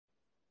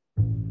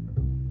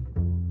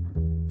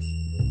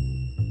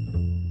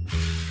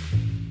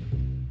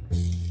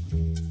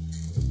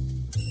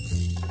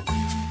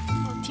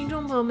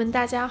众朋友们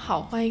大家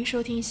好，欢迎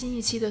收听新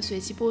一期的随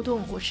机波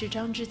动，我是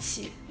张志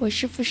奇，我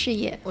是傅视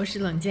野，我是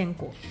冷建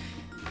国。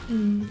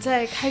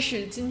在开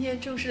始今天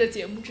正式的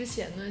节目之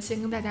前呢，先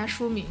跟大家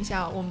说明一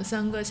下，我们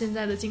三个现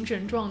在的精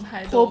神状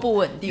态颇不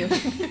稳定。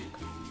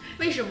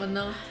为什么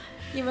呢？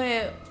因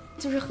为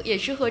就是也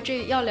是和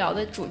这要聊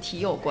的主题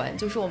有关，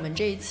就是我们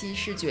这一期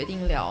是决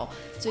定聊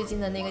最近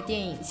的那个电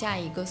影《下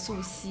一个素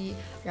汐》，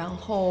然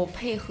后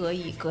配合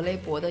以格雷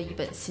伯的一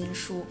本新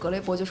书。格雷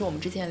伯就是我们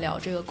之前聊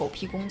这个狗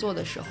屁工作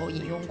的时候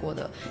引用过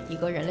的一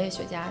个人类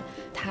学家，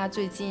他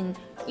最近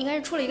应该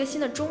是出了一个新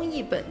的中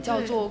译本，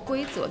叫做《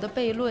规则的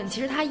悖论》，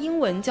其实它英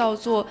文叫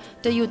做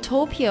The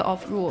Utopia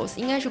of Rules，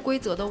 应该是规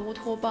则的乌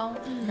托邦，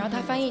然后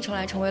它翻译成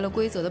来成为了《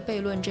规则的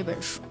悖论》这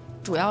本书。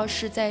主要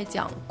是在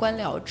讲官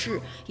僚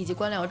制以及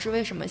官僚制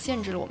为什么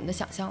限制了我们的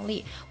想象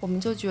力，我们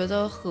就觉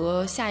得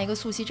和下一个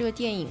素汐这个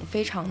电影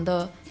非常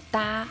的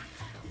搭。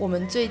我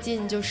们最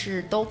近就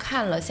是都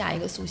看了下一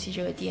个素汐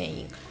这个电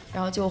影，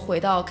然后就回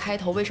到开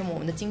头，为什么我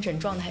们的精神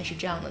状态是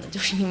这样的呢？就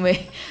是因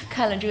为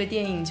看了这个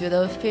电影觉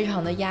得非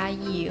常的压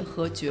抑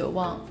和绝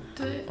望。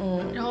对，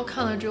然后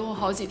看了之后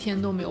好几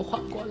天都没有缓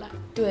过来。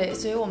对，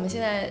所以我们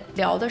现在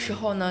聊的时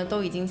候呢，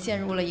都已经陷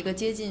入了一个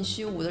接近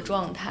虚无的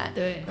状态。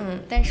对，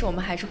但是我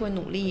们还是会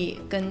努力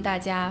跟大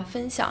家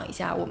分享一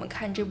下我们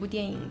看这部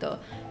电影的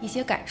一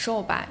些感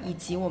受吧，以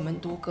及我们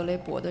读格雷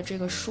伯的这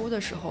个书的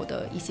时候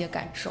的一些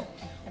感受。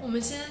我们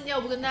先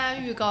要不跟大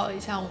家预告一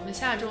下我们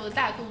下周的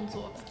大动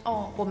作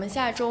哦，我们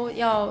下周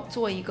要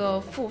做一个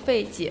付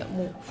费节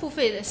目，付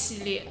费的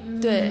系列。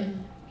对，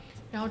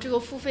然后这个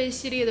付费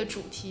系列的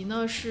主题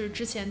呢，是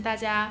之前大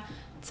家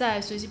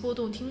在随机波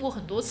动听过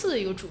很多次的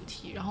一个主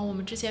题，然后我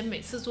们之前每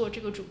次做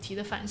这个主题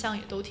的反响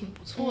也都挺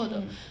不错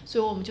的，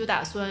所以我们就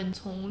打算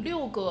从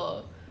6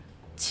个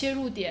切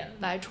入点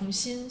来重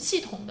新系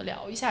统的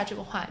聊一下这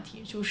个话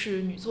题，就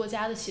是女作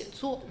家的写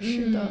作。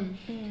是的，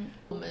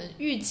我们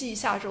预计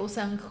下周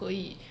3可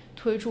以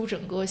推出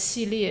整个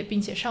系列，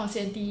并且上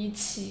线第1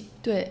期。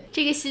对，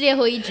这个系列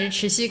会一直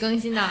持续更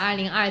新到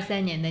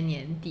2023年的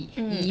年底，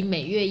以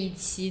每月1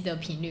期的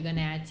频率跟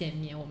大家见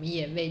面。我们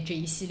也为这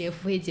一系列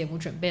付费节目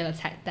准备了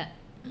彩蛋。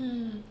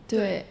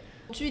对，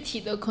具体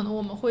的可能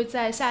我们会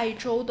在下一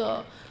周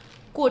的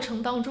过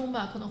程当中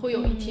吧，可能会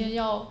有一天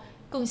要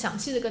更详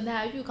细的跟大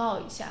家预告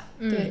一下。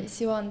对，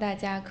希望大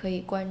家可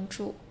以关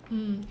注。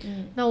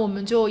那我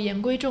们就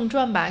言归正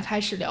传吧，开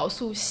始聊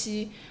素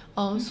汐。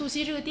素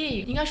汐这个电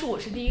影应该是我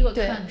是第一个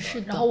看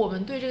的，然后我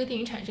们对这个电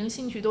影产生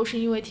兴趣都是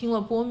因为听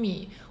了波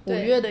米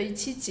5月的一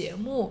期节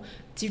目，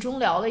集中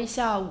聊了一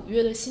下5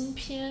月的新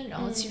片，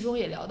然后其中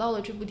也聊到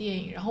了这部电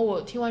影，然后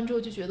我听完之后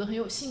就觉得很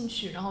有兴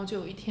趣，然后就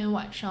有一天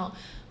晚上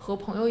和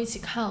朋友一起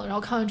看了，然后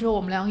看完之后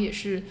我们俩也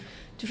是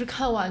就是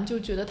看完就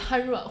觉得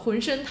瘫软，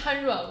浑身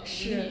瘫软无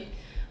力。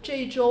这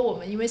一周我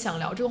们因为想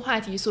聊这个话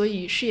题，所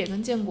以视野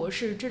跟建国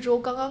是这周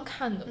刚刚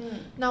看的。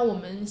那我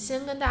们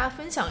先跟大家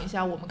分享一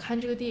下我们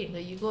看这个电影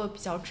的一个比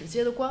较直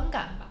接的观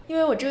感吧。因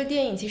为我这个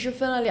电影其实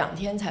分了2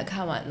天才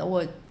看完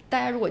的，大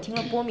家如果听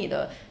了波米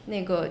的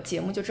那个节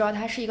目就知道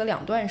它是一个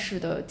2段式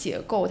的结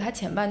构，它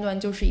前半段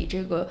就是以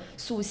这个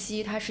素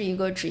汐，她是一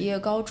个职业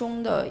高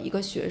中的一个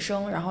学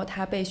生，然后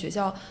她被学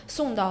校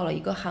送到了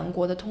一个韩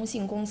国的通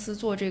信公司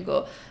做这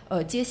个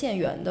接线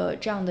员的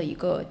这样的一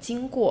个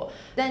经过，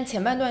但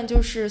前半段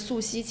就是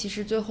素汐其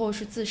实最后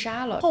是自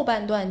杀了，后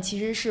半段其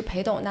实是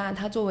裴斗娜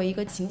她作为一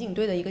个刑警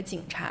队的一个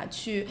警察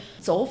去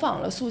走访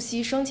了素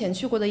汐生前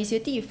去过的一些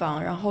地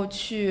方，然后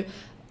去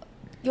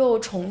又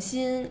重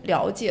新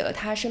了解了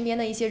他身边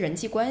的一些人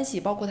际关系，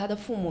包括他的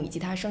父母以及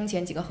他生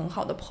前几个很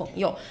好的朋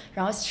友，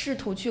然后试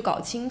图去搞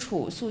清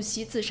楚素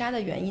汐自杀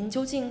的原因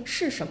究竟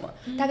是什么，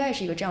大概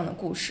是一个这样的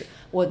故事。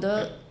我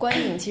的观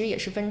影其实也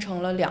是分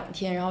成了2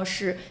天，然后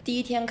是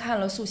第1天看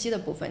了素汐的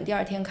部分，第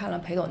2天看了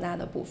裴斗娜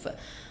的部分。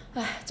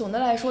总的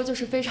来说就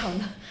是非常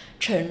的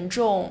沉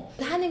重，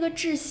它那个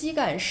窒息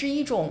感是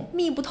一种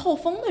密不透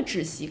风的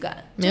窒息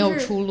感，没有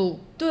出路。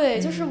对，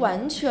就是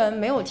完全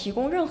没有提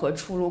供任何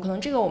出路，可能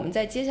这个我们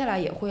在接下来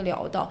也会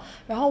聊到。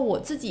然后我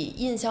自己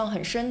印象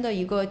很深的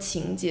一个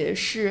情节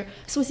是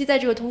素汐在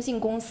这个通信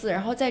公司，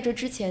然后在这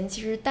之前其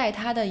实带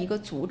他的一个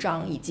组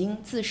长已经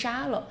自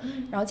杀了，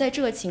然后在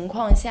这个情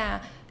况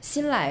下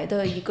新来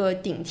的一个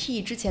顶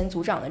替之前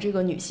组长的这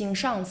个女性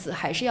上司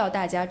还是要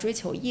大家追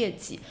求业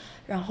绩，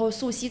然后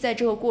素汐在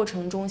这个过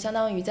程中相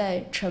当于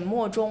在沉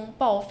默中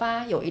爆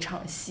发，有一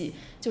场戏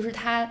就是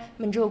他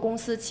们这个公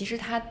司其实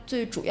它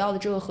最主要的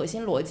这个核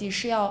心逻辑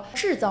是要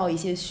制造一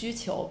些需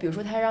求，比如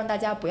说他让大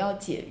家不要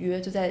解约，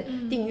就在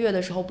订阅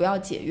的时候不要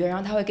解约，然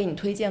后他会给你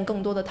推荐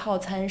更多的套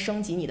餐，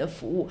升级你的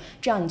服务，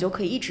这样你就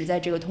可以一直在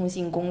这个通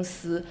信公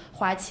司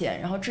花钱，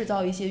然后制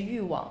造一些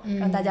欲望，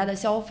让大家的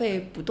消费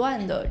不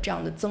断的这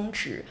样的增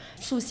值。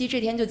素汐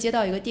这天就接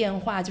到一个电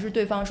话，就是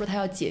对方说他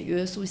要解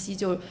约，素汐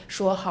就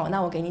说好，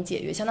那我给你解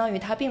约，相当于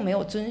他并没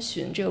有遵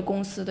循这个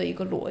公司的一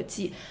个逻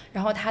辑，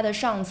然后他的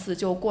上司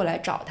就过来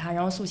找他，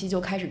然后素汐就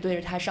开始对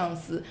着他上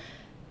司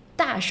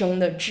大声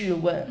的质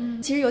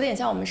问，其实有点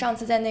像我们上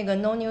次在那个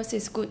No News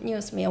is Good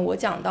News 里面我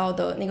讲到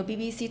的那个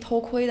BBC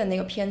偷窥的那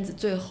个片子，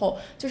最后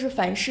就是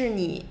凡是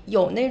你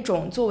有那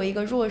种作为一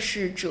个弱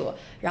势者，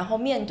然后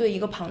面对一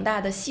个庞大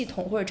的系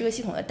统或者这个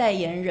系统的代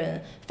言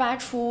人发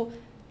出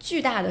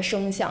巨大的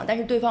声响，但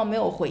是对方没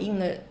有回应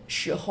的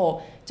时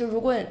候，就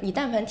如果你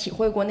但凡体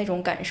会过那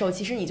种感受，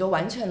其实你就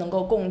完全能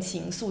够共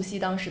情素汐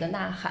当时的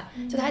呐喊，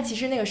就他其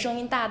实那个声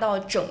音大到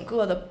整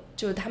个的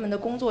就是他们的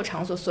工作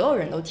场所所有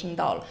人都听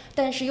到了，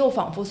但是又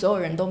仿佛所有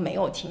人都没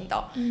有听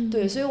到。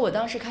对，所以我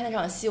当时看那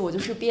场戏，我就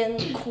是边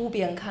哭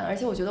边看，而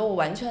且我觉得我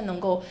完全能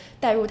够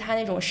带入他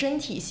那种身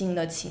体性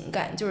的情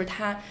感，就是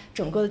他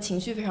整个的情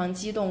绪非常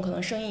激动，可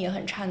能声音也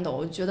很颤抖，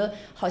我觉得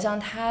好像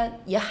他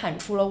也喊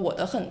出了我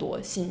的很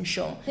多心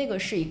声，那个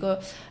是一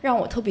个让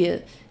我特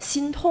别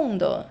心痛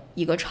的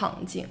一个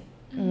场景。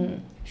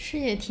是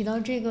也提到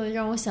这个，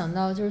让我想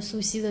到就是素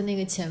汐的那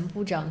个前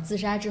部长自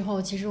杀之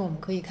后，其实我们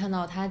可以看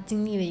到他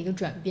经历了一个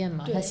转变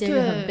嘛，他先是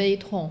很悲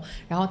痛，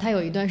然后他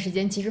有一段时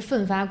间其实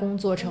奋发工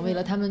作，成为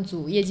了他们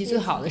组业绩最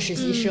好的实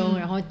习生，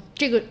然后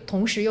这个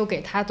同时又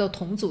给他的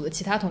同组的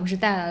其他同事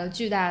带来了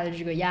巨大的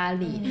这个压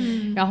力，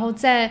然后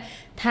在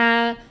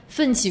他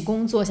奋起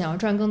工作想要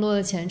赚更多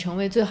的钱，成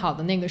为最好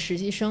的那个实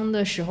习生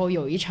的时候，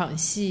有一场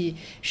戏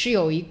是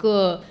有一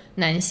个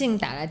男性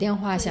打来电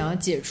话想要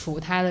解除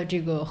他的这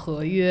个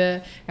合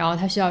约，然后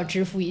他需要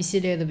支付一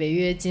系列的违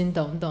约金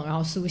等等，然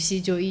后素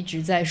汐就一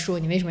直在说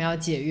你为什么要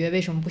解约，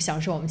为什么不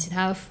享受我们其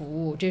他的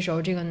服务。这时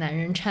候这个男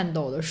人颤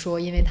抖地说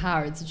因为他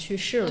儿子去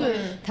世了，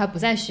他不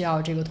再需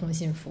要这个通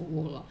信服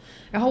务了。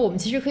然后我们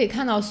其实可以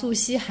看到素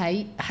汐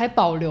还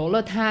保留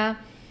了他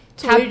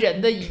作为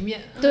人的一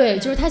面，对，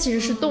就是他其实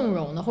是动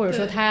容的，或者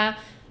说他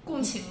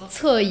共情了、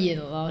恻隐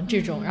了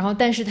这种，然后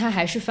但是他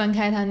还是翻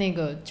开他那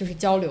个就是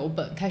交流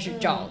本，开始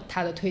找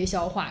他的推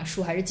销话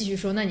术，还是继续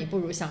说那你不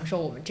如享受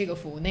我们这个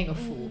服务那个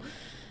服务。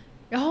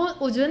然后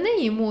我觉得那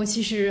一幕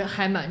其实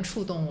还蛮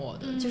触动我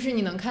的，就是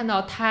你能看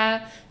到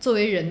他作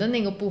为人的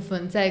那个部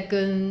分在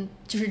跟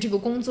就是这个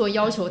工作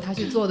要求他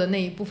去做的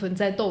那一部分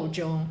在斗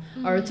争，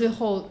而最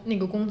后那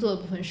个工作的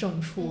部分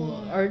胜出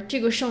了，而这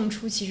个胜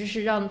出其实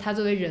是让他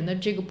作为人的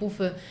这个部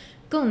分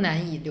更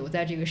难以留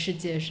在这个世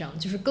界上，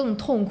就是更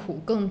痛苦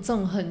更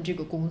憎恨这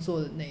个工作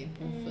的那一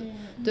部分。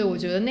对，我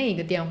觉得那一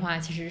个电话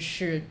其实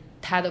是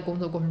他的工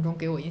作过程中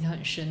给我印象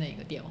很深的一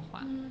个电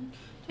话。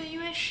对，因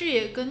为视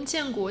野跟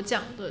建国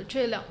讲的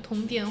这2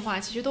通电话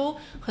其实都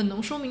很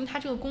能说明他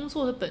这个工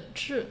作的本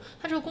质，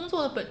他这个工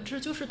作的本质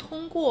就是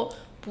通过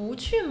不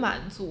去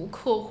满足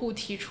客户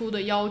提出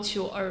的要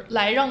求而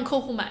来让客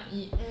户满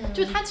意，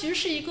就它其实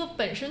是一个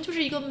本身就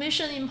是一个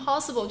mission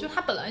impossible， 就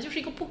它本来就是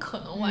一个不可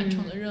能完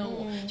成的任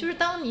务，就是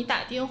当你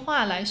打电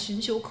话来寻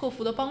求客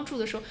服的帮助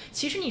的时候，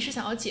其实你是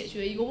想要解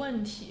决一个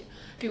问题，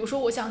比如说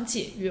我想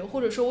解约，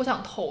或者说我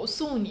想投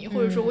诉你，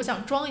或者说我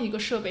想装一个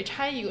设备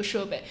拆一个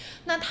设备，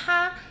那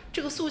他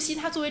这个素汐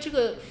他作为这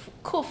个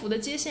客服的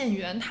接线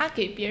员，他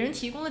给别人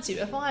提供的解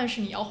决方案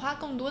是你要花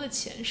更多的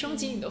钱升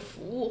级你的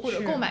服务，或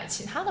者购买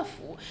其他的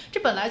服务，这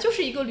本来就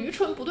是一个驴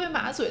唇不对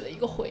马嘴的一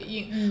个回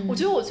应。我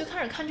觉得我最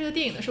开始看这个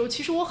电影的时候，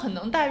其实我很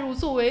能带入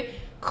作为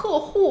客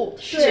户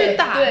去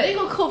打那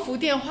个客服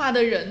电话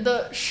的人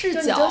的视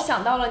角，就你就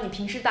想到了你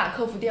平时打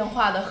客服电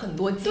话的很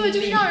多经历，对，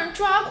就是让人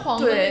抓狂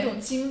的那种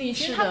经历。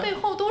其实它背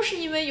后都是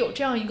因为有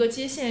这样一个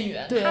接线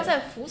员，他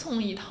在服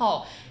从一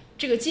套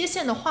这个接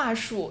线的话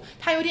术，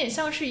它有点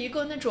像是一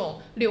个那种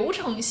流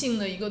程性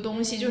的一个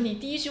东西，就是你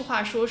第一句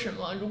话说什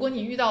么，如果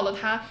你遇到了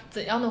他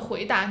怎样的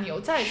回答，你又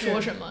再说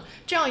什么，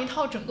这样一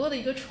套整个的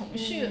一个程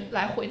序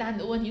来回答你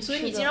的问题，所以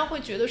你经常会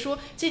觉得说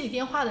接你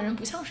电话的人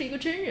不像是一个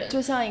真人，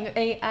就像一个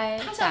AI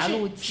打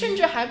录机，甚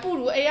至还不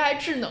如 AI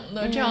智能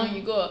的这样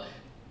一个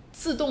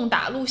自动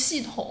打录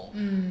系统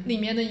里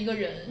面的一个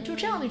人，就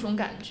这样的一种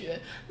感觉。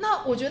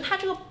那我觉得他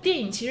这个电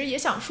影其实也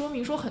想说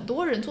明说，很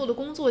多人做的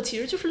工作其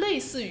实就是类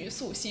似于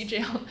素汐这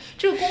样，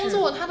这个工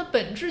作它的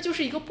本质就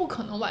是一个不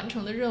可能完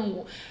成的任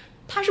务，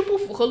它是不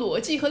符合逻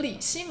辑和理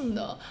性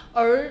的，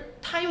而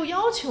它又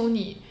要求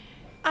你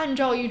按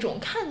照一种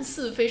看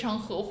似非常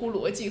合乎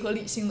逻辑和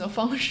理性的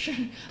方式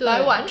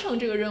来完成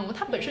这个任务，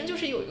它本身就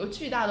是有一个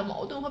巨大的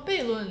矛盾和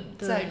悖论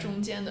在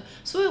中间的，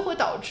所以会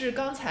导致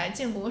刚才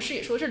建国视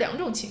野说这2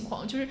种情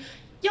况，就是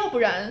要不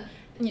然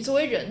你作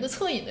为人的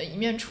恻隐的一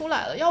面出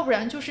来了，要不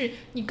然就是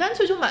你干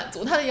脆就满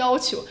足他的要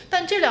求，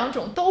但这2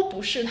种都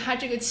不是他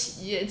这个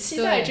企业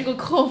期待这个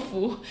客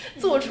服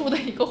做出的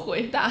一个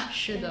回答。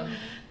是的，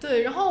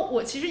对，然后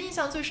我其实印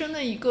象最深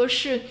的一个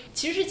是，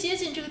其实是接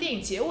近这个电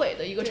影结尾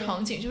的一个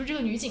场景，就是这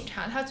个女警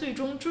察她最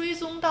终追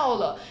踪到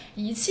了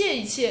一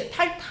切，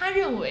她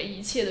认为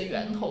一切的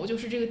源头就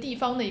是这个地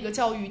方的一个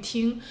教育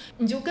厅，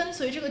你就跟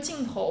随这个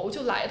镜头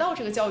就来到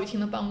这个教育厅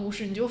的办公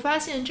室，你就发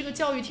现这个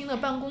教育厅的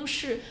办公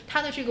室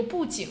它的这个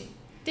布景。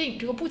电影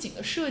这个布景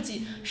的设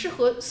计是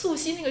和素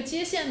汐那个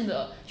接线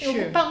的那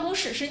个办公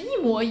室是一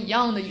模一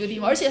样的一个地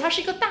方，而且它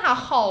是一个大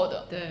号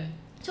的，对，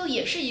就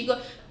也是一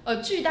个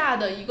巨大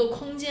的一个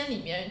空间里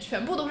面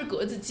全部都是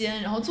格子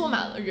间，然后坐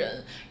满了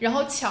人，然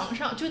后墙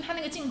上就是它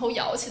那个镜头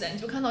摇起来，你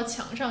就看到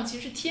墙上其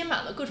实贴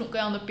满了各种各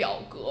样的表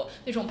格，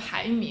那种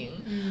排名，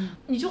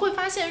你就会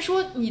发现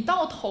说你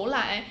到头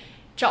来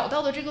找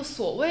到的这个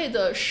所谓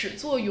的始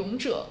作俑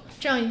者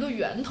这样一个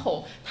源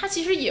头，它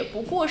其实也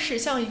不过是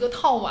像一个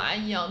套娃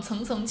一样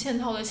层层嵌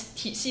套的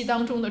体系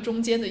当中的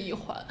中间的一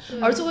环，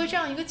而作为这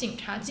样一个警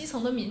察基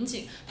层的民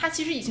警，他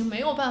其实已经没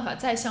有办法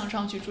再向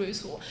上去追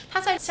溯，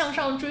他再向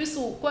上追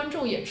溯观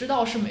众也知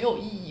道是没有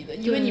意义的，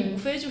因为你无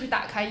非就是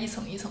打开一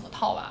层一层的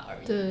套娃而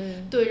已。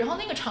对，然后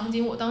那个场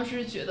景我当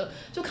时觉得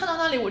就看到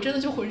那里我真的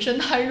就浑身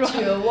太软，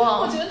绝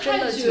望，我觉得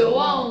太绝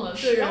望了。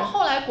对，然后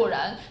后来果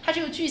然他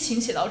这个剧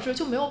情写到这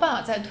就没有办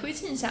法再推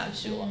进下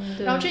去了，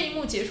然后这一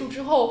幕结束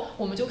之后，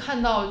我们就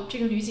看到这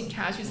个女警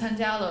察去参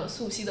加了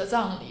素汐的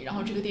葬礼，然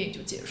后这个电影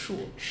就结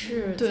束。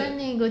是在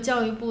那个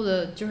教育部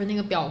的就是那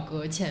个表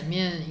格前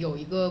面有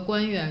一个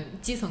官员，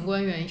基层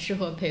官员是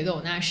和裴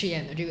斗娜饰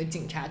演的这个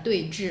警察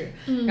对峙，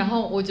然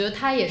后我觉得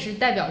他也是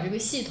代表这个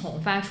系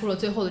统发出了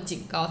最后的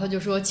警告，他就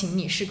说请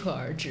你适可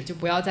而止，就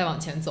不要再往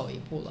前走一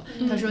步了。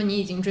他说你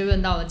已经追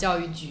问到了教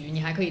育局，你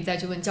还可以再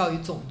去问教育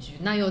总局，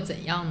那又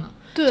怎样呢？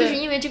就是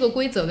因为这个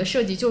规则的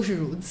设计就是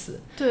如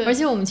此。对，而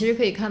且我们其实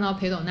可以看到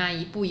裴斗娜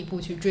一步一步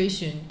去追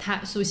寻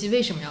她素汐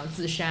为什么要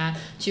自杀，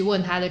去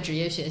问她的职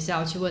业学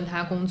校，去问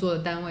她工作的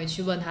单位，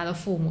去问她的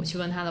父母，去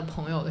问她的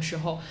朋友的时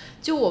候，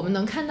就我们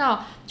能看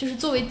到就是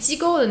作为机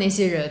构的那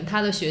些人，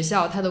她的学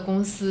校她的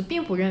公司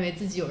并不认为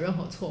自己有任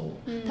何错误，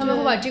他们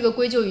会把这个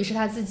归咎于是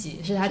她自己，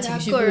是她情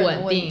绪不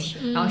稳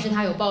定，然后是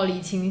她有暴力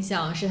倾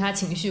向，是她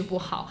情绪不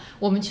好。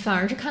我们反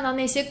而是看到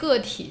那些个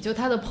体，就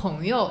她的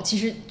朋友其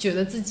实觉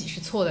得自己是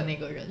错的那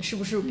个人，是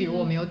不是比如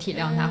我没有体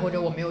谅他，或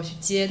者我没有去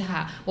接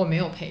他，我没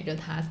有陪着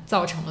他，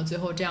造成了最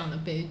后这样的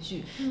悲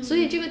剧。所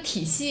以这个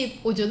体系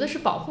我觉得是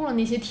保护了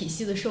那些体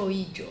系的受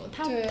益者，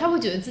他会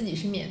觉得自己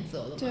是免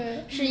责的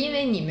嘛，是因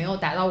为你没有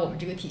达到我们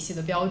这个体系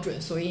的标准，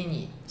所以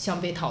你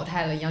像被淘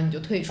汰了一样，你就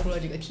退出了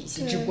这个体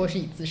系，只不过是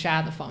以自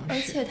杀的方式。而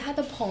且他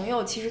的朋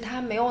友其实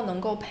他没有能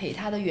够陪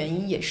他的原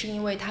因也是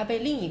因为他被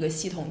另一个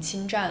系统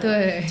侵占了，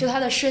对，就他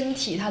的身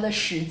体，他的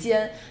时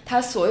间，他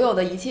所有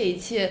的一切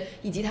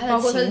以及他的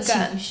情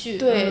感，情绪，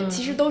对，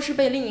其实都是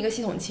被另一个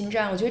系统侵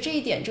占。我觉得这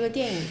一点这个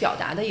电影表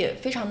达的也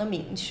非常的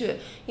明确，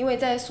因为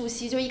在素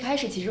汐就一开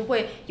始其实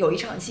会有一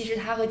场戏是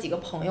他和几个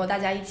朋友大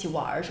家一起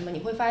玩什么，你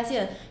会发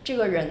现这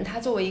个人他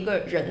作为一个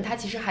人，他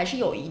其实还是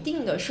有一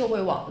定的社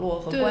会网络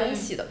和关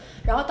系的。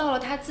然后到了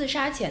他自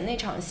杀前那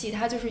场戏，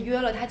他就是约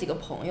了他几个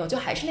朋友，就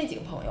还是那几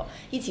个朋友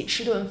一起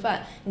吃顿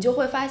饭，你就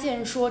会发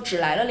现说只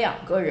来了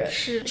2个人，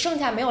是剩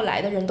下没有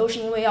来的人都是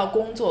因为要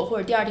工作，或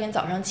者第二天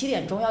早上7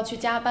点钟要去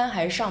加班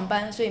还是上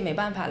班，所以没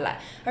办法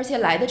来。而且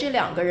来的这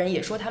2个人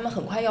也说他们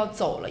很快要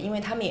走了，因为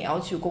他们也要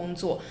去工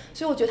作。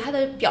所以我觉得他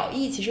的表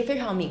意其实非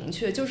常明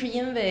确，就是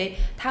因为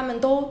他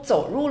们都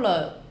走入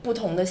了不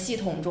同的系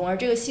统中，而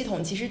这个系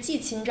统其实既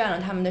侵占了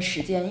他们的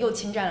时间，又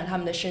侵占了他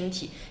们的身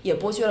体，也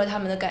剥削了他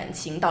们的感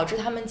情，导致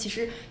他们其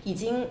实已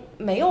经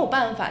没有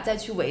办法再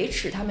去维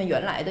持他们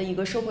原来的一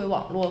个社会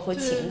网络和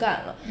情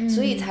感了，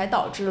所以才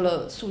导致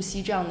了素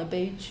汐这样的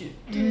悲剧。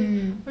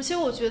而且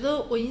我觉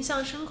得我印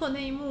象深刻那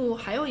一幕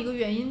还有一个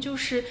原因就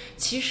是，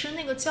其实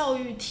那个教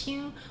育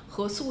厅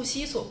和素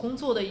汐所工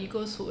作的一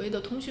个所谓的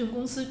通讯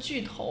公司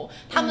巨头，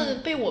他们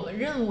被我们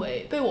认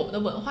为，被我们的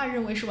文化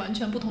认为是完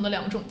全不同的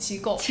2种机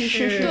构。其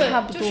实是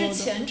差不多的，就是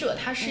前者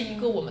它是一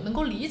个我们能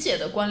够理解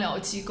的官僚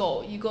机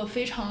构，一个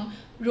非常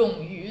冗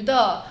余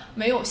的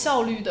没有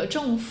效率的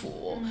政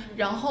府，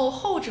然后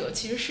后者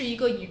其实是一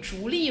个以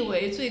逐利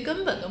为最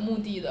根本的目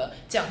的的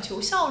讲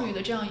求效率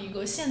的这样一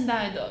个现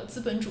代的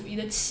资本主义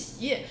的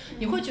企业，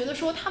你会觉得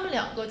说他们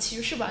2个其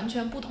实是完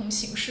全不同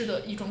形式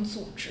的一种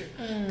组织，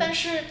但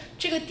是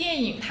这个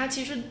电影它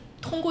其实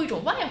通过一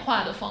种外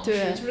化的方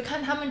式，就是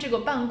看他们这个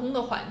办公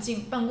的环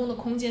境、办公的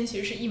空间其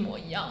实是一模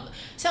一样的，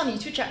像你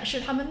去展示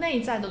他们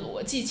内在的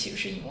逻辑其实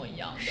是一模一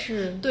样的。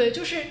是对，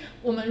就是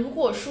我们如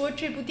果说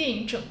这部电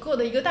影整个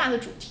的一个大的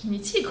主题，你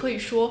既可以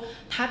说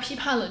它批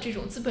判了这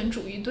种资本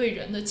主义对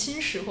人的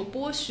侵蚀和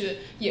剥削，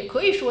也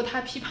可以说它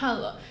批判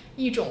了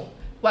一种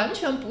完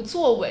全不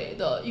作为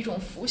的一种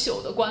腐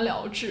朽的官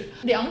僚制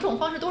，2种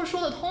方式都是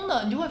说得通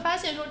的。你就会发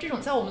现说，这种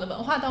在我们的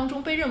文化当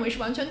中被认为是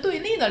完全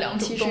对立的2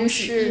种东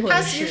西，它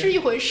其实是一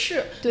回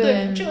事。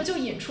对，这个就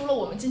引出了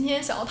我们今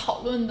天想要讨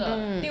论的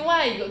另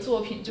外一个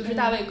作品，就是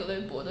大卫·格雷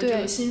伯的这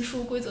个新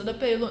书《规则的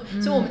悖论》。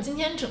所以我们今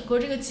天整个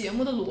这个节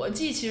目的逻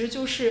辑，其实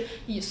就是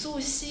以素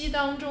汐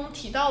当中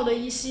提到的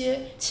一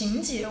些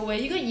情节为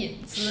一个引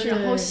子，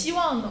然后希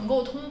望能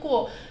够通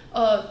过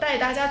带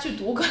大家去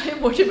读格雷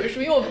伯这本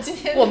书，因为我们今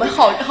天我们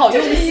好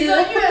用心，一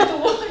个阅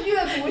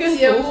读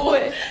节目，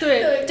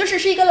对，就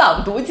是一个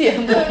朗读节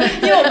目。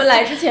因为我们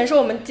来之前说，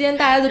我们今天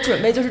大家的准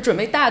备就是准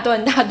备大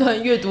段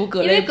阅读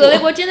格雷伯，因为格雷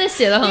伯真的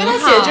写得很好，因为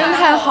他写真的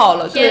太好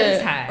了，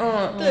天才，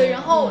对，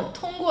然后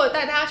通过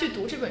带大家去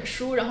读这本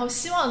书，然后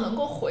希望能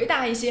够回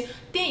答一些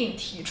电影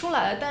提出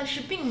来的但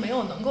是并没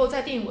有能够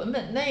在电影文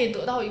本内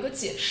得到一个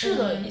解释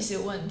的一些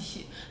问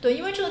题。对，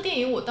因为这个电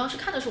影我当时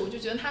看的时候，我就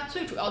觉得它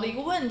最主要的一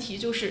个问题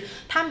就是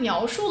它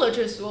描述了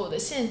这所有的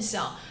现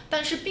象，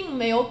但是并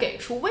没有给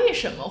出为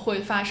什么会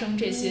发生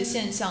这些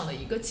现象的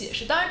一个解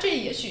释。当然这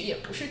也许也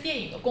不是电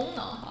影的功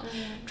能哈，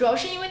主要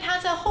是因为他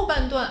在后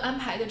半段安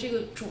排的这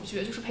个主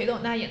角就是裴斗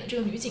娜演的这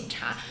个女警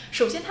察，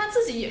首先她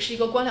自己也是一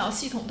个官僚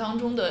系统当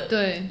中的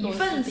一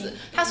份子，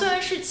她虽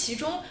然是其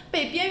中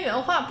被边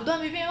缘化不断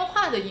被边缘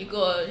化的一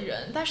个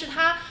人，但是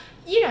她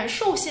依然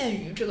受限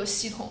于这个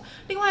系统。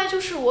另外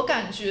就是我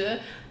感觉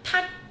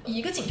她以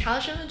一个警察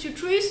的身份去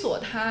追索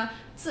她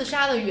自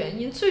杀的原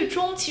因，最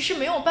终其实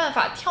没有办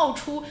法跳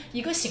出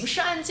一个刑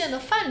事案件的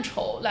范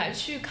畴来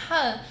去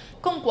看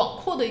更广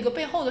阔的一个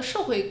背后的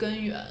社会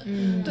根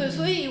源。对，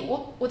所以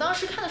我当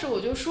时看的时候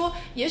我就说，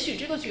也许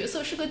这个角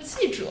色是个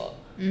记者，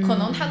可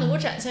能他能够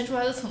展现出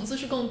来的层次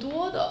是更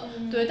多的。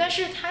对，但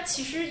是他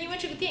其实因为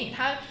这个电影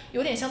它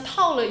有点像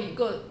套了一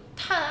个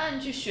探案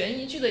剧悬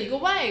疑剧的一个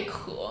外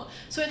壳，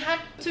所以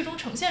它最终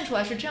呈现出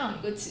来是这样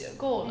一个结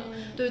构的。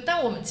对，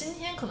但我们今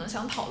天可能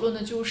想讨论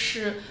的就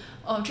是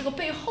这个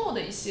背后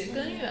的一些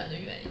根源的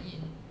原因。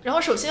然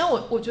后首先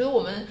我觉得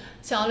我们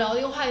想要聊的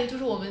一个话题就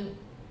是我们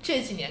这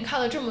几年看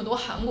了这么多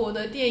韩国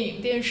的电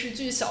影、电视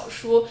剧、小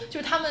说，就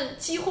是他们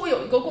几乎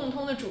有一个共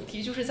通的主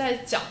题，就是在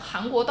讲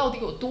韩国到底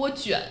有多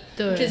卷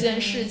这件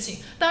事情。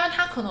当然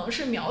它可能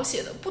是描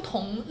写的不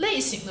同类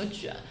型的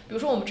卷，比如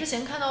说我们之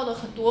前看到的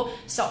很多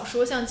小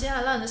说，像金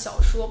爱烂的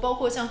小说，包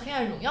括像《黑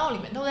暗荣耀》里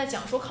面都在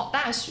讲说考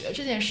大学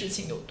这件事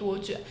情有多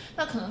卷。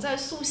那可能在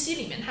素汐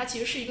里面它其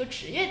实是一个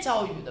职业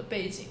教育的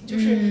背景，就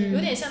是有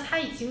点像它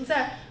已经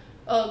在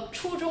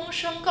初中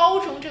升高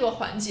中这个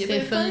环节被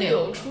分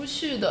流出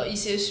去的一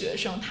些学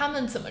生，他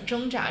们怎么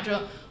挣扎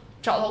着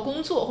找到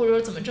工作，或者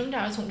说怎么挣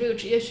扎着从这个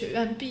职业学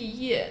院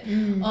毕业。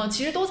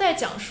其实都在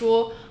讲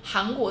说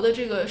韩国的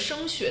这个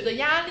升学的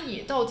压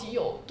力到底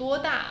有多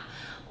大。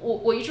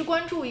我一直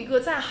关注一个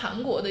在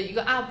韩国的一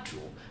个 UP 主，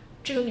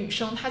这个女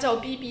生她叫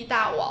BB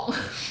大王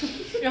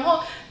然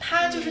后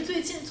她就是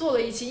最近做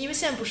了一期，因为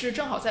现在不是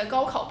正好在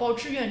高考报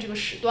志愿这个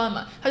时段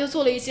嘛，她就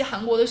做了一期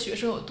韩国的学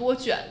生有多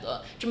卷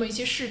的这么一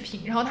期视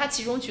频。然后她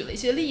其中举了一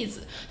些例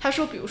子，她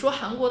说比如说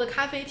韩国的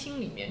咖啡厅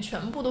里面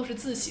全部都是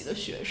自习的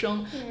学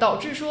生，导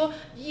致说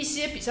一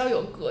些比较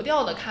有格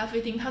调的咖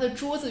啡厅它的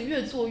桌子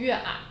越做越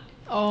矮，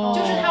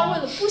就是他为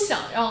了不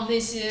想让那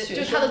些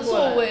就他的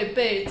座位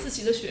被自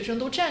习的学生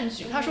都占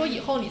据，他说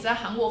以后你在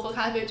韩国喝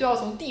咖啡就要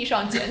从地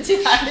上捡起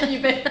来一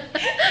杯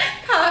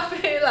咖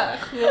啡来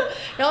喝。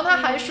然后他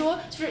还说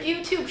就是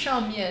YouTube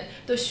上面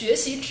的学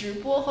习直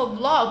播和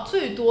Vlog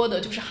最多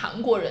的就是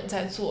韩国人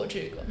在做这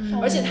个，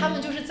而且他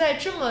们就是在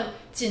这么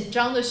紧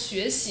张的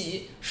学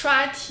习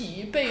刷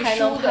题背书的，还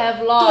能拍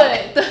vlog，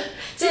 对，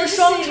就是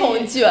双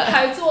重卷，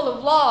还做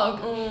了 vlog。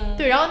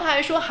对，然后他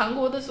还说韩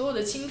国的所有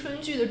的青春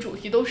剧的主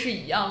题都是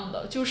一样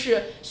的，就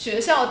是学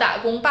校打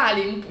工霸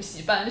凌补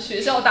习班，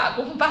学校打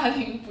工霸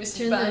凌补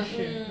习班，真的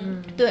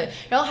是，对。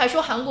然后还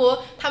说韩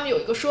国他们有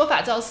一个说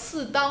法叫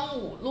4当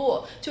5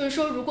落，就是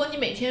说如果你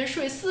每天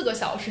睡4个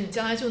小时，你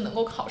将来就能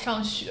够考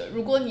上学；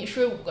如果你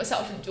睡5个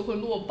小时，你就会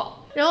落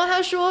榜。然后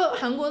他说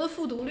韩国的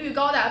复读率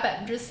高达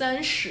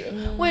30%，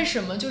为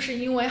什么？就是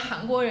因为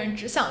韩国人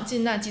只想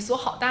进那几所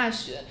好大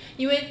学，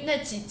因为那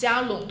几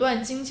家垄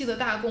断经济的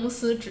大公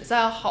司只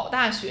在好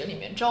大学里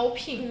面招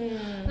聘。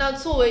那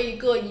作为一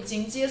个已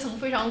经阶层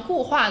非常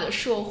固化的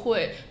社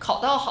会，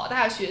考到好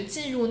大学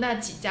进入那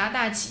几家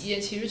大企业，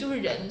其实就是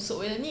人所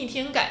谓的逆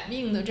天改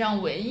命的这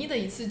样唯一的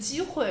一次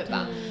机会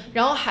吧。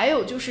然后还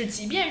有就是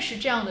即便是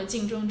这样的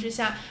竞争之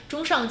下，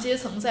中上阶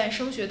层在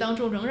升学当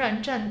中仍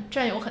然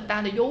占有很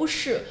大的优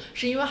势，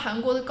是因为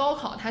韩国的高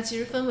考它其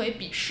实分为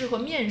笔试和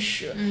面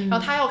试，然后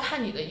它要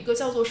看你的一个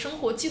叫做生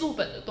活记录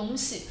本的东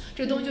西，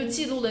这个东西就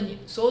记录了你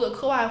所有的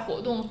课外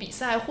活动、比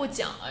赛、获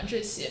奖啊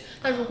这些。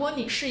那如果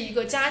你是一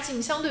个家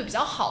境相对比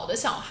较好的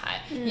小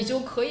孩，你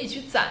就可以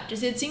去攒这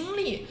些经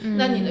历，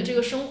那你的这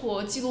个生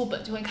活记录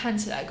本就会看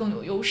起来更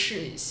有优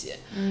势一些。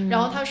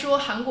然后他说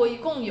韩国一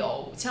共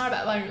有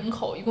5200万人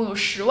口，一共有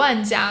10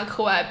万家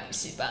课外补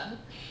习班，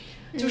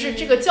就是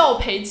这个教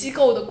培机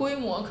构的规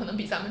模可能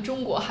比咱们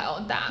中国还要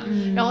大。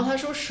然后他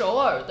说首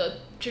尔的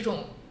这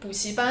种补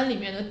习班里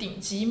面的顶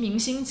级明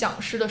星讲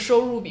师的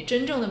收入比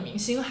真正的明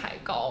星还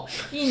高，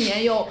一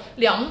年有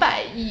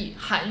200亿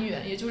韩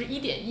元，也就是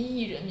1.1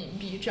亿人民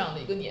币这样的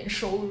一个年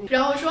收入。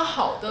然后说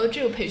好的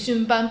这个培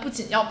训班不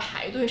仅要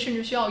排队，甚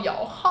至需要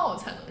摇号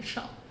才能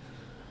上，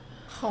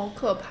好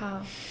可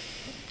怕。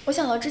我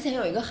想到之前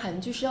有一个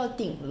韩剧是叫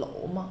顶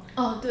楼嘛，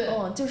对，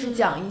就是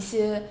讲一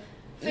些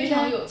非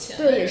常有钱，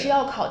对，也是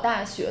要考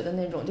大学的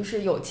那种，就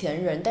是有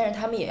钱人，但是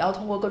他们也要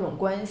通过各种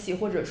关系，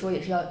或者说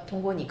也是要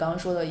通过你刚刚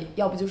说的，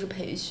要不就是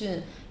培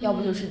训，要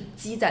不就是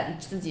积攒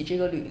自己这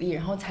个履历，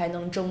然后才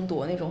能争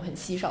夺那种很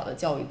稀少的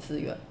教育资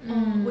源。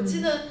我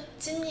记得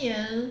今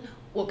年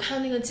我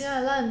看那个金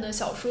爱烂的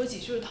小说集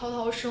就是《涛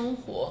涛生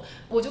活》，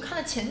我就看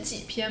了前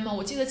几篇嘛，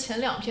我记得前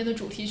2篇的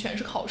主题全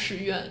是考试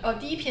院。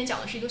第一篇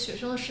讲的是一个学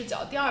生的视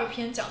角，第2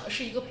篇讲的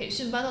是一个培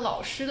训班的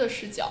老师的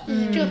视角。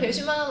这个培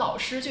训班的老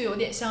师就有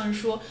点像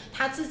是说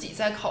他自己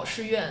在考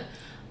试院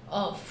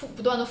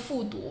不断的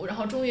复读，然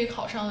后终于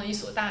考上了一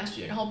所大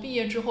学，然后毕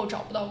业之后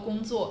找不到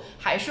工作，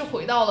还是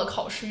回到了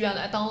考试院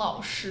来当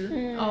老师。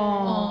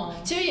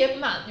其实也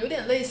有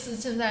点类似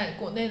现在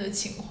国内的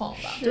情况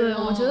吧。对，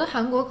我觉得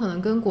韩国可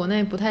能跟国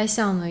内不太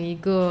像的一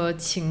个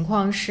情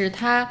况是，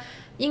它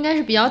应该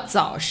是比较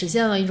早实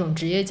现了一种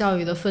职业教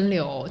育的分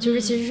流，就是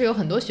其实是有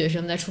很多学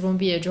生在初中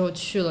毕业之后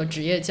去了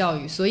职业教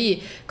育，所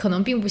以可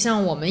能并不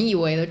像我们以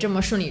为的这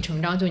么顺理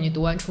成章，就你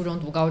读完初中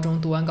读高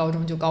中，读完高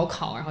中就高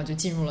考，然后就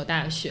进入了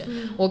大学。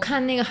我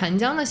看那个韩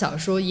江的小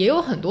说也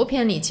有很多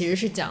篇里其实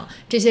是讲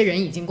这些人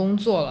已经工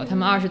作了，他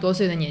们20多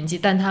岁的年纪，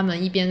但他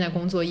们一边在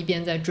工作一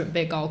边在准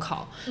备高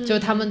考，就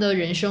他们的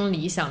人生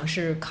理想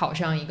是考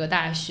上一个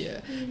大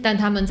学，但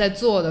他们在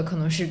做的可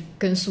能是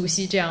跟素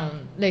汐这样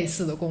类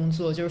似的工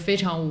作，就是非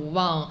常无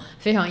望，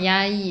非常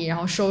压抑，然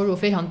后收入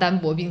非常单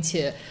薄，并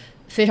且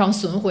非常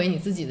损毁你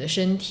自己的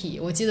身体。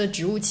我记得《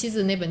植物妻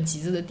子》那本集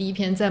子的第1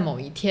篇在某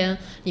一天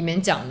里面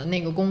讲的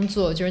那个工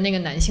作，就是那个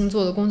男性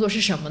做的工作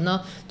是什么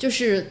呢？就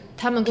是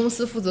他们公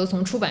司负责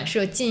从出版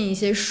社进一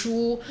些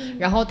书，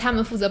然后他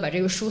们负责把这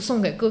个书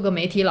送给各个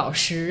媒体老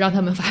师，让他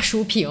们发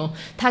书评，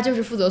他就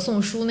是负责送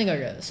书那个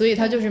人，所以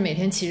他就是每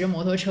天骑着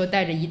摩托车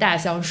带着一大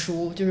箱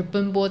书，就是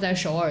奔波在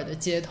首尔的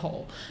街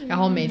头，然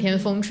后每天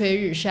风吹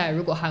日晒，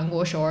如果韩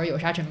国首尔有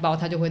沙尘暴，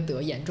他就会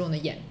得严重的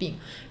眼病，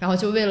然后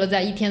就为了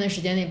在1天的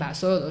时间内把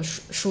所有的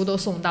书都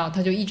送到，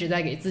他就一直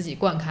在给自己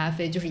灌咖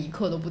啡，就是一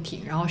刻都不停，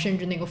然后甚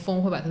至那个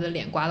风会把他的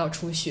脸刮到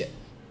出血，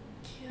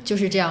就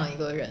是这样一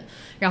个人。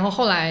然后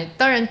后来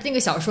当然那个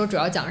小说主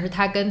要讲的是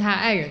他跟他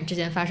爱人之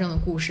间发生的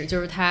故事，就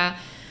是他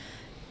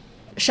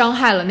伤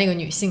害了那个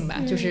女性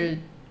吧，就是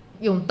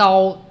用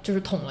刀就是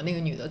捅了那个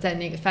女的，在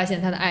那个发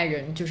现他的爱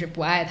人就是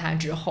不爱他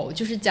之后，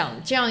就是讲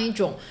这样一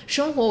种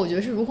生活，我觉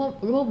得是如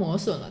何磨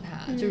损了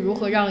他，就如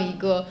何让一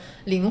个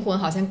灵魂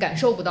好像感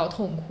受不到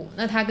痛苦。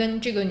那他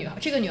跟这个女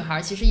孩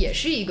其实也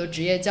是一个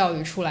职业教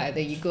育出来的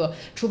一个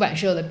出版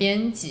社的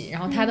编辑，然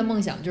后他的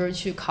梦想就是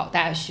去考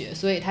大学，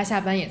所以他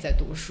下班也在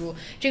读书。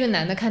这个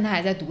男的看他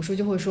还在读书，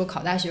就会说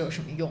考大学有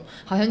什么用，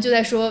好像就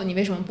在说你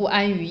为什么不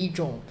安于一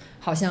种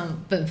好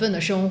像本分的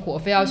生活，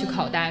非要去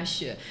考大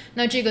学。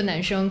那这个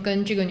男生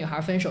跟这个女孩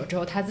分手之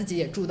后，他自己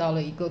也住到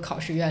了一个考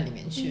试院里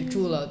面去，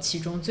住了其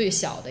中最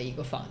小的一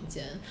个房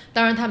间。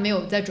当然他没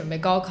有在准备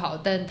高考，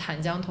但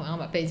韩江同样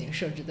把背景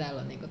设置在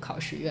了那个考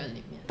试院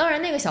里面。当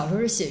然那个小说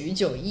是写于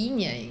91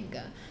年应该，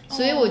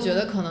所以我觉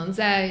得可能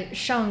在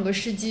上个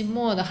世纪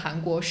末的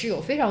韩国是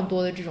有非常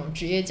多的这种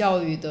职业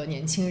教育的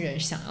年轻人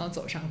想要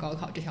走上高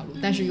考这条路，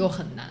但是又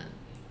很难。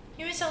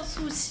因为像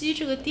素汐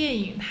这个电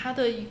影，它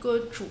的一个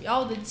主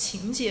要的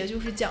情节就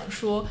是讲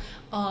说，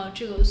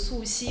这个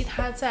素汐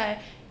她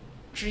在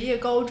职业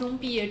高中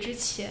毕业之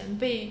前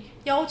被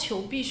要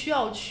求必须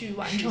要去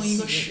完成一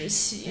个实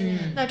习。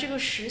那这个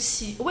实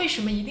习为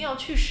什么一定要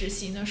去实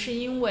习呢？是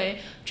因为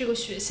这个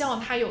学校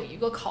它有一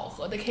个考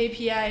核的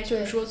KPI， 就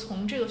是说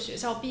从这个学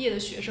校毕业的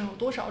学生有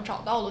多少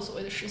找到了所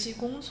谓的实习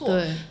工作。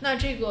那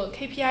这个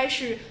KPI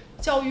是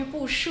教育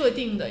部设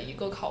定的一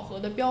个考核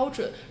的标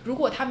准，如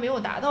果他没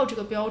有达到这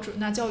个标准，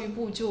那教育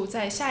部就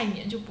在下1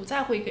年就不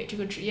再会给这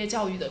个职业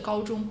教育的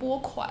高中拨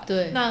款。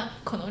那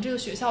可能这个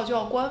学校就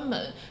要关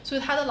门，所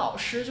以他的老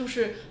师就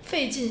是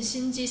费尽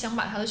心机想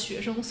把他的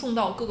学生送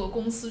到各个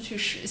公司去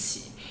实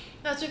习。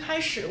那最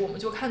开始我们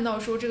就看到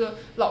说，这个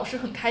老师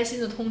很开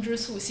心的通知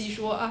素汐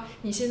说啊，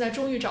你现在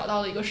终于找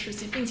到了一个实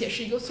习，并且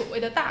是一个所谓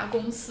的大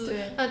公司。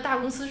那大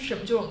公司是什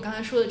么？就是我们刚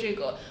才说的这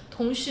个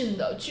通讯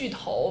的巨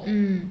头。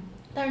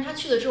但是他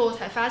去了之后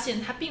才发现，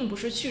他并不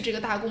是去这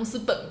个大公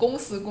司本公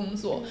司工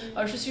作，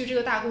而是去这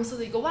个大公司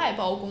的一个外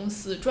包公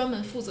司，专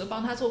门负责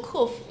帮他做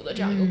客服的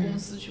这样一个公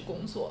司去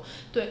工作。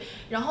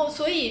然后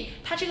所以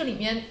他这个里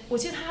面，我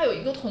记得他还有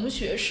一个同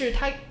学是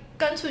他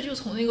干脆就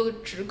从那个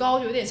职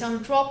高有点像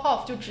是 drop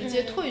off， 就直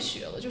接退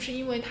学了，就是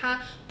因为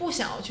他不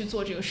想要去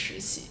做这个实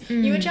习。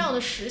因为这样的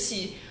实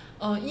习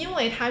因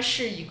为它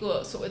是一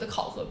个所谓的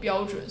考核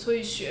标准，所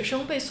以学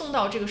生被送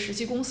到这个实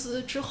习公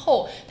司之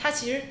后，它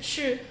其实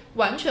是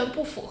完全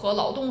不符合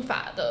劳动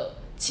法的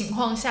情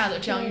况下的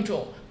这样一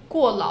种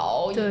过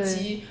劳，以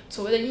及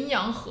所谓的阴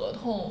阳合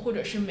同，或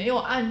者是没有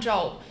按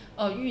照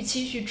预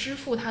期去支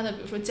付他的比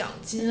如说奖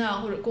金啊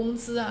或者工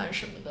资啊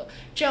什么的，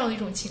这样的一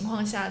种情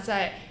况下，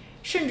在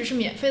甚至是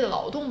免费的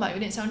劳动吧，有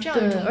点像这样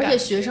一种感觉。而且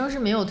学生是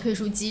没有退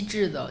出机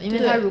制的，因为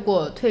他如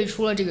果退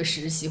出了这个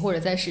实习，或者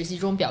在实习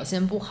中表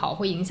现不好，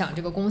会影响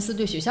这个公司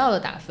对学校的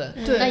打分，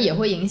那也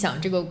会影响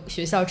这个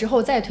学校之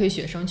后再推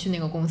学生去那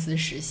个公司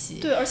实习。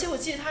而且我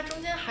记得他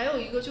中间还有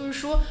一个就是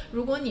说，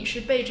如果你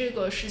是被这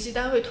个实习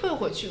单位退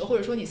回去了，或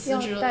者说你辞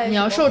职了，你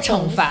要受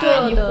惩罚。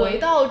你回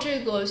到这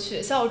个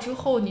学校之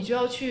后，你就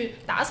要去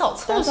打扫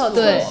厕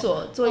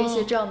所，做一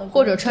些这样的工作，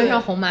或者穿上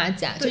红马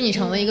甲，就你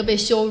成了一个被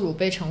羞辱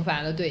被惩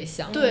罚的对象。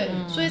项目。对，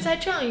所以在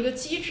这样一个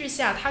机制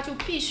下，他就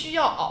必须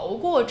要熬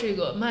过这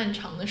个漫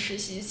长的实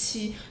习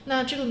期。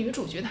那这个女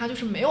主角她就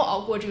是没有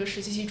熬过这个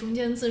实习期，中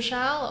间自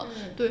杀了。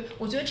对，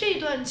我觉得这一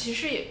段其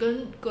实也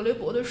跟格雷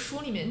伯的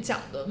书里面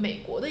讲的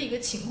美国的一个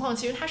情况，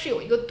其实它是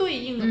有一个对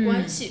应的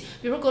关系。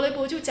比如说格雷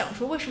伯就讲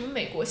说，为什么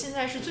美国现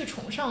在是最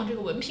崇尚这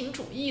个文凭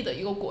主义的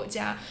一个国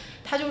家。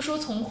他就说，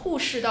从护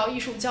士到艺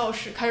术教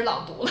师，开始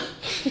朗读了，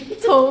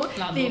从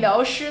理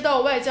疗师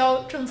到外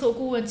交政策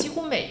顾问，几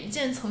乎每一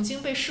件曾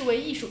经被视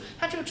为艺术，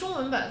它这个中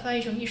文版翻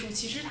译成艺术，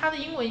其实它的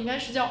英文应该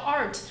是叫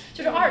art，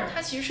 就是 art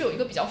它其实是有一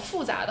个比较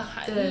复杂的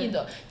含义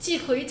的，既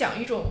可以讲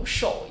一种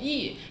手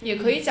艺，也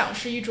可以讲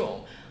是一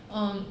种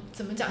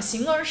怎么讲，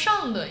形而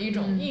上的一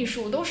种艺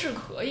术都是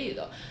可以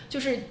的。就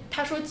是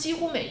他说，几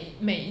乎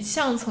每一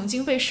项曾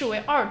经被视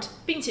为 art，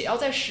 并且要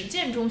在实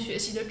践中学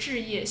习的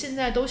职业，现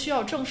在都需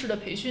要正式的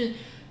培训，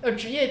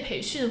职业培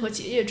训和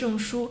结业证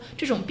书。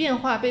这种变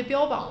化被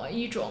标榜为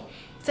一种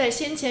在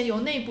先前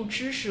由内部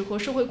知识和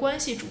社会关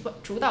系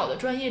主导的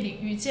专业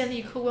领域建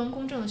立客观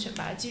公正的选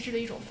拔机制的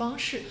一种方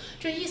式。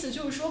这意思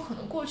就是说，可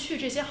能过去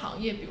这些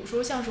行业，比如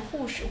说像是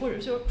护士，或者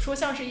说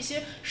像是一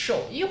些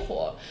手艺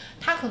活，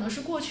它可能是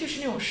过去是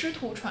那种师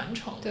徒传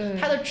承，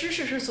它的知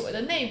识是所谓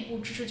的内部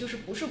知识，就是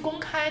不是公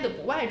开的、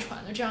不外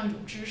传的这样一种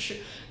知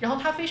识。然后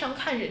它非常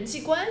看人际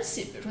关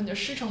系，比如说你的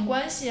师承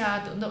关系啊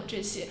等等这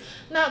些。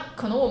那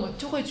可能我们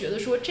就会觉得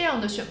说，这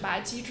样的选拔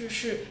机制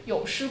是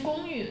有失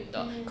公允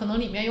的，可能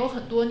里面有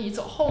很多你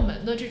走后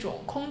门的这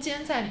种空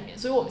间在里面。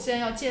所以我们现在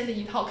要建立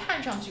一套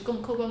看上去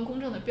更客观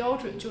公正的标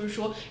准，就是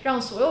说让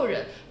所有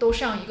人都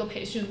上一个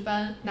培训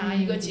班，拿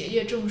一个结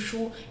业证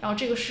书，然后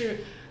这个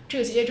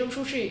结业证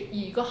书是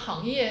以一个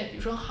行业，比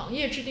如说行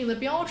业制定的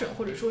标准，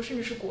或者说甚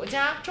至是国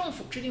家政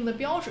府制定的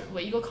标准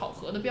为一个考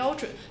核的标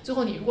准，最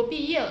后你如果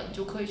毕业了，你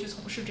就可以去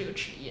从事这个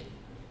职业。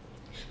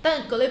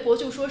但格雷伯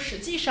就说，实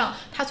际上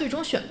他最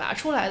终选拔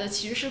出来的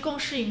其实是更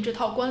适应这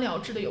套官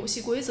僚制的游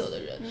戏规则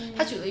的人。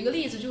他举了一个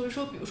例子，就是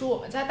说，比如说我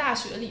们在大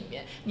学里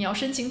面，你要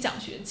申请奖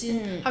学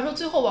金，他说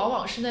最后往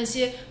往是那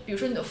些，比如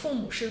说你的父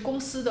母是公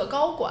司的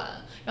高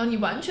管，然后你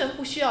完全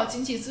不需要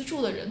经济资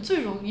助的人，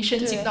最容易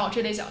申请到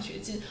这类奖学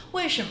金。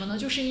为什么呢？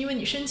就是因为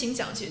你申请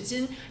奖学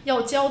金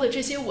要交的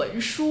这些文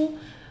书，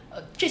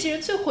这些人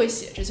最会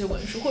写这些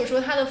文书，或者说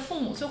他的父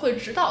母最会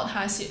指导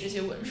他写这些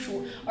文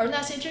书，而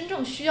那些真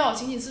正需要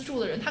经济资助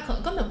的人，他可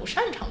能根本不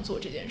擅长做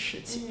这件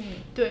事情。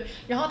对，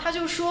然后他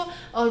就说，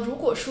如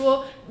果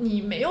说你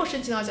没有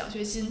申请到奖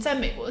学金，在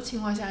美国的情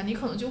况下，你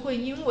可能就会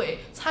因为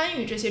参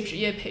与这些职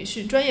业培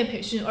训、专业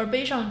培训而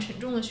背上沉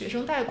重的学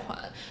生贷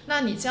款。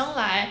那你将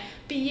来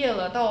毕业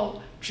了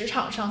到职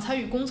场上参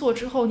与工作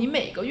之后，你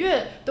每个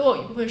月都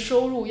有一部分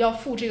收入要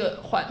付这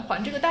个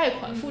还这个贷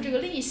款，付这个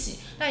利息。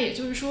那也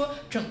就是说，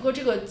整个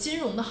这个金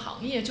融的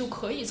行业就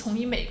可以从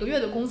你每个月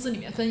的工资里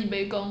面分一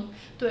杯羹。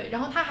对，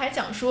然后他还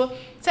讲说，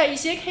在一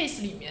些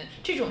case 里面，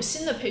这种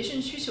新的培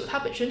训需求它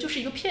本身就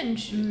是一个骗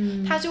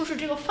局，它就是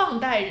这个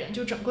放贷人，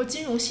就整个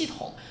金融系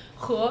统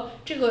和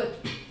这个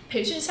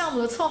培训项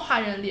目的策划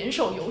人联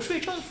手游说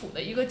政府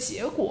的一个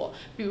结果。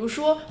比如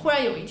说，忽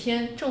然有一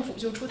天，政府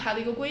就出台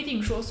了一个规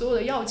定，说所有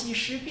的药剂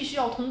师必须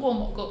要通过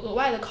某个额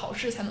外的考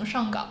试才能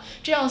上岗。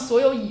这样，所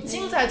有已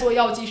经在做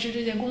药剂师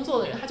这件工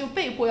作的人，他就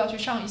被迫要去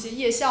上一些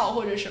夜校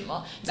或者什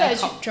么，再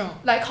去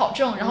来考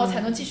证，然后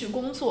才能继续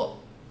工作。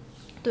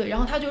对，然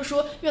后他就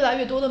说，越来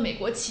越多的美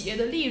国企业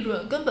的利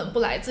润根本不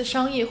来自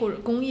商业或者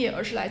工业，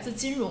而是来自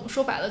金融。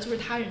说白了就是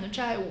他人的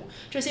债务，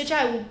这些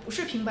债务不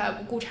是平白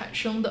无故产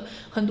生的，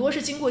很多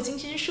是经过精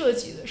心设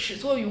计的，始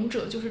作俑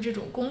者就是这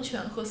种公权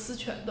和私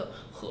权的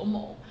合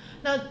谋。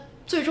那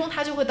最终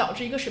它就会导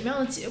致一个什么样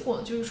的结果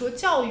呢？就是说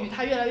教育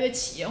它越来越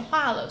企业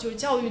化了，就是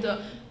教育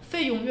的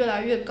费用越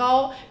来越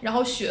高，然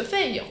后学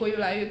费也会越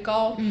来越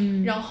高，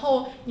然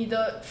后你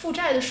的负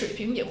债的水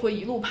平也会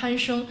一路攀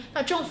升。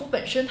那政府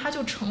本身它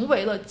就成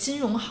为了金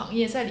融行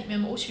业在里面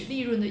谋取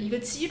利润的一个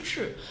机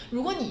制。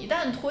如果你一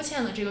旦拖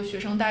欠了这个学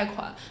生贷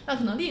款，那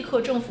可能立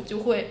刻政府就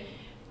会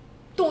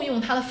动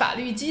用它的法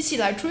律机器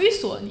来追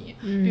索你，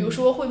比如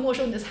说会没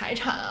收你的财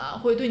产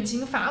啊，会对你进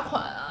行罚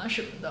款啊什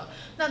么的。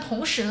那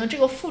同时呢，这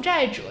个负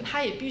债者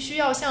他也必须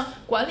要像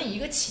管理一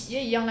个企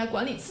业一样来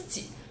管理自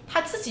己，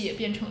他自己也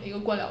变成了一个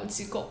官僚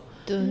机构。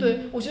对，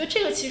我觉得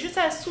这个其实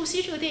在素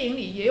汐这个电影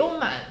里也有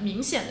蛮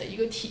明显的一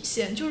个体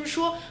现，就是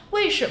说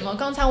为什么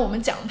刚才我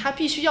们讲他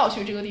必须要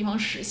去这个地方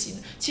实习呢？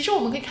其实我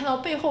们可以看到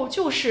背后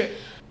就是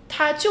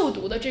他就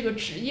读的这个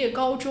职业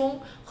高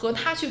中和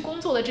他去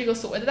工作的这个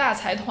所谓的大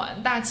财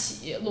团、大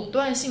企业、垄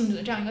断性质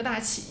的这样一个大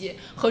企业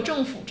和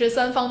政府这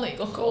三方的一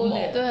个合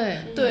谋。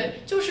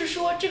对，就是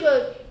说这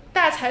个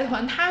大财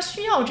团它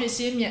需要这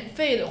些免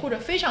费的或者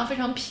非常非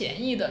常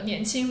便宜的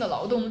年轻的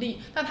劳动力，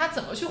那他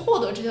怎么去获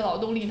得这些劳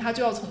动力？他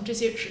就要从这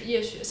些职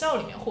业学校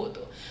里面获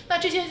得。那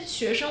这些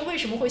学生为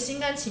什么会心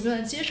甘情愿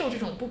地接受这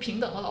种不平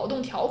等的劳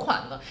动条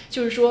款呢？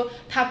就是说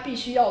他必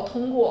须要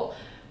通过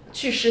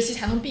去实习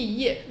才能毕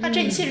业，那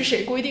这一切是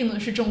谁规定呢？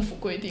是政府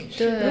规定。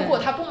如果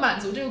他不满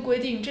足这个规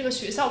定，这个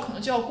学校可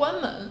能就要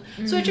关门。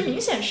所以这明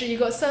显是一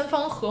个三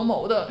方合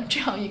谋的这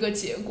样一个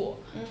结果。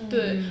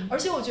对，而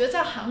且我觉得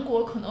在韩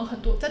国可能很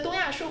多，在东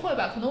亚社会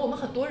吧，可能我们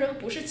很多人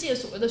不是借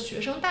所谓的学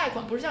生贷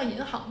款，不是向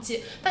银行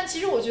借，但其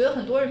实我觉得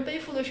很多人背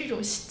负的是一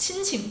种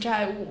亲情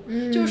债务。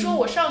就是说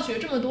我上学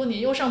这么多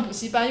年，又上补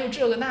习班，又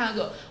这个那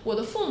个，我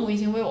的父母已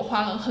经为我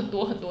花了很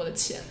多很多的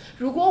钱。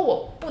如果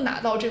我不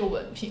拿到这个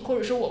文凭，或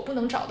者说我不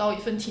能找到一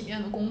份体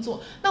面的工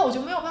作，那我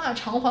就没有办法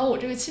偿还我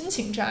这个亲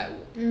情债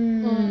务。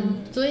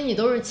所以你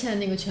都是欠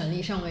那个权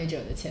力上位者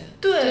的钱。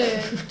对，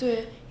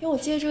因为我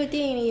记得这个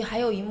电影里还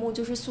有一幕，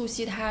就是素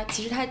熙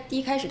其实他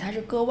一开始他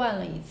是割腕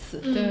了一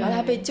次，然后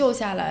他被救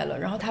下来了，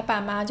然后他爸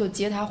妈就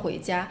接他回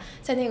家，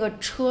在那个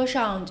车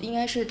上应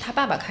该是他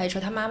爸爸开车，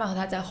他妈妈和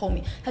他在后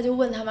面，他就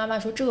问他妈妈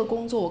说这个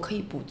工作我可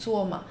以不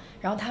做吗？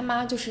然后他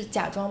妈就是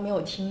假装没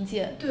有听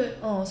见。对，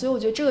所以我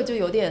觉得这个就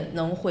有点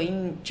能回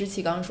应知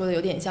琪刚刚说的，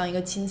有点像一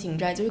个亲情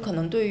债，就是可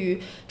能对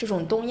于这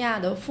种东亚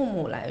的父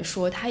母来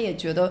说，他也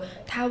觉得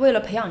他为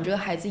了培养这个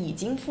孩子已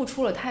经付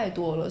出了太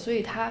多了，所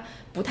以他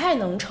不太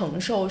能承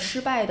受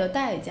失败的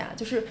代价，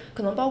就是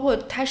可能包括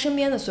他身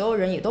边的所有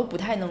人也都不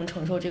太能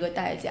承受这个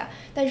代价，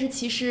但是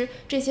其实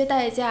这些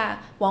代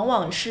价往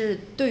往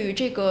是对于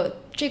这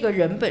个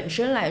人本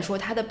身来说，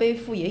他的背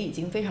负也已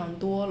经非常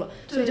多了，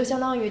所以就相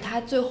当于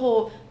他最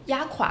后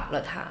压垮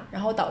了他，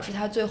然后导致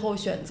他最后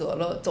选择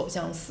了走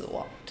向死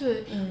亡。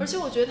对，而且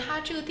我觉得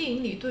他这个电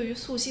影里对于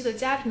素熙的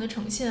家庭的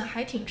呈现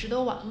还挺值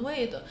得玩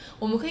味的。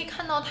我们可以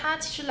看到他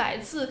其实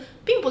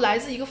并不来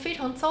自一个非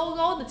常糟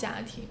糕的家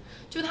庭，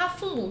就他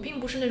父母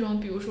并不是那种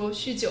比如说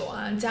酗酒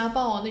啊、家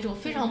暴啊那种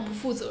非常不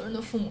负责任的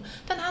父母，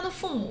但他的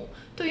父母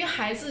对于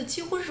孩子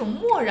几乎是种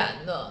漠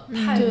然的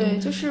态度。对，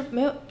就是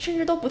没有，甚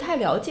至都不太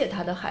了解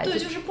他的孩子。对，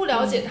就是不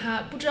了解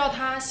他，不知道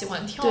他喜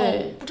欢跳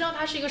舞，不知道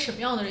他是一个什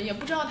么样的人，也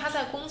不知道他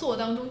在工作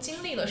当中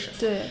经历了什么。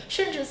对，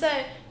甚至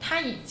在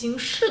他已经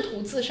试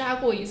图自杀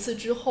过一次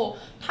之后，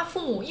他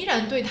父母依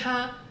然对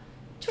他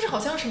就是好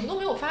像什么都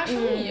没有发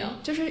生一样，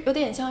就是有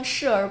点像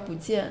视而不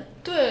见。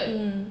对，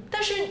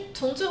但是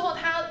从最后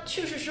他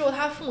去世之后，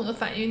他父母的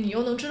反应，你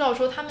又能知道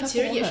说他们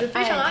其实也是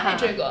非常爱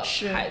这个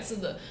孩子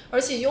的，而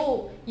且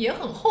又也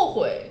很后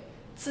悔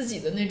自己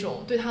的那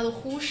种对他的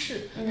忽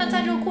视。但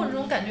在这个过程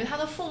中，感觉他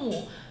的父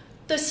母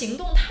的行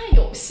动太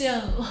有限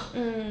了。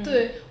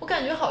对，我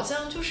感觉好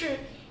像就是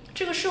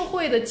这个社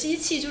会的机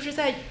器就是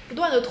在不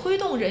断的推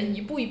动人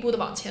一步一步的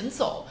往前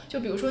走。就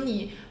比如说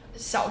你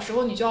小时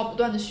候你就要不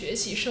断的学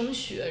习升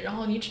学，然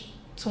后你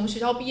从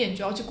学校毕业你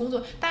就要去工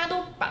作，大家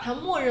都把它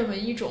默认为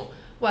一种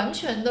完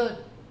全的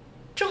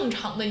正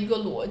常的一个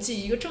逻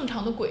辑，一个正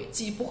常的轨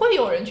迹，不会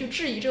有人去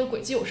质疑这个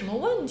轨迹有什么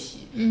问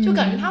题。就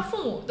感觉他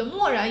父母的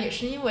漠然也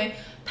是因为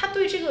他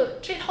对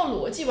这套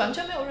逻辑完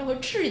全没有任何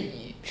质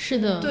疑。是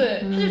的，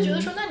对，他就觉得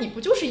说那你不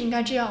就是应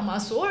该这样吗？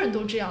所有人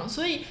都这样，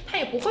所以他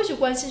也不会去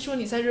关心说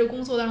你在这个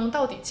工作当中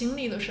到底经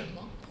历了什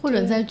么。或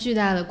者在巨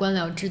大的官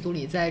僚制度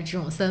里，在这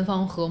种三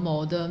方合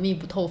谋的密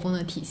不透风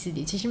的体系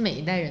里，其实每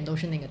一代人都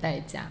是那个代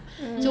价。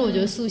就我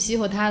觉得素熙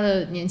和他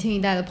的年轻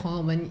一代的朋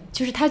友们，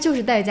就是他就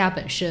是代价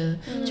本身。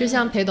就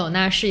像裴斗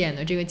娜饰演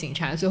的这个警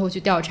察，最后去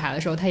调查的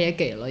时候，他也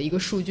给了一个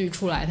数据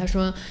出来，他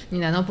说你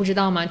难道不知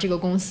道吗？这个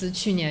公司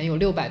去年有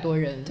600多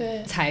人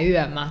裁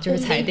员嘛，就是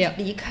裁掉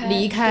离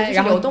开，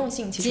然后流动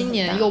性其实今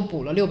年又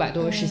补了600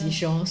多个实习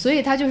生。所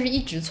以他就是一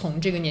直从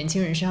这个年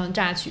轻人身上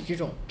榨取这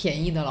种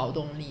便宜的劳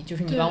动力，就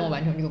是你帮我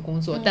完成这个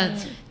工作，但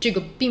这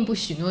个并不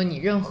许诺你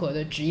任何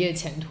的职业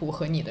前途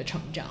和你的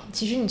成长。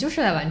其实你就是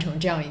来完成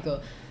这样一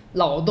个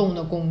劳动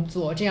的工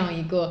作，这样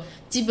一个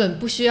基本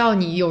不需要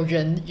你有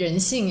人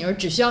性，而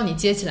只需要你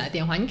接起来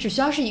电话，你只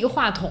需要是一个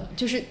话筒，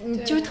就是你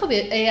就是特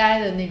别 AI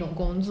的那种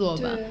工作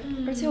吧。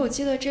而且我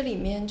记得这里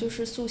面就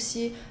是素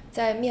熙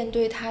在面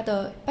对他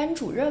的班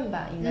主任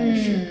吧，应该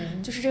是，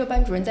就是这个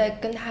班主任在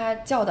跟他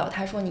教导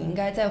他说你应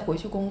该再回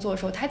去工作的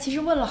时候，他其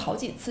实问了好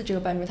几次这个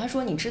班主任，他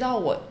说你知道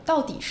我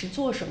到底是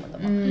做什么的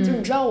吗？就是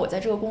你知道我在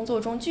这个工作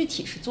中具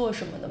体是做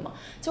什么的吗？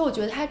就我觉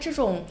得他这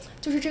种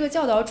就是这个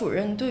教导主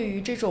任对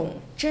于这种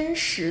真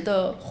实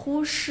的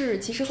忽视，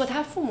其实和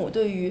他父母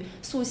对于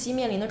素熙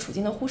面临的处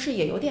境的忽视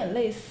也有点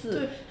类似。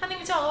对，他那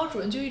个教导主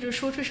任就一直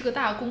说这是个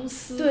大公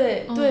司。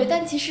对，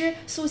但其实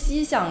素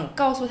熙想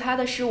告诉他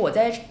的是，我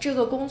在这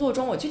个工作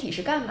中我具体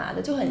是干嘛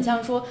的，就很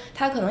像说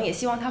他可能也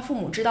希望他父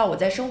母知道我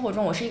在生活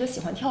中我是一个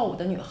喜欢跳舞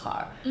的女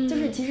孩。就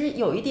是其实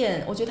有一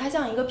点我觉得他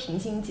像一个平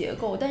行结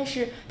构，但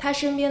是他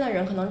身边的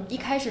人可能一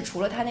开始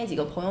除了他那几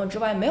个朋友之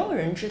外，没有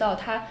人知道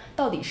他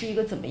到底是一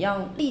个怎么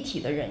样立体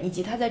的人，以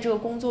及他在这个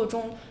工作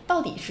中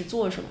到底是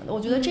做什么的。我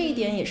觉得这一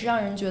点也是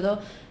让人觉得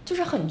就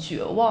是很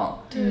绝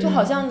望，就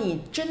好像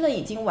你真的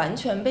已经完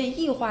全被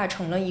异化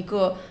成了一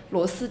个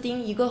螺丝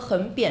钉，一个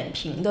很扁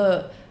平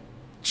的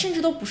甚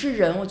至都不是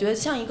人，我觉得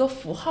像一个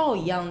符号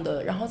一样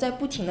的，然后在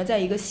不停的在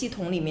一个系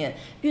统里面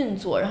运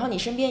作，然后你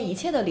身边一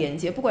切的连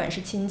接，不管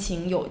是亲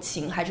情、友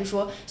情，还是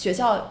说学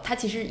校，它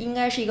其实应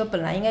该是一个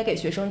本来应该给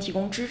学生提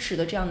供支持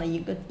的这样的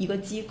一个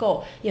机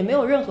构，也没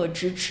有任何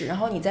支持，然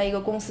后你在一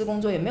个公司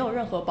工作也没有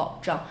任何保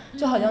障，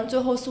就好像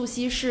最后素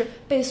汐是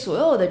被所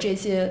有的这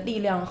些力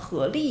量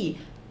合力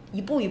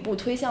一步一步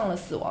推向了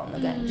死亡的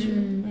感觉。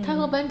他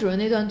和班主任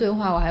那段对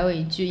话，我还有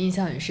一句印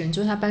象很深，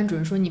就是他班主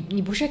任说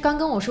你不是刚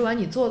跟我说完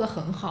你做得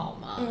很好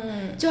吗？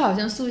就好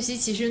像素汐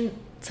其实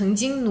曾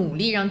经努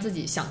力让自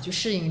己想去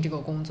适应这个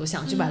工作，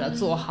想去把它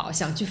做好，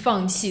想去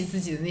放弃自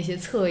己的那些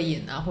恻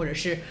隐啊，或者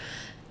是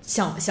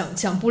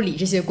想不理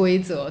这些规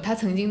则，他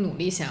曾经努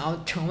力想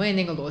要成为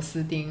那个螺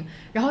丝钉，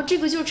然后这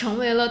个就成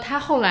为了他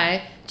后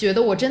来觉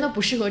得我真的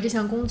不适合这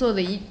项工作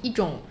的一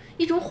种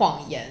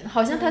谎言，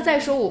好像他在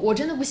说我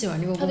真的不喜欢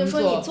这个工作，他就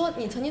说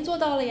你曾经做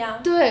到了呀，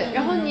对，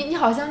然后你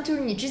好像就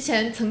是你之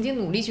前曾经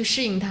努力去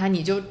适应它，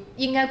你就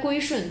应该归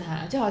顺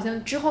它，就好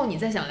像之后你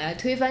再想来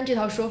推翻这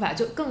套说法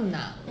就更难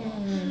了。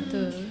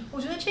对，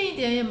我觉得这一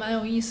点也蛮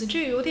有意思，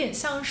这个有点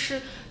像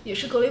是也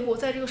是格雷伯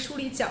在这个书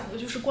里讲的，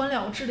就是官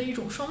僚制的一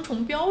种双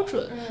重标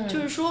准，就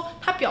是说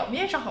它表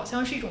面上好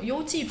像是一种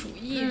优绩主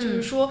义，就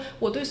是说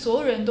我对所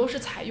有人都是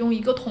采用一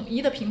个统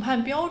一的评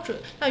判标准，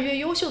那越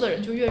优秀的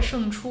人就越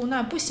胜出，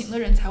那不行的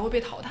人才会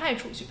被淘汰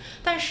出去，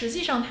但实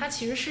际上它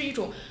其实是一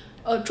种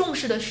重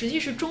视的实际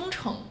是忠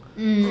诚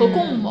和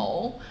共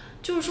谋。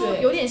就是说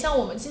有点像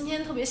我们今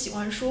天特别喜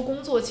欢说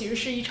工作其实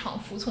是一场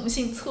服从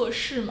性测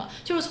试嘛，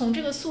就是从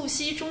这个素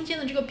汐中间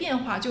的这个变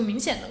化就明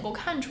显能够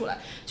看出来，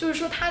就是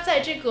说他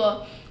在这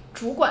个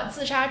主管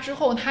自杀之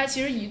后，他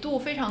其实一度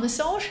非常的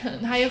消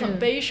沉，他也很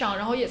悲伤，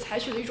然后也采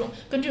取了一种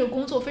跟这个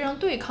工作非常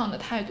对抗的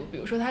态度，比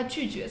如说他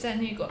拒绝在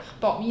那个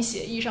保密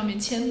协议上面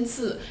签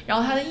字，然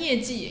后他的业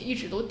绩也一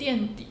直都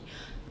垫底，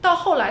到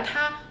后来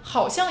他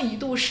好像一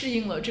度适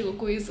应了这个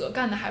规则，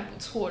干得还不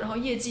错，然后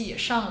业绩也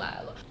上来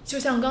了。就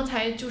像刚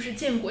才就是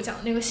建国讲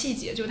的那个细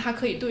节，就是他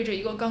可以对着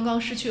一个刚刚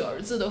失去儿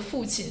子的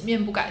父亲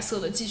面不改色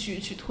的继续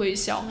去推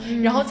销，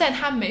然后在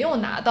他没有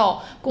拿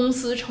到公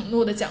司承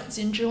诺的奖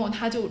金之后，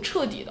他就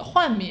彻底的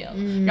幻灭了，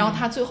然后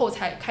他最后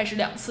才开始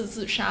2次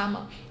自杀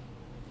嘛。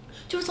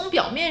就是从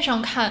表面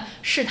上看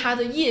是他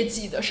的业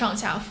绩的上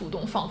下浮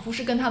动，仿佛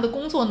是跟他的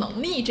工作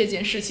能力这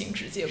件事情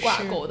直接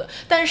挂钩的，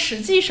但实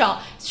际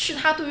上是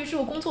他对于这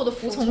个工作的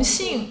服从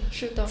性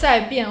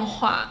在变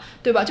化，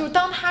对吧？就是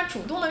当他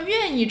主动的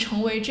愿意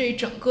成为这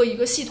整个一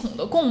个系统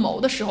的共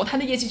谋的时候，他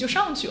的业绩就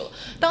上去了，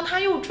当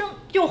他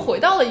又回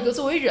到了一个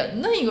作为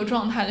人的一个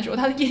状态的时候，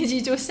他的业绩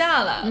就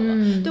下来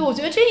了。对，我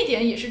觉得这一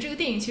点也是这个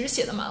电影其实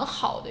写的蛮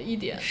好的一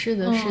点。是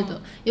的是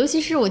的，尤其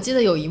是我记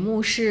得有一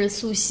幕是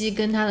素汐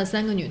跟她的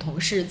3个女同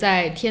事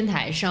在天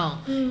台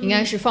上，应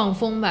该是放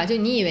风吧，就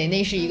你以为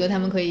那是一个他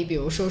们可以比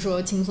如说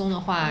轻松的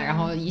话，然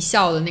后一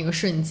笑的那个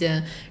瞬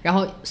间，然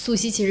后素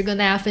汐其实跟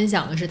大家分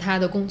享的是她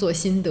的工作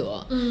心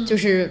得，就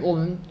是我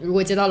们如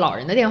果接到老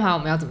人的电话我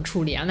们要怎么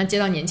处理啊，那接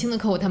到年轻的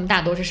客户他们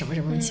大多是什么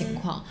情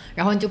况，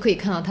然后你就可以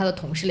看到他的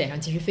同事脸上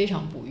其实非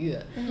常不悦，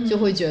就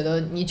会觉得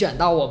你卷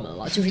到我们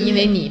了，就是因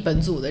为你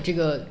本组的这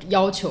个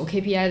要求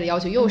KPI 的要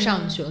求又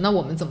上去了，那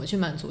我们怎么去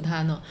满足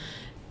他呢？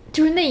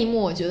就是那一幕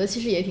我觉得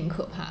其实也挺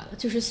可怕的，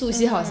就是素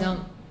汐好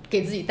像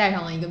给自己戴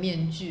上了一个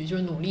面具，就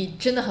是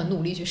真的很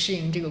努力去适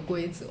应这个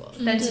规则，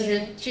但其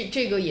实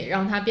这个也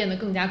让他变得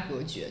更加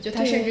隔绝，就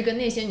他甚至跟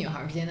那些女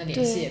孩之间的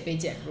联系也被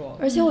减弱。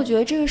而且我觉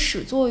得这个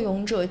始作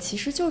俑者其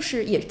实就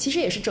是其实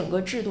也是整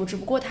个制度，只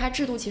不过他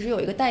制度其实有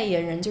一个代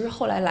言人，就是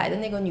后来来的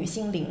那个女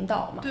性领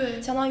导嘛，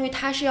对，相当于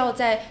他是要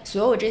在所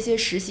有这些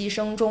实习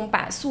生中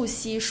把素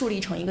汐树立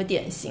成一个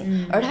典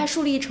型，而他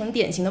树立成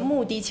典型的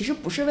目的其实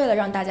不是为了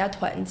让大家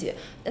团结，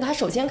他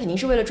首先肯定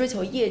是为了追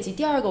求业绩，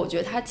第二个我觉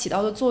得他起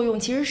到的作用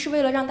其实是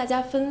为了让大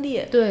家分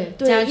裂，对，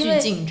加剧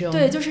竞争，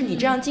对，就是你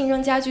这样竞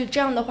争加剧，这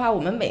样的话我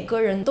们每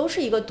个人都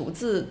是一个独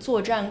自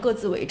作战各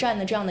自为战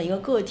的这样的一个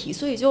个体，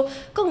所以就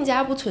更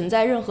加不存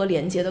在任何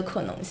连接的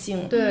可能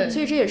性。对，所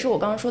以这也是我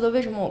刚刚说的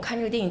为什么我看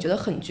这个电影觉得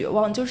很绝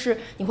望，就是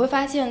你会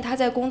发现他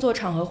在工作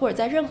场合或者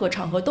在任何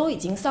场合都已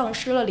经丧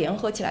失了联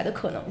合起来的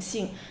可能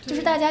性，就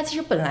是大家其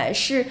实本来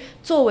是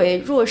作为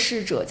弱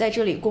势者在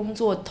这里工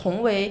作，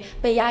同为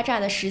被压榨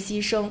的实习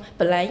生，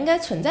本来应该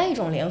存在一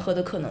种联合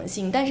的可能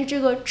性，但是这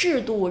个制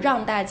度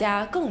让大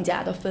家更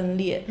加的分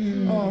裂，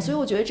所以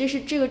我觉得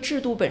这个制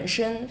度本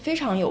身非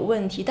常有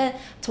问题，但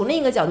从另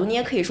一个角度你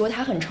也可以说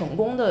它很成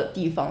功的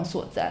地方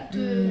所在。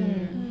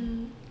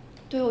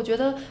对，我觉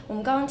得我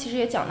们刚刚其实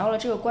也讲到了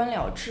这个官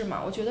僚制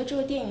嘛，我觉得这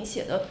个电影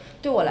写的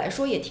对我来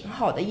说也挺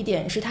好的一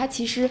点是，它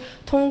其实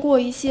通过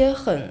一些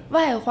很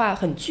外化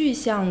很具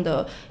象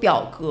的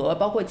表格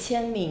包括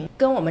签名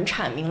跟我们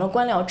阐明了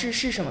官僚制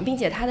是什么，并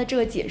且他的这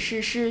个解释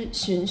是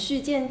循序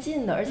渐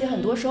进的，而且很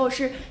多时候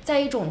是在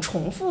一种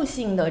重复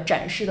性的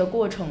展示的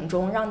过程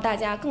中，让大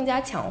家更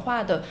加强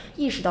化的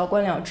意识到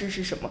官僚制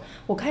是什么。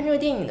我看这个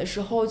电影的时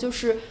候，就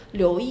是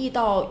留意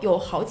到有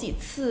好几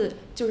次，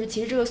就是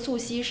其实这个素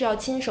汐是要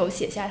亲手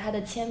写下他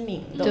的签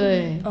名的。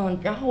对，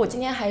然后我今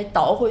天还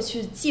倒回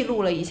去记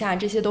录了一下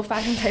这些都发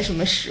生在什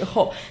么时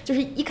候。就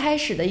是一开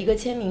始的一个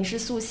签名是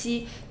素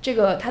汐，这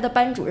个他的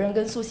班主任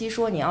跟素汐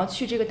说你要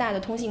去这个大的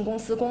通信公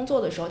司工作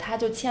的时候，他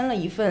就签了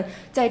一份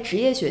在职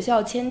业学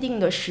校签订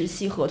的实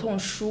习合同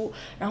书，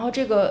然后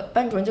这个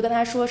班主任就跟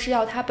他说是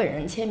要他本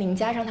人签名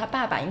加上他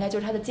爸爸应该就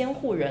是他的监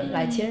护人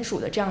来签署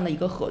的这样的一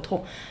个合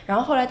同。然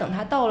后后来等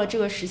他到了这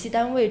个实习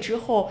单位之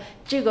后，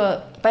这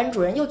个班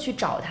主任又去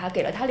找他，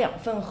给了他2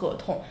份合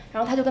同，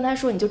然后他就跟他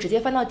说你就直接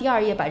翻到第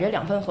2页把这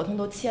2份合同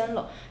都签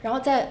了。然后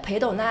在裴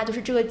斗娜就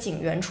是这个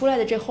警员出来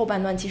的这后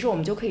半段，其实我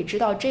们就可以知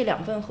道这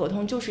2份合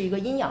同就是一个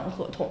阴阳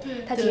合同，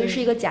它其实是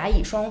一个甲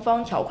乙双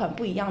方条款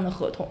不一样的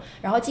合同。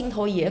然后镜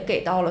头也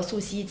给到了素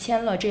汐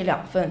签了这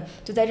2份，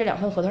就在这2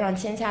份合同上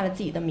签下了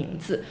自己的名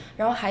字。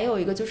然后还有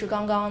一个就是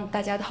刚刚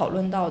大家讨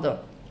论到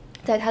的，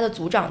在他的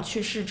组长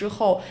去世之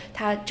后，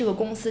他这个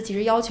公司其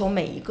实要求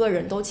每一个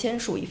人都签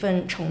署一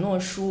份承诺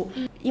书，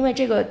因为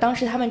这个当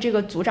时他们这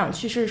个组长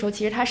去世的时候，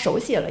其实他手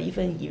写了一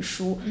份遗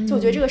书，就我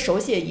觉得这个手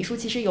写遗书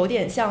其实有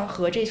点像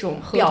和这种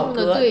表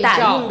格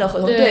打印的合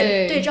同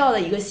对照的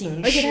一个形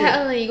式，而且他还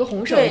摁了一个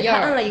红手印，对，他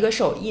摁了一个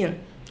手印。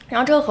然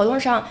后这个合同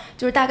上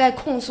就是大概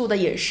控诉的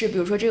也是比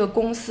如说这个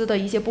公司的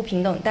一些不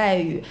平等待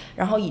遇，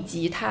然后以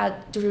及他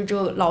就是这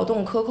个劳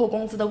动克扣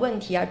工资的问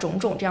题啊，种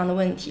种这样的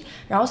问题。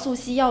然后素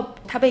汐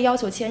他被要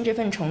求签这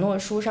份承诺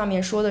书，上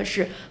面说的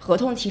是合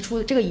同提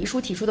出这个遗书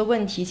提出的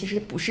问题其实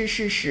不是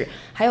事实，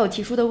还有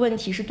提出的问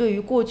题是对于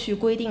过去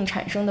规定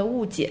产生的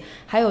误解，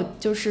还有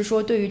就是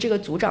说对于这个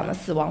组长的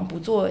死亡不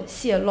做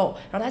泄露。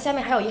然后它下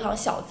面还有一行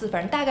小字，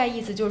反正大概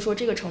意思就是说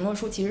这个承诺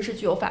书其实是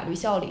具有法律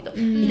效力的，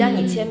一旦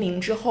你签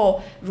名之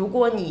后，如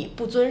果你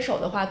不遵守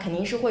的话，肯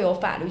定是会有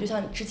法律，就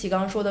像知琪刚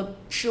刚说的，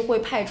是会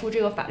派出这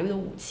个法律的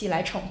武器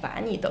来惩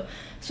罚你的。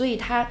所以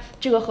他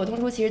这个合同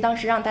书其实当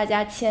时让大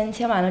家签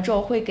完了之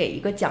后会给一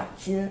个奖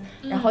金，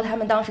然后他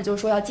们当时就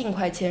说要尽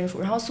快签署。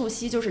然后素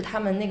汐就是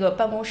他们那个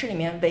办公室里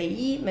面唯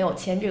一没有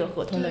签这个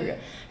合同的人。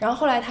然后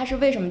后来他是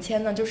为什么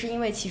签呢？就是因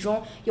为其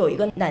中有一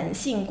个男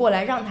性过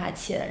来让他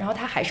签，然后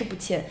他还是不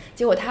签，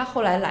结果他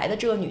后来来的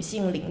这个女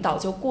性领导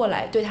就过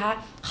来对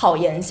他好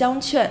言相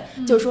劝，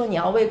就说你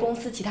要为公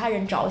司其他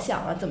人着想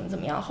啊，怎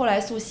么样。后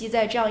来素汐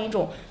在这样一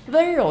种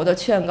温柔的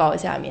劝告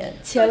下面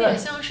签了，有点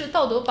像是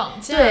道德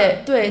绑架。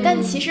对，但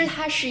其实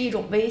它是一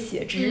种威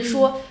胁，只是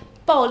说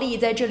暴力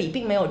在这里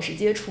并没有直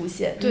接出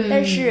现。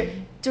但是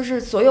就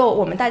是所有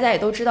我们大家也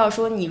都知道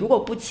说，你如果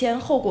不签，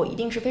后果一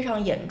定是非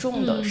常严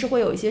重的，是会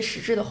有一些实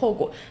质的后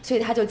果，所以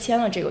他就签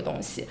了这个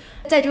东西。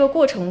在这个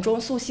过程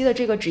中，素汐的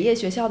这个职业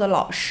学校的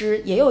老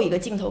师也有一个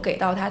镜头给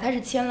到他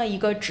是签了一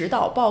个指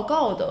导报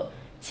告的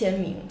签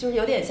名，就是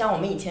有点像我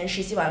们以前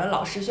实习完了，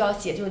老师需要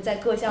写就是在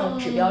各项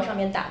指标上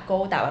面打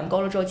勾，打完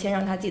勾了之后签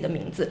上他自己的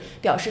名字，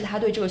表示他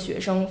对这个学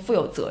生负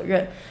有责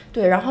任。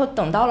对，然后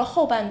等到了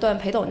后半段，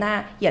裴斗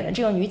娜演的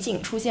这个女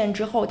警出现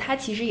之后，她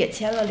其实也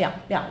签了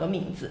两个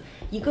名字，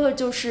一个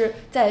就是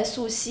在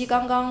素汐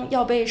刚刚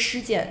要被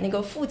尸检那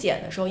个复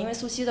检的时候，因为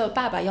素汐的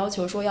爸爸要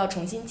求说要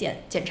重新检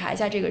查一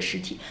下这个尸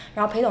体，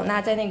然后裴斗娜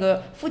在那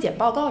个复检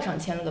报告上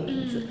签了个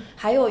名字。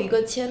还有一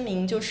个签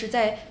名就是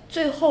在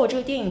最后这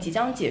个电影即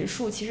将结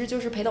束，其实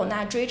就是裴斗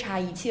娜追查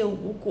一切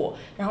无果，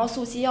然后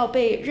素汐要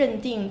被认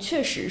定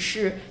确实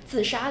是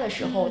自杀的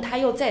时候，她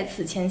又再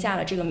次签下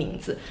了这个名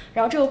字。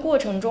然后这个过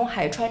程中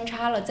还穿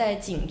插了在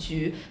警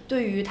局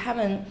对于他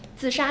们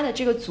自杀的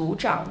这个组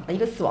长一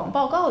个死亡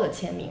报告的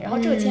签名，然后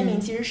这个签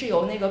名其实是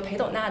由那个裴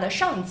斗娜的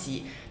上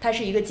级，他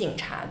是一个警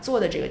察做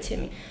的这个签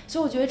名。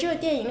所以我觉得这个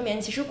电影里面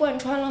其实贯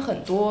穿了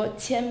很多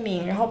签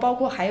名，然后包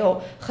括还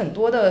有很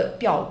多的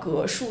表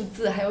格数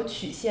字还有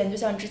曲线，就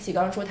像知琪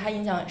刚刚说他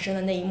印象很深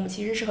的那一幕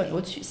其实是很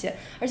多曲线，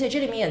而且这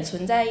里面也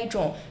存在一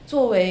种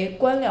作为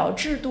官僚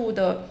制度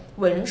的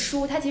文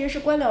书，它其实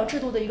是官僚制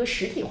度的一个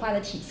实体化的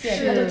体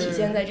现，它就体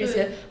现在这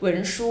些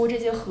文书这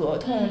些合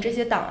同这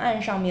些档案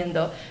上面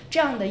的这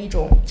样的一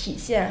种体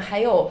现。还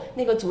有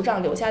那个组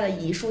长留下的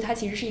遗书，它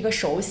其实是一个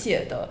手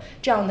写的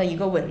这样的一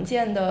个文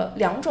件的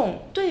两种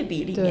对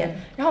比里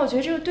面。然后我觉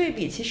得这个对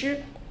比其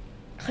实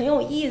很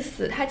有意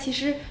思，它其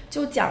实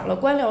就讲了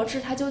官僚制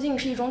它究竟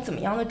是一种怎么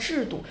样的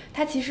制度，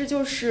它其实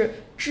就是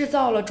制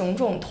造了种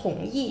种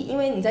同意，因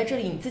为你在这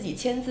里你自己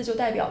签字就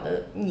代表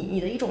的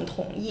你的一种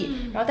同意，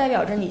然后代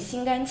表着你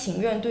心甘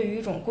情愿对于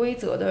一种规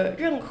则的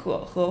认可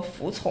和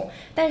服从。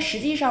但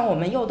实际上我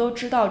们又都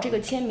知道这个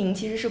签名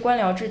其实是官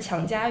僚制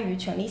强加于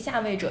权力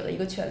下位者的一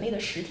个权力的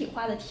实体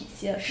化的体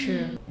现。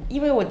是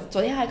因为我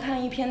昨天还看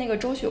了一篇那个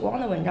周雪光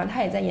的文章，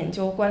他也在研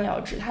究官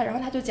僚制，然后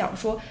他就讲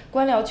说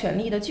官僚权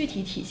力的具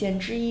体体现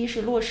之一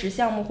是落实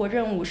项目或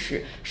任务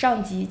时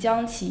上级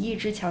将其意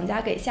志强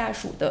加给下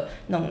属的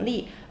能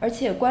力，而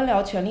且且官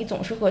僚权力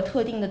总是和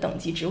特定的等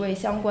级职位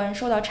相关，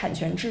受到产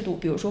权制度，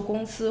比如说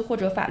公司或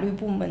者法律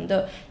部门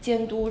的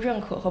监督、认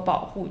可和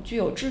保护，具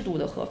有制度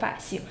的合法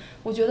性。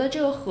我觉得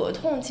这个合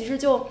同其实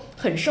就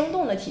很生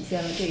动地体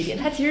现了这一点，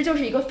它其实就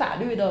是一个法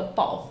律的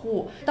保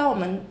护。当我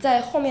们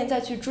在后面再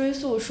去追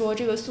溯说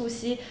这个素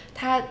汐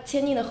它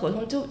签订的合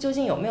同究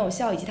竟有没有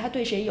效，以及它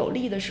对谁有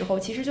利的时候，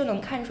其实就能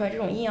看出来这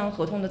种阴阳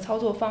合同的操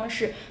作方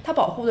式，它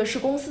保护的是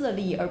公司的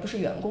利益而不是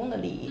员工的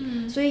利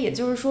益。所以也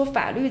就是说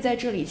法律在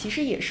这里其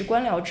实也是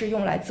官僚制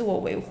用来自我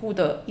维护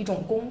的一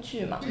种工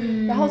具嘛。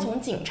然后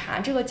从警察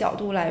这个角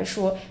度来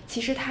说，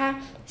其实他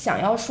想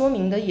要说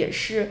明的也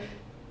是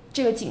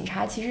这个警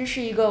察其实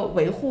是一个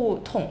维护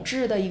统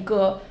治的一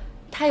个，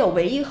他有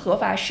唯一合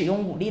法使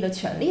用武力的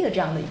权利的这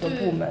样的一个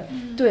部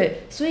门。对，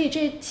所以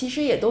这其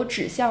实也都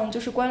指向就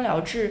是官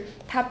僚制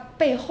它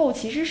背后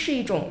其实是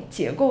一种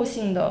结构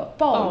性的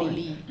暴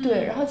力。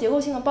对，然后结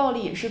构性的暴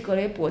力也是格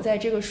雷伯在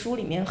这个书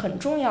里面很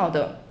重要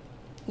的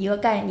一个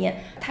概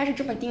念。他是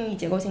这么定义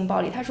结构性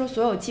暴力，他说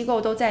所有机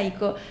构都在一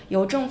个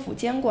由政府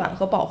监管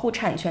和保护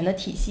产权的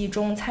体系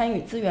中参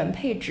与资源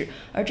配置，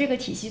而这个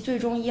体系最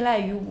终依赖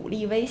于武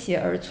力威胁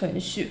而存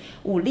续。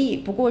武力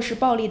不过是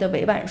暴力的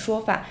委婉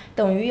说法，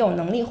等于有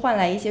能力换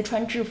来一些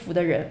穿制服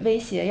的人威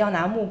胁要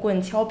拿木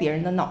棍敲别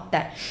人的脑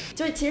袋。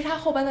就其实他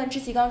后半段志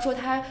气刚说，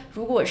他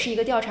如果是一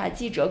个调查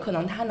记者，可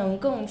能他能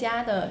更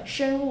加的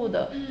深入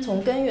的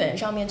从根源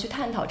上面去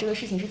探讨这个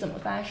事情是怎么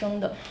发生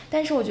的。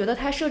但是我觉得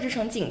他设置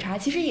成警察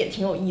其实也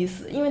挺有意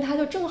思，因为他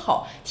就正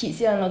好体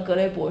现了格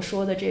雷伯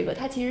说的这个，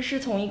他其实是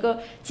从一个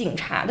警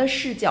察的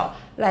视角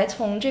来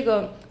从这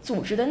个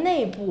组织的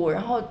内部，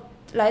然后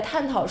来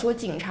探讨说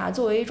警察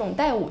作为一种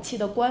带武器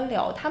的官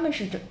僚他们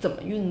是怎么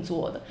运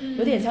作的，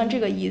有点像这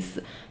个意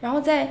思。然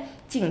后在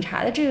警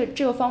察的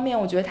这个方面，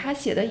我觉得他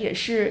写的也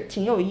是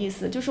挺有意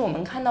思，就是我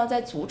们看到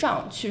在组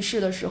长去世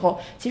的时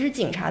候，其实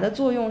警察的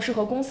作用是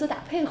和公司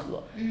打配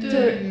合。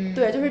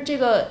就是这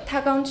个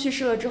他刚去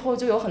世了之后，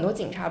就有很多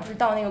警察不是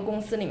到那个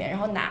公司里面，然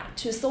后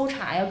去搜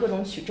查呀，各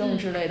种取证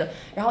之类的，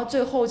然后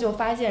最后就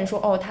发现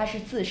说他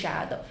是自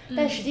杀的。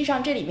但实际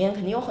上这里面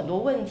肯定有很多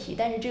问题，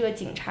但是这个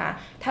警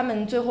察他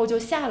们最后就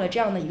下了这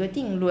样的一个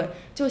定论，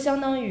就相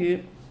当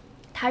于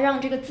他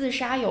让这个自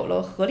杀有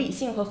了合理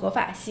性和合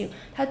法性，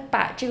他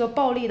把这个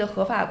暴力的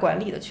合法管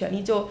理的权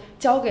利就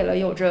交给了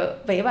有着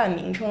委婉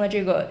名称的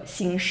这个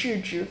刑事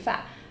执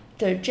法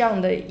的这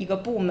样的一个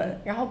部门。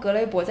然后格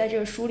雷伯在这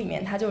个书里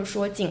面他就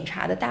说，警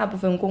察的大部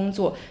分工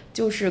作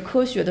就是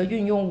科学的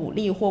运用武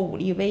力或武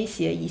力威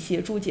胁以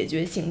协助解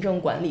决行政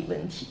管理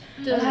问题。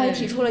然后他还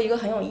提出了一个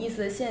很有意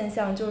思的现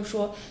象，就是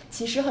说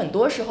其实很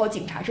多时候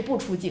警察是不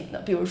出警的，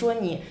比如说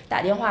你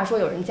打电话说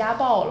有人家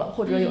暴了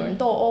或者有人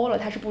斗殴了，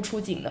他是不出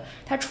警的。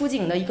他出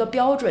警的一个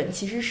标准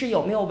其实是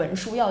有没有文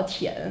书要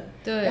填。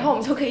对，然后我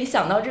们就可以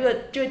想到这个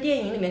电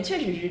影里面确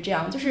实是这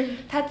样，就是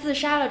他自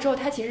杀了之后，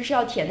他其实是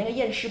要填那个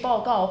验尸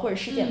报告或者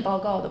尸检报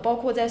告的。包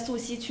括在素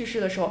汐去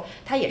世的时候，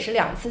他也是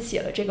2次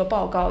写了这个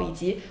报告，以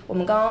及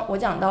我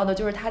讲到的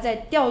就是他在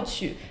调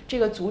取这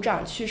个组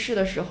长去世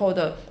的时候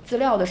的资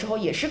料的时候，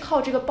也是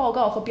靠这个报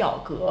告和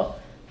表格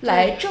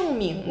来证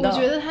明的。我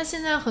觉得他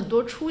现在很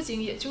多出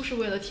警也就是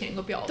为了填一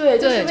个表格，对，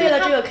就是为了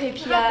这个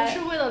KPI， 他不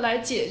是为了来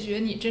解决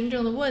你真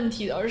正的问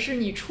题的，而是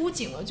你出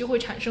警了就会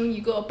产生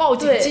一个报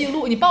警记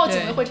录，你报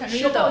警了会产生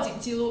一个报警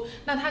记录，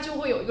那他就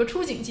会有一个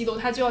出警记录，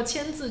他就要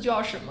签字，就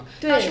要什么，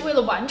他是为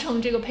了完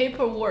成这个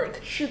paperwork，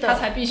 是的，他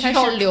才必须要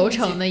它是流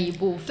程的一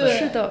部分。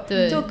是的，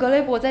对，就格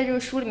雷伯在这个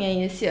书里面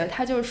也写了，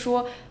他就是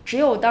说只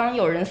有当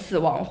有人死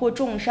亡或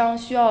重伤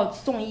需要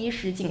送医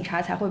时，警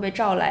察才会被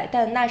召来，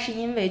但那是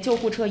因为救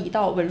护车一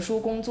到，文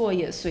书工作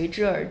也随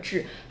之而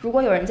至。如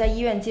果有人在医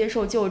院接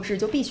受救治，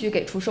就必须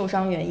给出受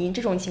伤原因，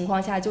这种情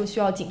况下就需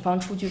要警方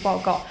出具报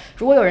告。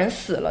如果有人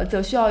死了，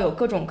则需要有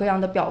各种各样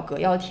的表格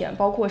要填，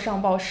包括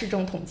上报市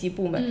政统计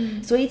部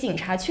门。所以警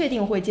察确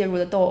定会介入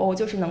的斗殴，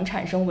就是能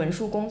产生文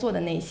书工作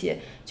的那些。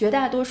绝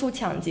大多数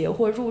抢劫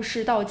或入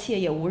室盗窃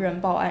也无人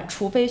报案，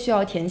除非需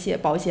要填写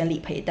保险理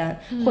赔单，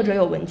或者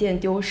有文件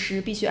丢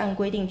失，必须按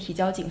规定提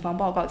交警方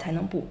报告才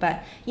能补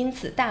办。因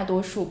此大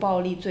多数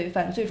暴力罪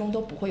犯最终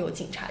都不会有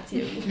警察介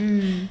入。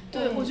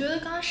对，我觉得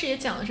刚刚师爷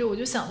讲的这个，我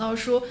就想到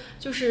说，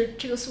就是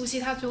这个素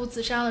汐她最后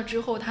自杀了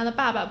之后，她的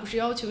爸爸不是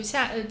要求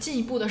进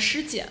一步的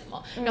尸检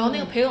嘛，然后那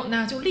个裴永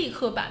娜就立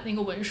刻把那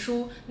个文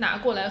书拿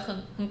过来，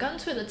很干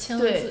脆的签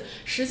了字。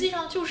实际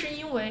上就是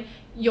因为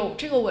有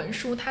这个文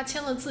书，他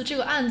签了字，这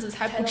个案子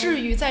才不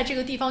至于在这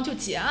个地方就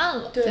结案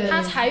了，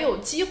他才有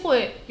机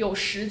会有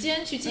时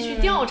间去继续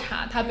调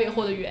查他背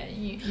后的原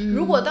因。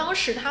如果当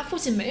时他父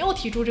亲没有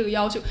提出这个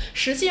要求，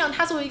实际上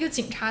他作为一个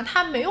警察，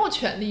他没有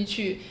权利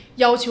去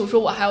要求说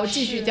我还要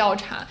继续调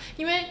查，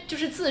因为就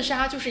是自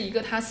杀就是一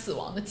个他死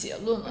亡的结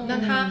论了。那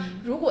他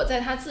如果在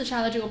他自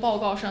杀的这个报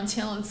告上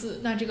签了字，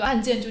那这个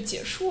案件就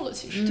结束了。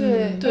其实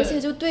对，而且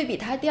就对比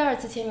他第二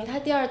次签名，他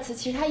第二次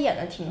其实他演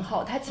的挺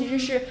好，他其实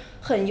是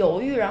很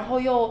犹豫，然后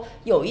又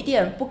有一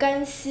点不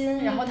甘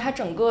心，然后他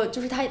整个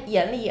就是他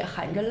眼里也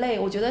含着泪。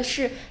我觉得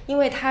是因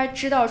为他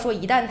知道说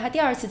一旦他第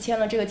二次签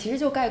了这个，其实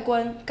就盖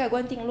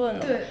棺定论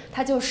了，对，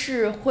他就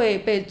是会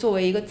被作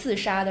为一个自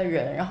杀的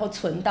人，然后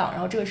存档，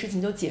然后这个事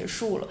情就结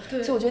束了。所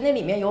以我觉得那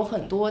里面有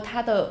很多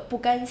他的不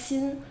甘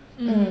心。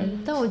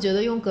但我觉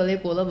得用格雷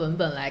伯的文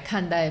本来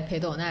看待裴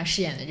斗娜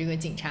饰演的这个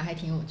警察还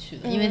挺有趣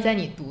的，因为在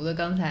你读的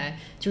刚才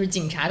就是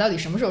警察到底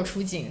什么时候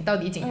出警，到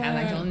底警察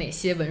完成了哪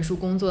些文书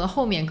工作的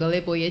后面，格雷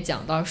伯也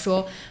讲到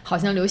说好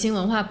像流行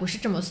文化不是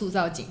这么塑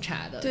造警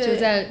察的，就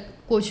在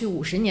过去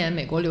50年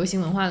美国流行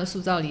文化的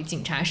塑造里，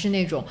警察是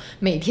那种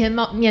每天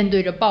面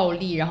对着暴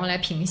力然后来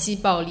平息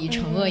暴力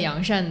惩恶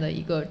扬善的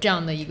一个这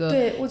样的一个，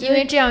对，因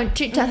为这样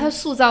他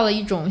塑造了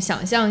一种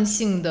想象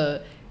性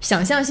的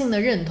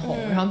认同，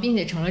然后并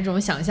且成了这种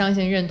想象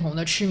性认同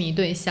的痴迷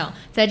对象。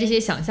在这些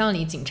想象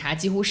里，警察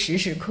几乎时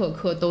时刻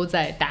刻都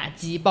在打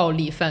击暴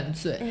力犯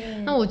罪。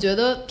那我觉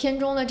得片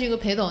中的这个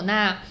裴斗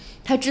娜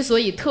他之所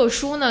以特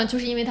殊呢，就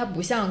是因为他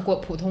不像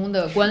普通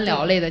的官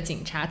僚类的警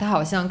察，他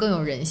好像更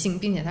有人性，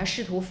并且他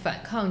试图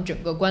反抗整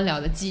个官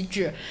僚的机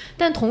制。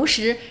但同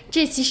时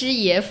这其实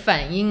也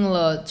反映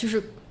了就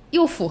是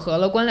又符合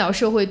了官僚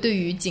社会对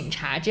于警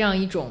察这样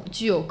一种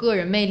具有个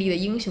人魅力的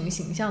英雄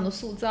形象的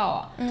塑造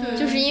啊。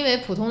就是因为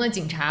普通的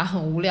警察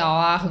很无聊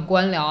啊，很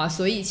官僚啊，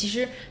所以其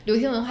实流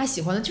行文化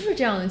喜欢的就是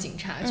这样的警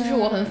察，就是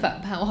我很反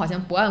叛，我好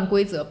像不按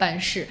规则办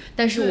事，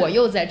但是我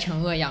又在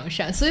惩恶扬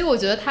善。所以我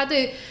觉得他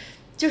对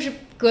就是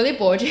格雷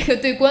伯这个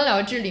对官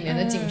僚制里面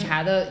的警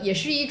察的也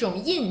是一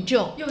种印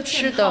证。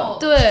是的，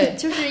对，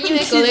就是因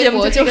为格雷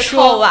伯就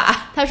说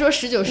他说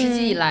19世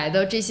纪以来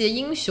的这些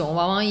英雄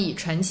往往以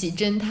传奇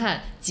侦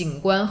探、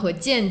警官和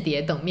间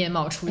谍等面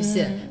貌出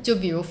现，就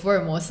比如福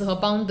尔摩斯和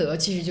邦德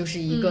其实就是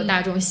一个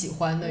大众喜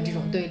欢的这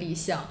种对立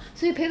项。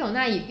所以裴斗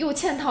娜又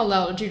嵌套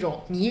到了这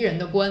种迷人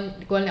的官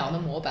僚的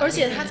模板，而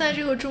且他在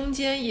这个中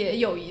间也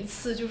有一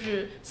次就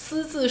是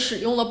私自使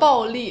用了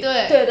暴力。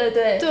对，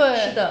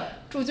是的，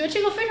我觉得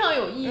这个非常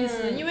有意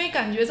思，因为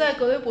感觉在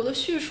格雷伯的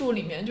叙述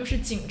里面，就是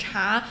警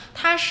察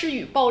他施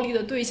予暴力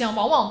的对象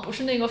往往不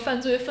是那个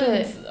犯罪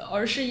分子，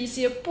而是一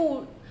些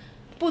不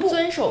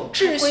遵守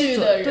秩序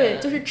的人，对，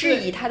就是质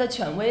疑他的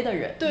权威的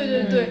人。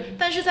对。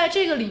但是在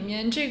这个里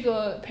面，这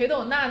个裴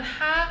斗娜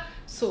他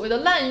所谓的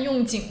滥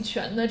用警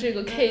权的这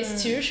个 case，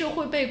其实是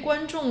会被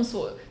观众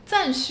所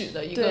赞许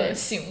的一个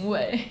行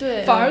为，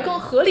对，反而更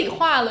合理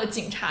化了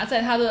警察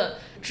在他的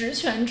职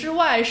权之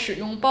外使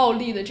用暴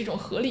力的这种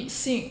合理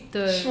性。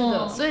对，是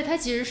的，所以它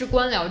其实是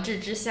官僚制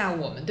之下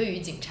我们对于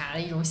警察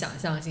的一种想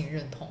象性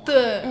认同。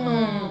对，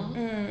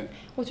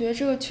我觉得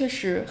这个确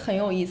实很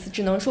有意思，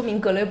只能说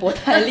明格雷伯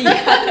太厉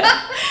害了。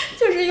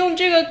就是用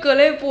这个格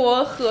雷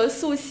伯和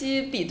素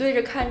汐比对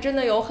着看，真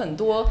的有很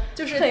多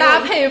就是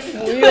搭配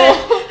服用，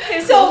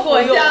效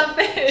果加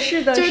倍。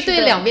是的，就是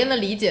对两边的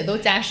理解都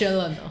加深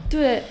了呢。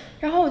对，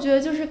然后我觉得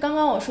就是刚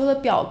刚我说的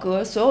表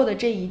格，所有的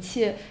这一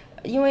切。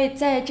因为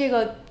在这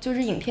个就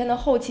是影片的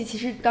后期，其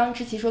实刚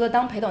之琪说的，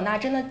当裴斗娜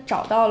真的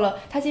找到了，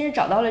他其实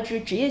找到了这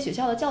个职业学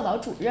校的教导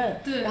主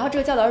任，对，然后这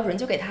个教导主任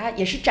就给他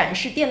也是展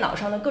示电脑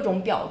上的各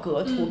种表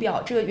格、图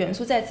表，这个元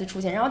素再次出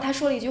现，然后他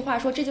说了一句话，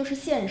说这就是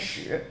现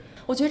实。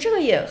我觉得这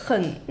个也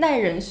很耐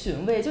人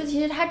寻味，就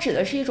其实它指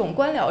的是一种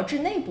官僚制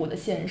内部的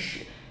现实。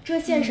这个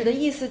现实的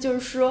意思就是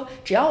说，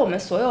只要我们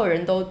所有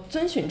人都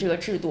遵循这个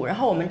制度，然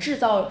后我们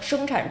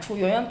生产出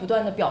源源不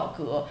断的表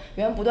格、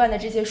源源不断的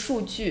这些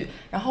数据，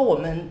然后我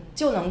们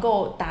就能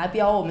够达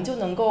标，我们就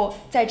能够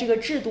在这个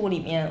制度里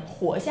面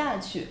活下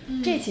去。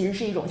这其实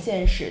是一种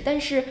现实。但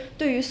是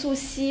对于素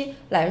汐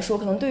来说，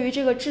可能对于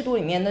这个制度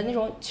里面的那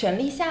种权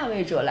力下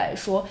位者来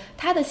说，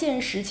他的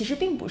现实其实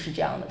并不是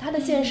这样的。他的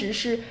现实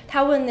是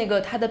他问那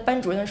个他的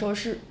班主任的时候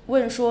是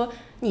问说，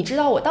你知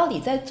道我到底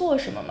在做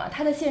什么吗？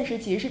他的现实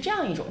其实是这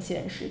样一种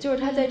现实，就是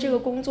他在这个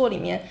工作里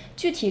面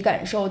具体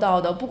感受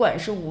到的，不管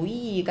是无意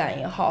义感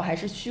也好，还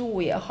是虚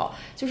无也好，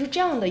就是这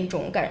样的一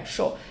种感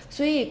受。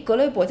所以格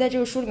雷伯在这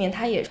个书里面，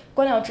他也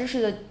官僚知识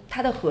的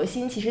它的核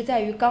心其实在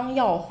于纲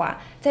要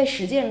化，在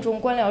实践中，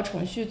官僚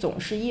程序总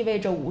是意味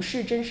着无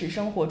视真实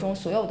生活中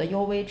所有的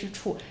幽微之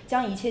处，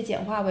将一切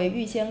简化为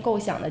预先构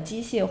想的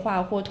机械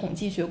化或统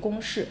计学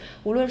公式，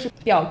无论是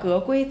表格、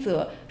规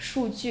则、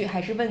数据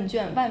还是问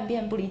卷，万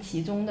变不离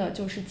其宗的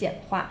就是简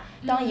化。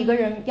当一个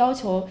人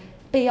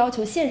被要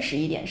求现实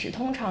一点时，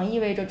通常意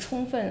味着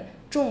充分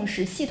重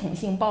视系统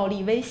性暴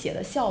力威胁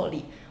的效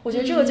力。我觉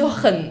得这个就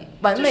很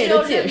完美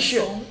的解释，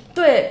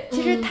对，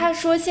其实他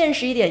说现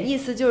实一点，意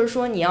思就是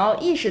说你要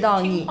意识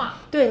到你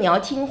要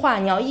听话，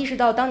你要意识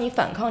到当你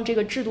反抗这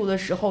个制度的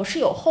时候是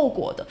有后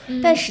果的，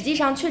但实际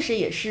上确实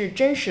也是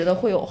真实的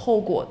会有后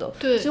果的。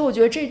对，所以我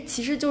觉得这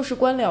其实就是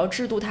官僚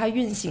制度它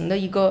运行的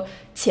一个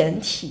前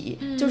提，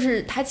就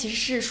是它其实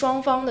是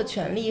双方的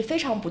权利非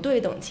常不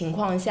对等情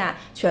况下，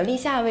权力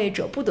下位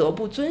者不得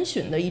不遵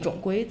循的一种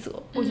规则。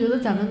我觉得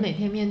咱们每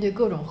天面对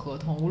各种合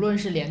同，无论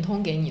是联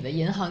通给你的、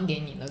银行给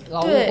你的、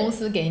劳务公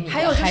司给你的，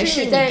还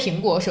是你苹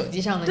果手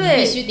机上的，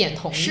你必须点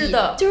同意。是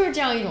的，就是这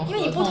样一种合同，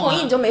因为你不同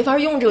意你就没法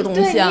用这个东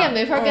西对，你也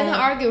没法跟他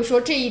argue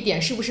说这一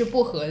点是不是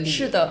不合理。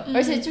是的，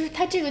而且就是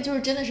他这个就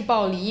是真的是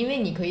暴力，因为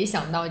你可以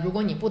想到，如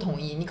果你不同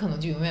意，你可能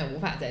就永远无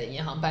法在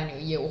银行办这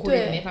个业务，或者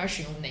你没法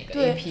使用哪个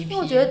APP。因为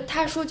我觉得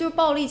他说就是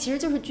暴力其实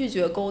就是拒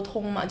绝沟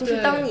通嘛，就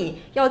是当你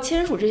要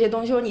签署这些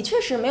东西的时候，你确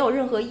实没有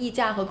任何议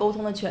价和沟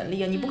通的权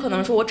利，你不可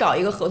能说我找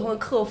一个合同的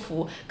客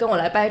服跟我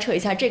来掰扯一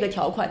下这个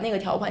条款那个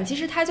条款，其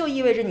实它就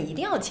意味着你一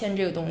定要签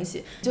这个东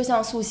西，就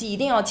像素汐一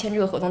定要签这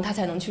个合同他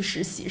才能去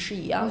实习是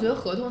一样的。我觉得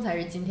合同才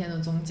是今天的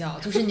宗教，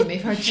就是你没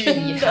法质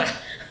疑它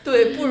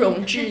对，不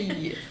容置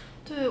疑。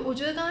对，我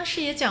觉得刚才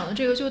师爷讲的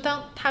这个，就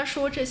当他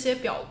说这些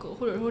表格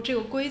或者说这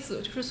个规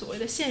则就是所谓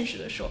的现实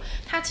的时候，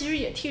他其实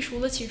也剔除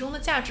了其中的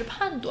价值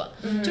判断，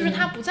就是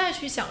他不再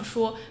去想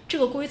说这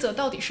个规则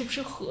到底是不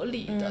是合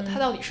理的，它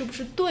到底是不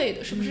是对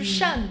的，是不是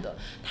善的，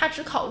他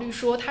只考虑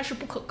说它是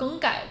不可更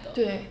改的，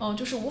对，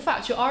就是无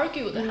法去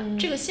argue 的，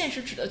这个现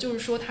实指的就是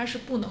说它是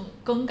不能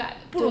更改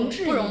的，不容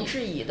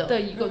置疑的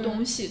一个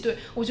东西。对，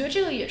我觉得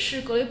这个也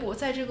是格雷伯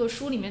在这个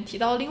书里面提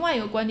到另外一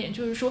个观点，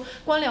就是说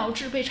官僚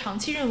制被长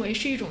期认为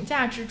是一种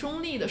价值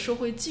中立的社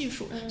会技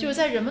术，就是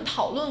在人们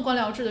讨论官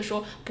僚制的时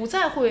候不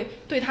再会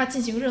对它进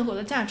行任何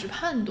的价值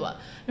判断。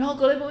然后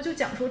格雷伯就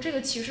讲说，这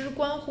个其实是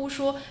关乎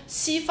说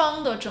西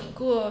方的整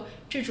个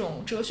这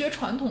种哲学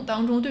传统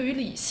当中对于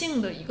理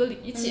性的一个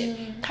理解。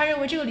他认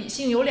为这个理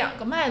性有两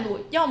个脉络，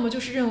要么就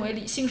是认为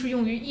理性是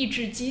用于抑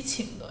制激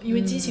情的，因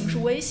为激情是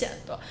危险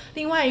的，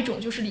另外一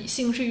种就是理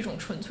性是一种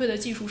纯粹的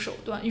技术手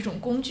段，一种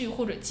工具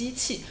或者机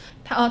器，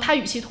它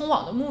与其通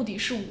往的目的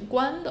是无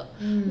关的。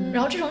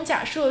然后这种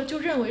假设就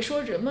认为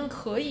说人们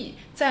可以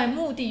在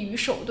目的与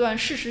手段、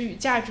事实与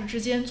价值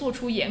之间做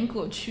出严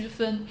格区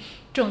分。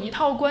整一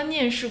套观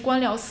念是官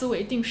僚思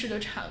维定式的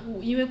产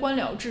物，因为官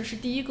僚制是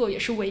第一个也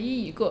是唯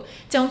一一个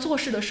将做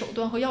事的手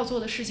段和要做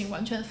的事情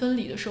完全分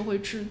离的社会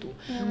制度。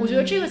我觉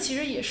得这个其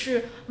实也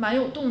是蛮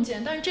有洞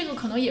见，但是这个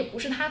可能也不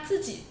是他自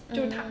己，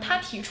就是他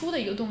提出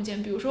的一个洞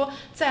见。比如说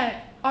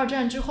在二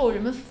战之后，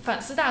人们反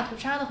思大屠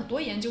杀的很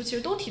多研究其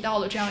实都提到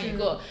了这样一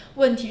个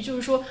问题，就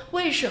是说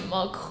为什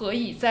么可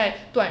以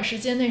在短时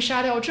间内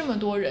杀掉这么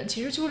多人，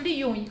其实就是利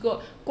用一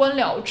个官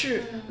僚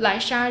制来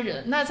杀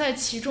人。那在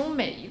其中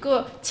每一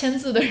个签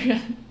字的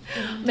人，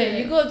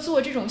每一个做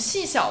这种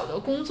细小的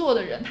工作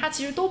的人，他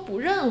其实都不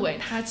认为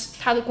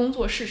他的工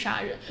作是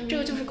杀人。这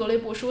个就是格雷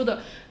伯说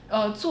的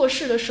做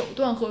事的手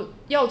段和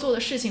要做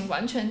的事情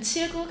完全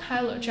切割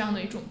开了这样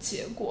的一种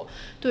结果。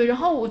对，然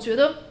后我觉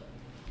得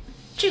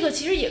这个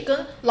其实也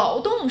跟劳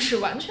动是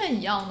完全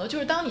一样的，就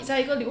是当你在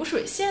一个流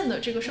水线的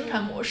这个生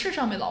产模式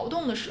上面劳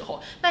动的时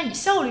候，那以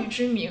效率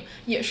之名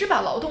也是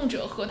把劳动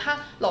者和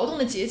他劳动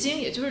的结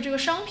晶，也就是这个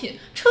商品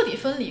彻底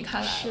分离开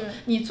来了。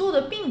你做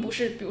的并不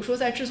是比如说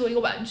在制作一个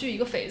玩具、一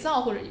个肥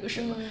皂或者一个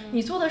什么，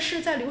你做的是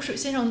在流水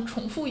线上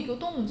重复一个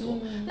动作。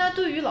那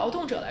对于劳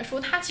动者来说，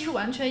他其实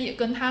完全也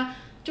跟他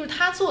就是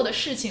他做的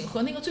事情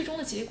和那个最终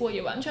的结果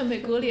也完全被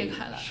割裂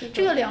开来，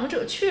这个两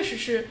者确实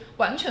是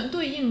完全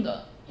对应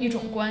的一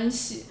种关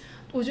系。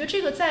我觉得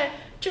这个在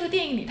这个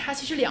电影里它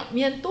其实两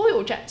面都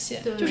有展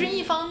现，就是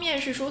一方面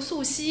是说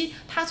素汐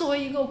她作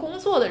为一个工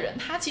作的人，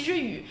她其实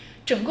与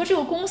整个这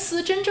个公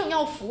司真正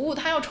要服务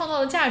她要创造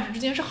的价值之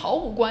间是毫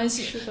无关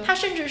系，它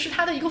甚至是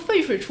它的一个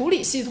废水处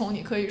理系统，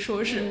你可以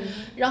说是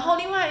然后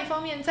另外一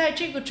方面，在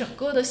这个整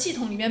个的系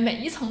统里面，每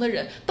一层的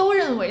人都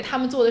认为他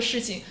们做的事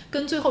情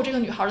跟最后这个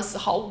女孩的死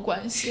毫无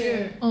关系。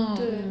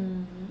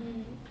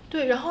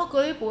对，然后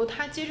格雷伯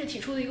他接着提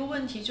出的一个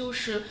问题就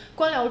是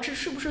官僚制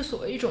是不是所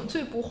谓一种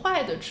最不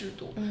坏的制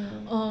度？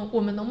我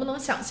们能不能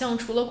想象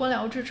除了官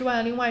僚制之外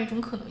的另外一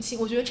种可能性？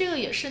我觉得这个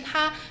也是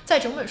他在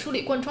整本书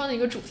里贯穿的一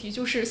个主题，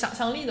就是想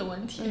象力的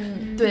问题。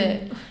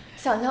对。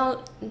想象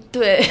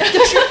对，就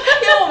是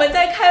因为我们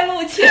在开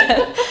录前，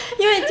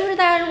因为就是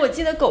大家如果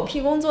记得狗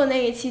屁工作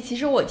那一期，其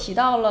实我提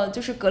到了，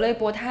就是格雷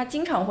伯他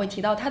经常会提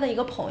到他的一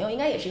个朋友，应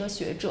该也是一个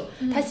学者，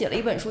他写了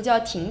一本书叫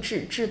《停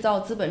止制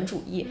造资本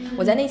主义》，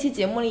我在那期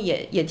节目里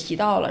也提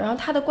到了。然后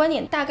他的观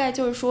点大概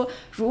就是说，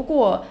如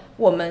果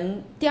我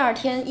们第二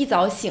天一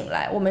早醒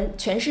来，我们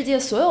全世界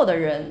所有的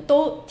人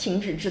都停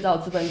止制造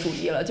资本主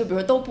义了，就比如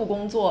说都不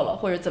工作了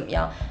或者怎么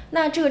样，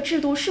那这个制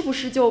度是不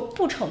是就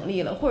不成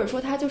立了，或者说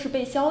它就是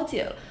被消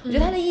解了？我觉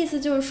得他的意思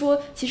就是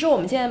说，其实我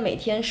们现在每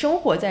天生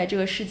活在这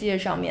个世界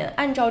上面，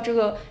按照这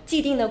个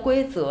既定的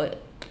规则，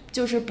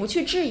就是不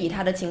去质疑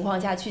它的情况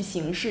下去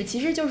行事，其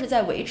实就是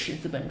在维持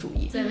资本主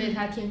义，在为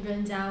它添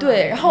砖加瓦。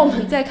对，然后我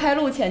们在开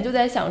录前就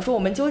在想说，我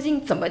们究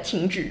竟怎么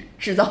停止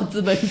制造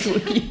资本主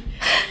义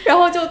然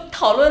后就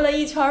讨论了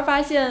一圈，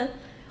发现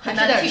很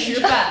难停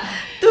止，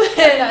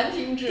对，很难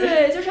停止，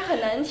对，就是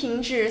很难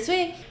停止。所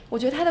以我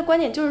觉得他的观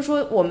点就是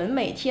说，我们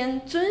每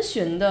天遵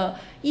循的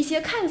一些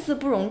看似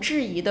不容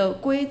置疑的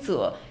规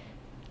则，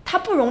它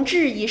不容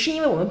置疑是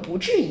因为我们不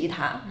质疑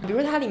它。比如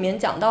说它里面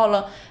讲到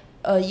了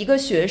一个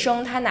学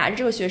生他拿着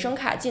这个学生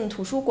卡进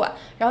图书馆，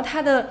然后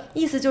他的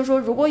意思就是说，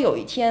如果有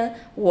一天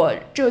我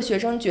这个学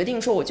生决定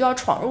说我就要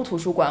闯入图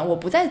书馆，我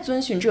不再遵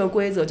循这个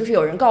规则，就是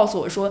有人告诉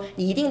我说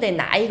你一定得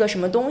拿一个什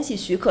么东西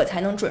许可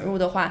才能准入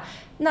的话，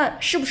那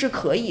是不是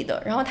可以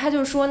的？然后他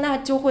就说那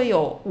就会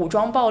有武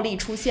装暴力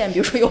出现，比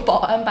如说有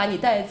保安把你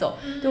带走。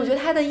对，我觉得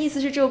他的意思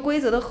是这个规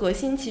则的核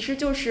心其实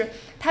就是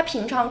他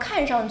平常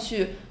看上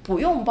去不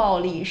用暴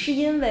力，是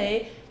因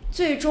为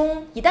最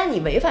终一旦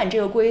你违反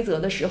这个规则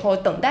的时候，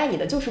等待你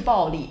的就是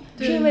暴力，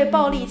是因为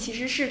暴力其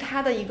实是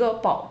它的一个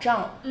保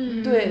障。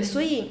对，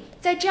所以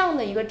在这样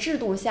的一个制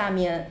度下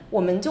面，我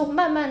们就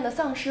慢慢的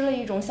丧失了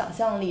一种想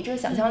象力。这个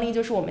想象力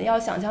就是我们要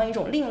想象一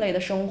种另类的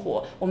生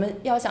活，我们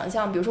要想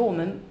象比如说我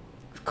们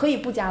可以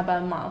不加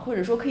班吗？或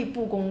者说可以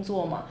不工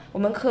作吗？我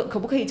们可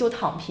不可以就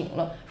躺平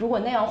了？如果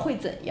那样会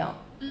怎样？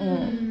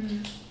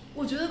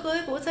我觉得格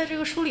雷伯在这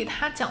个书里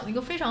他讲了一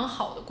个非常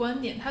好的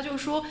观点，他就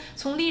说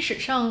从历史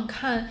上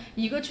看，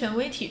一个权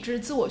威体制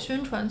自我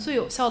宣传最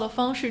有效的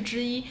方式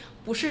之一，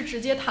不是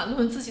直接谈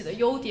论自己的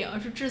优点，而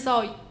是制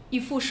造一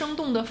副生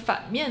动的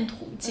反面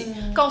途径，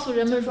告诉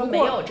人们如果没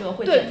有这个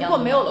会怎样，对，如果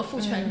没有了父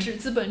权制、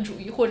资本主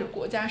义或者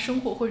国家，生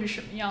活会是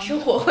什么样的？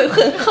生活会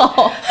很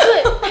好。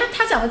对，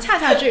他讲的恰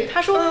恰这个，他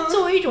说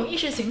作为一种意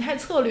识形态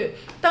策略，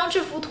当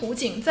这幅图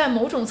景在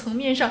某种层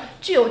面上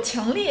具有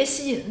强烈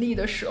吸引力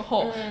的时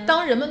候，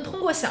当人们通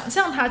过想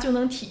象它就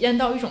能体验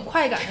到一种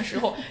快感的时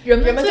候，人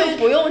们就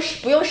不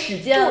用实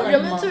践了，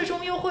人们最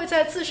终又会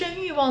在自身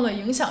欲望的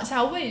影响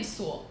下畏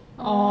缩。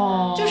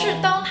就是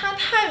当它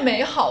太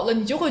美好了，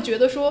你就会觉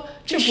得说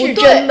这不对，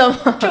真的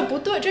吗？这不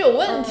对，这有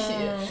问题。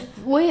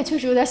我也确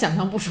实有点想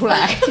象不出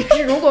来，就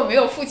是如果没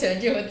有父权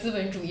制和资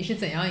本主义是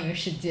怎样一个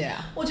世界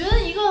啊？我觉得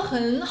一个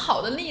很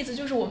好的例子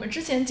就是我们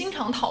之前经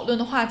常讨论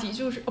的话题，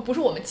就是不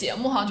是我们节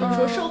目哈，就是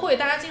说社会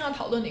大家经常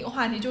讨论的一个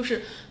话题就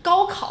是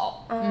高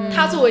考，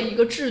它作为一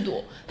个制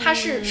度，它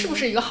是不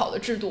是一个好的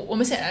制度？我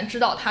们显然知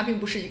道它并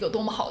不是一个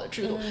多么好的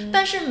制度，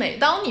但是每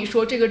当你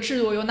说这个制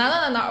度有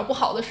哪儿不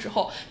好的时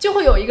候，就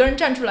会有一个人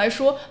站出来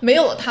说没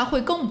有了它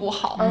会更不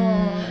好。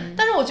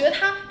但是我觉得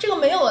它这个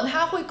没有了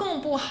它会更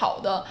不好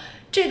的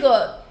这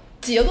个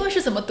结论是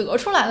怎么得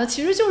出来的？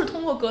其实就是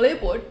通过格雷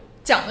伯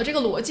讲的这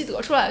个逻辑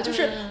得出来的，就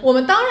是我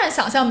们当然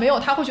想象没有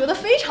它会觉得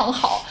非常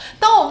好，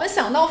当我们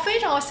想到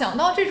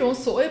这种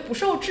所谓不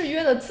受制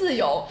约的自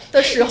由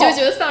的时候，你就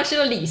觉得丧失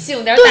了理性，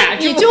有点打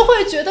住，你就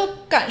会觉得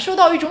感受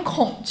到一种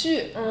恐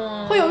惧，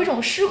会有一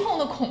种失控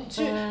的恐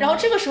惧，然后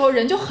这个时候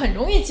人就很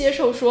容易接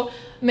受说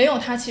没有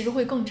它其实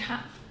会更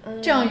差，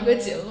这样一个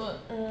结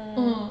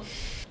论。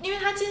因为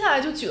他接下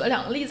来就举了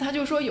两个例子，他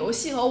就说游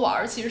戏和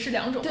玩其实是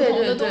两种不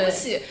同的东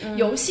西。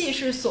游戏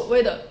是所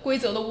谓的规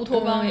则的乌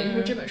托邦，也就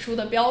是这本书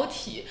的标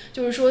题，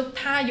就是说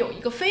它有一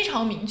个非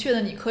常明确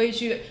的你可以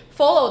去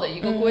follow 的一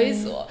个规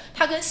则，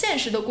它跟现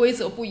实的规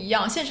则不一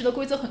样，现实的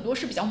规则很多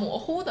是比较模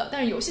糊的，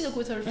但是游戏的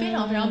规则是非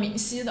常非常明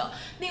晰的。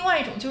另外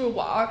一种就是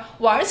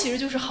玩其实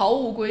就是毫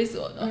无规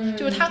则的，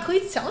就是它可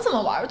以想怎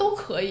么玩都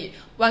可以，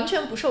完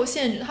全不受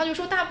限制。他就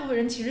说大部分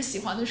人其实喜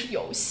欢的是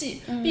游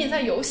戏，并且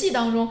在游戏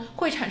当中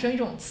会产生一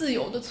种自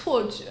由的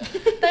错觉，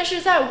但是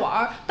在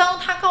当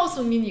他告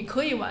诉你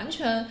可以完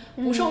全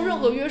不受任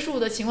何约束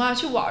的情况下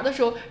去玩的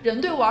时候，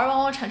人对玩往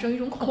往产生一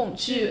种恐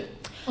惧。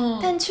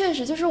但确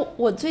实就是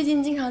我最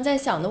近经常在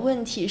想的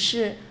问题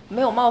是，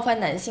没有冒犯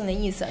男性的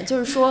意思，就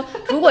是说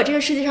如果这个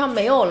世界上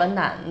没有了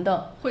男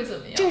的会怎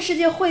么样？这个世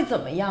界会怎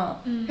么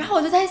样？然后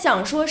我就在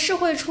想说，是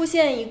会出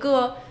现一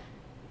个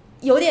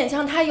有点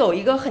像他有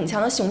一个很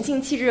强的雄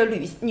性气质的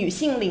女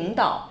性领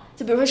导，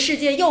就比如说世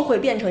界又会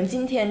变成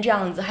今天这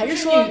样子，还是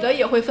说女的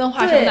也会分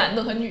化成男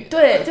的和女的？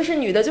对，就是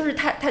女的，就是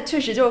她确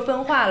实就是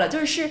分化了，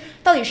就是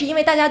到底是因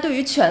为大家对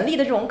于权力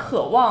的这种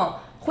渴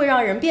望会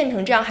让人变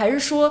成这样，还是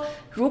说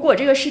如果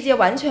这个世界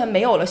完全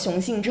没有了雄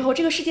性之后，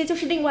这个世界就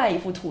是另外一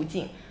幅图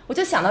景？我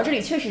就想到这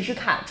里确实是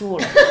卡住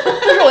了，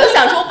就是我就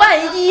想说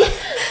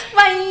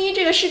万一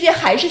这个世界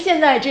还是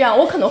现在这样，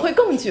我可能会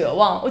更绝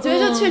望。我觉得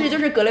就确实就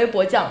是格雷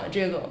伯讲的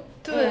这个。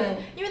对，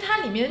因为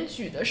它里面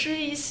举的是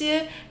一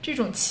些这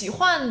种奇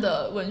幻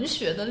的文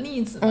学的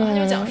例子嘛，他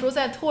就讲说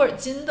在托尔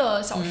金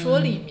的小说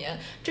里面，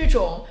这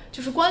种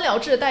就是官僚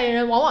制的代言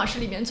人往往是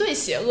里面最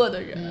邪恶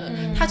的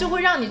人，他就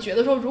会让你觉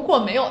得说如果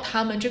没有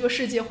他们，这个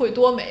世界会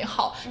多美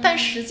好，但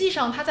实际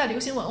上他在流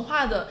行文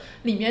化的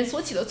里面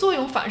所起的作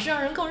用反而是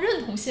让人更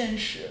认同现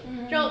实，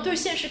让对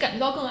现实感觉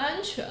到更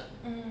安全。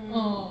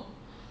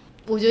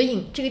我觉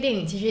得这个电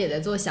影其实也在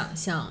做想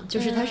象，就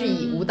是它是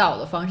以舞蹈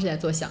的方式在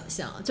做想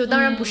象，就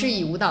当然不是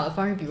以舞蹈的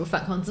方式比如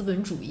反抗资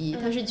本主义，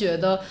它是觉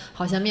得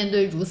好像面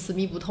对如此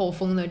密不透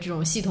风的这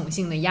种系统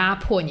性的压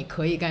迫，你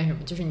可以干什么，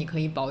就是你可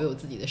以保有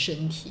自己的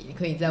身体，你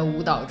可以在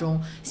舞蹈中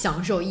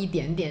享受一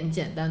点点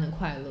简单的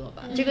快乐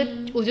吧。这个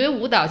我觉得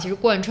舞蹈其实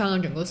贯穿了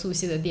整个素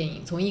汐的电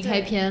影，从一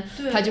开篇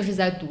他就是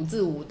在独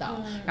自舞蹈，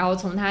然后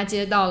从他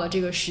接到了这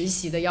个实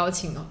习的邀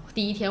请，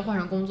第一天换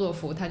上工作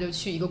服他就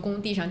去一个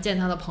工地上见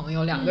他的朋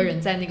友，两个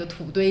人在那个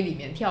土堆里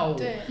面跳舞，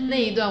那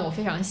一段我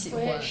非常喜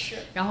欢。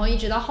然后一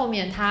直到后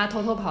面他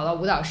偷偷跑到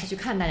舞蹈室去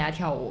看大家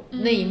跳舞，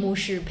那一幕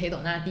是裴斗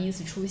娜第一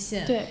次出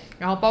现。对，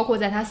然后包括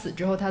在他死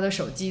之后，他的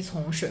手机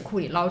从水库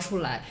里捞出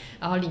来，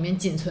然后里面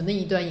仅存的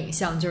一段影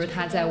像就是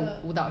他在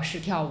舞蹈室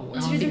跳舞，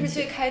然后其实就是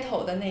最开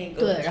头的那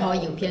个。对，然后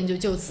影片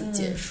就此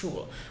结束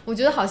了。我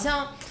觉得好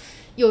像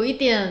有一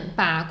点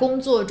把工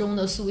作中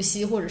的素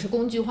汐或者是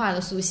工具化的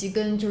素汐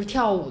跟就是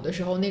跳舞的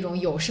时候那种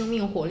有生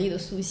命活力的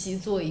素汐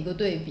做一个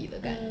对比的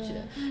感觉。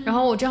然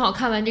后我正好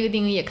看完这个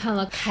电影也看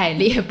了《凯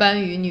列班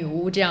与女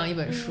巫》这样一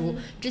本书，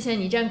之前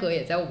倪占格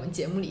也在我们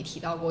节目里提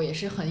到过，也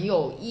是很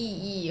有意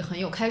义很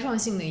有开创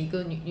性的一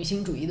个女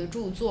性主义的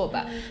著作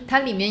吧。它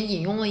里面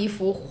引用了一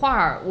幅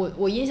画，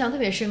我印象特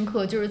别深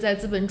刻，就是在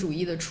资本主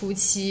义的初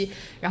期，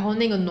然后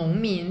那个农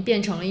民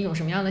变成了一种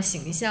什么样的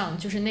形象，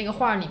就是那个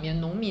画里面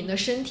农民的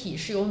身体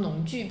是由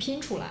农具拼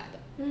出来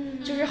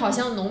的，就是好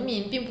像农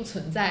民并不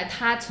存在，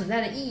他存在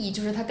的意义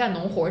就是他干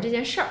农活这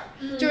件事儿，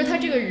就是他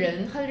这个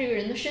人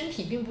的身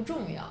体并不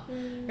重要。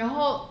然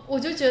后我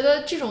就觉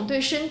得这种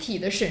对身体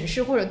的审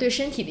视或者对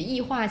身体的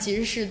异化，其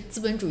实是资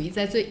本主义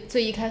在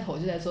最一开头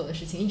就在做的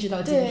事情，一直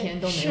到今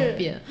天都没有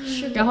变。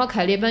然后《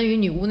凯列班与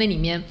女巫》那里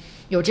面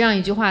有这样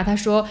一句话，他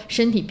说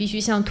身体必须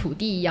像土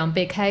地一样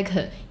被开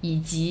垦，以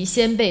及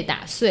先被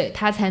打碎，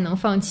它才能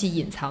放弃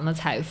隐藏的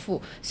财富。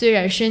虽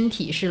然身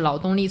体是劳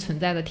动力存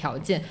在的条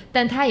件，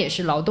但它也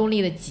是劳动力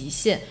的极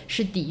限，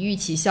是抵御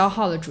其消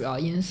耗的主要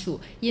因素。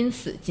因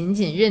此仅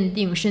仅认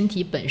定身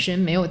体本身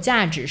没有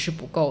价值是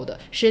不够的，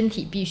身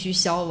体必须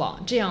消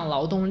亡，这样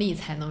劳动力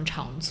才能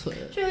长存。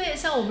这有点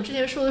像我们之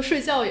前说的睡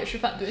觉也是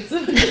反对资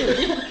本主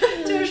义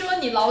就是说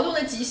你劳动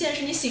的极限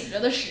是你醒着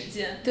的时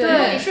间，如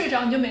果你睡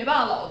着你就没办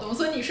法劳动，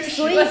所以你睡10个小时，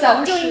所以咱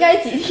们就应该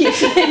集体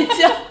睡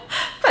觉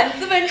反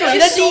资本主义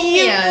的第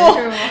一步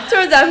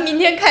就是咱们明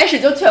天开始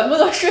就全部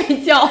都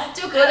睡觉。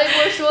就格雷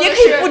伯说的是也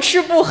可以不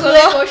吃不喝，格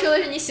雷伯说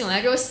的是你醒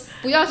来之后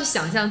不要去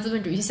想象资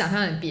本主义，去想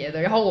象点别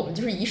的，然后我们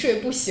就是一睡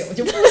不醒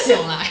就不醒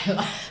来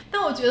了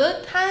但我觉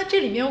得它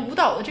这里面舞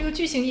蹈的这个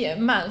剧情也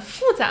蛮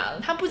复杂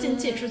的，它不仅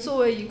仅是作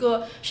为一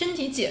个身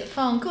体解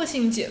放、个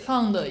性解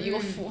放的一个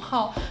符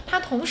号，它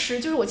同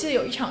时就是我记得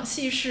有一场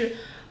戏是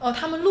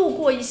他们路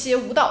过一些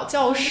舞蹈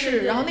教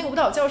室，然后那个舞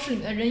蹈教室里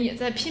面的人也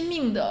在拼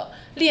命的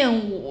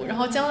练舞，然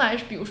后将来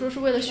比如说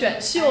是为了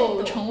选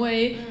秀成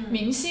为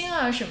明星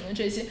啊什么的，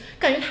这些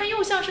感觉它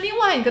又像是另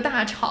外一个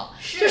大场，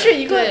就是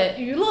一个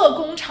娱乐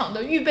工厂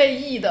的预备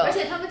役的，而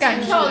且他们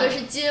跳的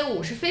是街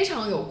舞，是非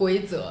常有规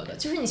则的，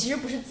就是你其实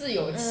不是自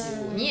由起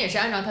舞，你也是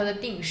按照它的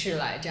定式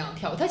来这样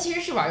跳，它其实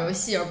是玩游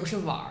戏而不是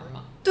玩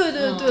嘛。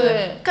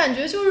对，感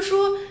觉就是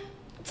说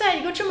在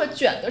一个这么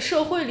卷的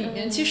社会里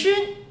面，其实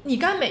你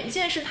干每一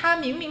件事它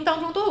冥冥当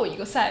中都有一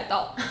个赛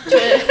道，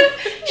对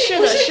是的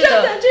不是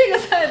站在这个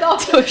赛道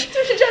就是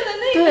站在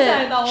那个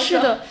赛道上，是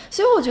的。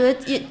所以我觉得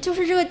也就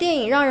是这个电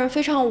影让人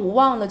非常无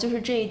望的就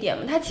是这一点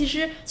嘛，它其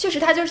实确实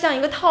它就像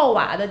一个套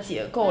娃的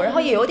结构，然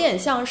后也有点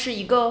像是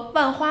一个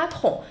万花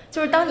筒，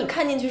就是当你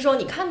看进去的时候，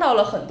你看到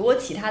了很多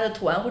其他的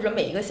图案或者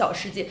每一个小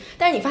世界，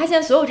但是你发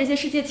现所有这些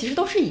世界其实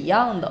都是一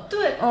样的。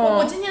对，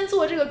我今天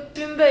做这个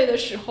军备的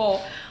时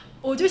候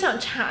我就想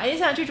查一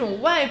下这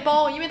种外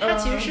包，因为它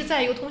其实是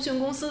在一个通讯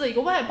公司的一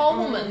个外包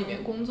部门里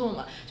面工作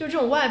嘛，就是这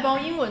种外包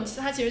英文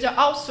它其实叫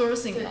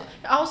outsourcing 嘛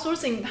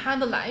，outsourcing 它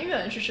的来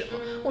源是什么？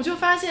我就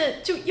发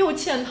现就又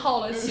嵌套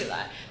了起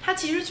来，它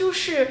其实就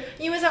是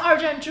因为在2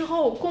战之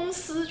后，公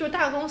司就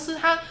大公司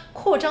它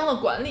扩张了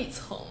管理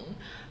层。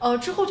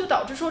之后就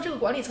导致说这个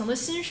管理层的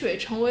薪水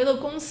成为了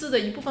公司的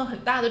一部分很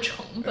大的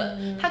成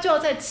本，他就要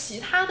在其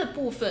他的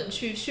部分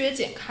去削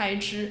减开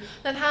支。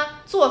那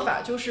他做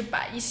法就是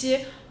把一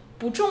些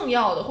不重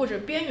要的或者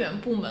边缘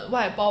部门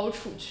外包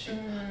出去，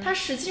它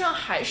实际上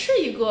还是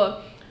一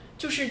个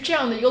就是这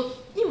样的一个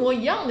一模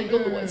一样的一个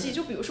逻辑。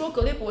就比如说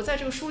格雷伯在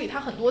这个书里他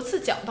很多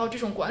次讲到这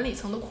种管理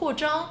层的扩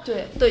张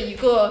的一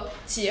个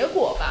结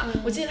果吧。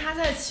我记得他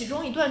在其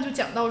中一段就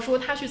讲到说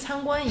他去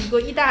参观一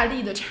个意大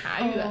利的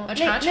茶园，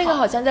茶厂，那个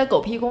好像在狗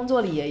屁工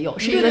作里也有，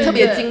是一个特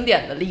别经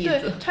典的例子。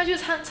对，他去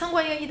参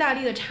观一个意大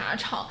利的茶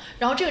厂，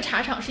然后这个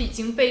茶厂是已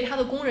经被他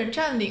的工人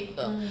占领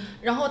的，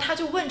然后他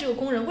就问这个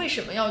工人为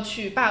什么要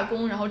去罢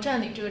工然后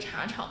占领这个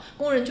茶厂。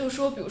工人就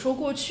说比如说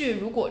过去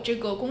如果这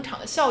个工厂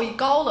的效益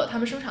高了，他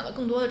们生产了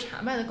更多的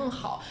茶卖得更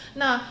好，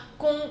那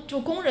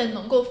工人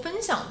能够分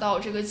享到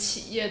这个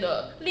企业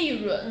的利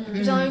润，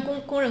就相当于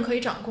工人可以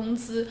涨工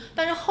资。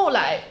但是后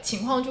来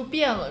情况就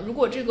变了，如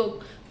果这个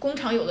工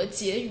厂有了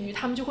结余，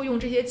他们就会用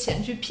这些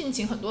钱去聘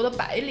请很多的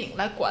白领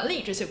来管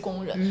理这些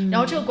工人，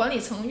然后这个管理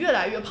层越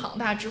来越庞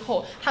大之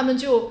后，他们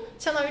就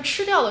相当于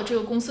吃掉了这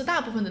个公司大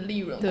部分的利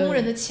润，工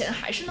人的钱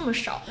还是那么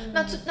少。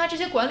那这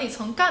些管理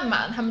层干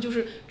嘛？他们就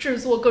是制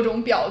作各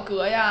种表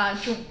格呀，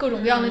这种各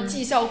种各样的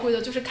绩效规则，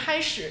就是开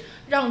始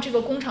让这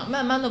个工厂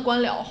慢慢的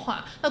官僚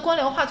化。那官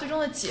僚化最终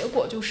的结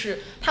果就是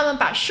他们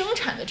把生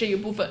产的这一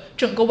部分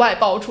整个外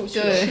包出去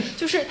了，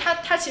就是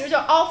它其实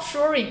叫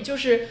offshoring， 就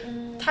是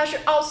它是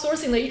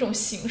outsourcing 的一种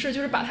形式，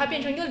就是把它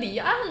变成一个离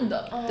岸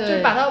的，就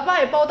是把它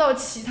外包到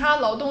其他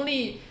劳动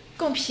力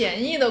更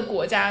便宜的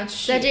国家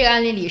去。在这个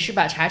案例里是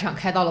把茶厂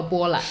开到了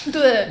波兰。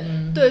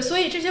对，所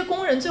以这些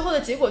工人最后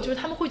的结果就是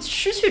他们会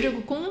失去这个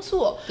工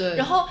作。对，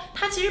然后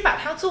他其实把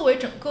它作为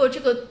整个这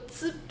个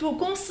就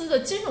公司的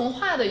金融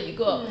化的一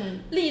个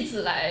例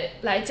子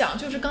来讲，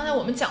就是刚才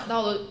我们讲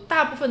到的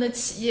大部分的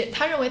企业，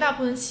他认为大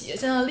部分企业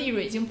现在的利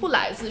润已经不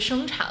来自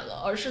生产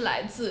了，而是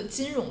来自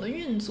金融的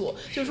运作。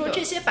就是说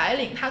这些白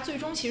领他最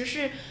终其实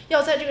是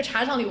要在这个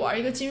茶厂里玩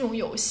一个金融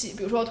游戏，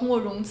比如说通过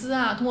融资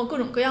啊，通过各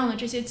种各样的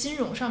这些金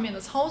融上面的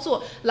操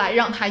作来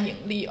让它盈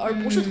利，而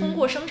不是通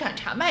过生产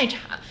茶卖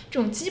茶这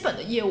种基本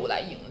的业务来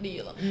盈利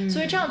了。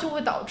所以这样就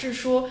会导致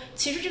说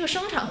其实这个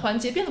生产环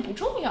节变得不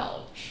重要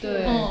了。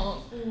对，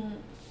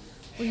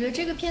我觉得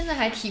这个片子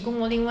还提供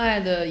了另外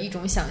的一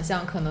种想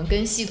象，可能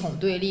跟系统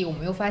对立，我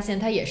们又发现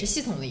它也是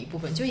系统的一部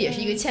分，就也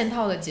是一个嵌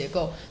套的结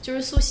构。就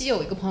是苏西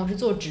有一个朋友是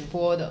做直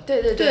播的，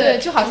对，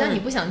就好像你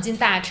不想进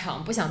大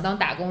厂，不想当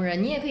打工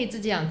人，你也可以自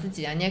己养自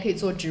己啊，你也可以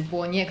做直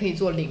播，你也可以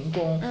做零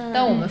工。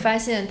但我们发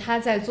现他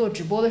在做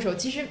直播的时候，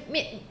其实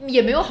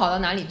也没有好到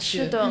哪里去，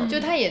是的，就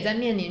他也在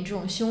面临这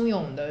种汹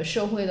涌的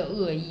社会的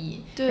恶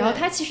意。然后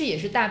他其实也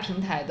是大平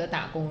台的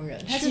打工人，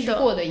他其实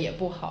过得也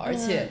不好，而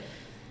且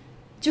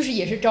就是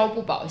也是朝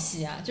不保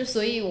夕啊，就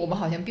所以我们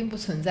好像并不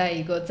存在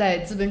一个在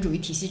资本主义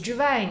体系之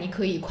外你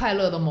可以快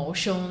乐的谋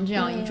生这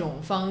样一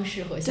种方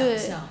式和想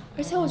象。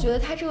而且我觉得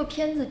他这个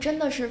片子真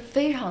的是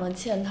非常的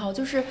嵌套，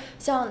就是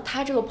像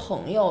他这个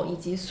朋友以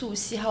及素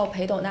汐还有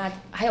裴斗娜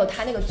还有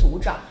他那个组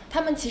长，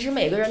他们其实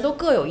每个人都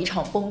各有一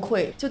场崩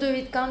溃。就对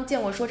于刚建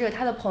国说这个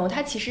他的朋友，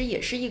他其实也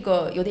是一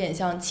个有点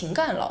像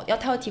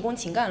他要提供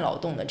情感劳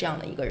动的这样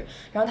的一个人。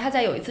然后他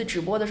在有一次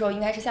直播的时候，应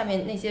该是下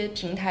面那些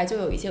平台就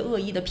有一些恶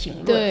意的评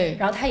论，对，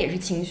然后他也是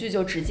情绪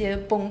就直接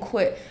崩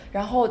溃。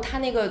然后他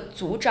那个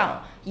组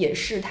长也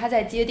是，他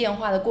在接电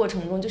话的过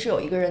程中，就是有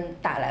一个人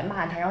打来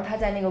骂他，然后他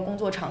在那个工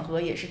作场合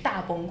也是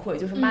大崩溃，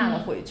就是骂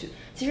了回去。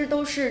其实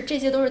这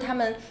些都是他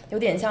们有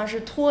点像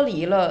是脱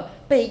离了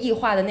被异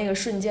化的那个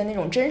瞬间那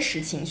种真实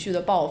情绪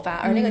的爆发，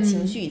而那个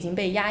情绪已经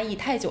被压抑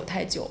太久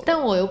太久了。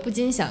但我又不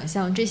禁想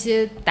象，这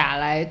些打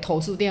来投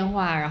诉电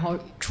话，然后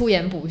出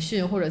言不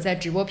逊，或者在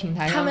直播平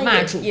台上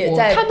骂主播，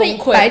他们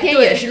白天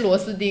也是螺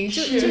丝钉，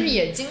就是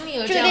也经历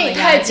了这样的压榨。这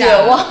个太绝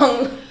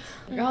望了。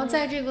然后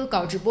在这个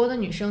搞直播的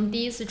女生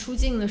第一次出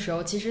镜的时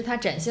候，其实她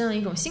展现了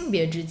一种性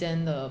别之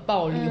间的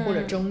暴力或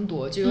者争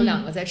夺。就有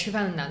两个在吃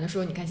饭的男的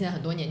说，你看现在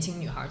很多年轻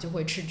女孩就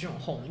会吃这种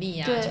红利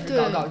呀，就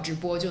是搞直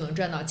播就能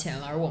赚到钱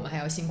了，而我们还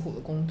要辛苦的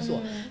工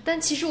作。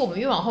但其实我们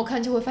越往后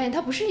看就会发现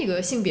它不是一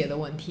个性别的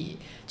问题，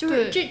就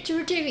是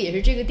这个也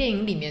是这个电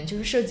影里面就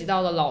是涉及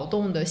到了劳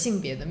动的性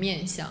别的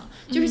面向。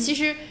就是其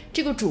实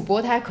这个主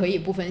播他可以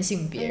不分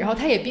性别，然后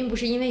他也并不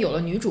是因为有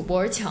了女主播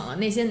而抢了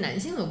那些男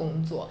性的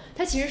工作，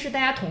他其实是大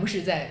家同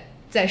时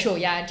在受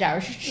压榨，而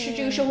是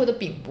这个社会的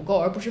饼不够，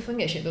而不是分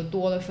给谁的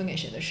多了，分给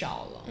谁的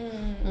少了。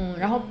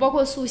然后包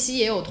括素汐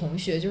也有同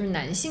学，就是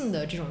男性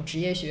的这种职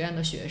业学院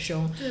的学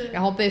生，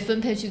然后被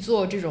分配去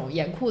做这种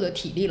严酷的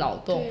体力劳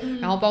动，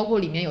然后包括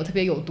里面有特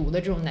别有毒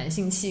的这种男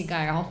性气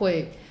概，然后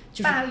会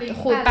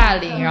霸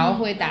凌，然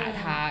后会打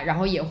他，然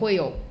后也会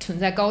有存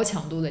在高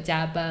强度的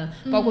加班，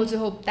包括最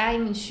后答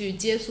应去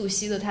接素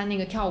汐的他那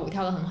个跳舞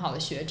跳得很好的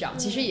学长，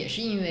其实也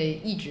是因为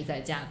一直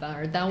在加班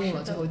而耽误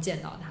了最后见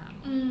到他。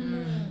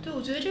对，我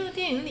觉得这个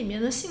电影里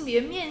面的性别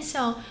面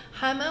向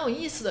还蛮有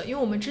意思的，因为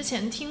我们之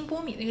前听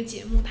波米那个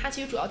节目，它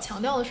其实主要强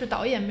调的是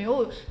导演没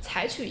有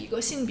采取一个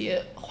性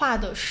别化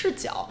的视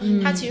角，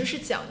它其实是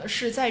讲的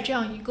是在这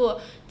样一个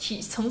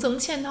层层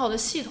嵌套的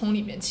系统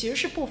里面，其实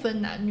是不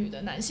分男女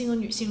的，男性和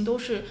女性都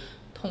是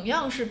同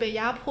样是被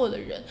压迫的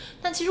人。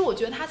但其实我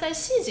觉得他在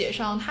细节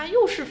上他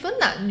又是分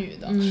男女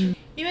的，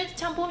因为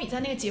像波米在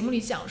那个节目里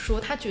讲说，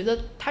他觉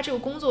得他这个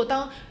工作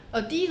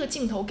第一个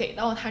镜头给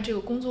到他这个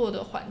工作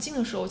的环境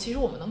的时候，其实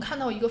我们能看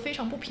到一个非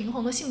常不平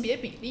衡的性别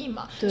比例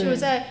嘛，就是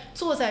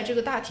坐在这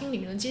个大厅里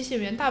面的接线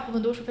员大部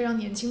分都是非常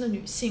年轻的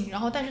女性，然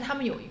后但是他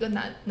们有一个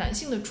男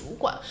性的主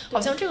管，好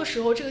像这个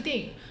时候这个电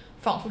影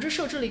仿佛是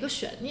设置了一个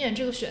悬念，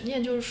这个悬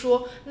念就是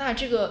说，那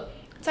这个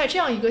在这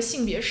样一个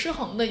性别失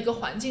衡的一个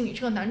环境里，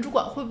这个男主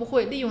管会不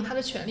会利用他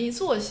的权利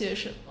做些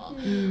什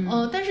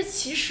么？但是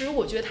其实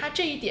我觉得他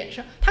这一点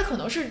上，他可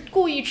能是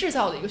故意制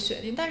造的一个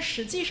悬念，但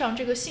实际上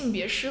这个性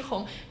别失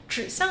衡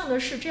指向的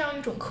是这样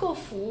一种克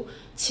服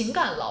情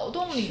感劳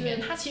动里面，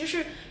它其实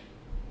是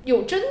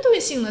有针对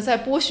性的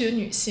在剥削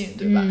女性，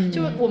对吧？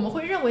就是我们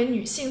会认为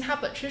女性她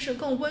本身是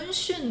更温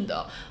驯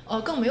的，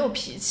更没有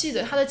脾气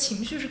的，她的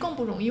情绪是更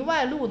不容易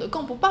外露的，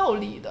更不暴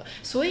力的。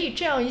所以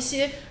这样一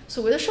些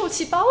所谓的受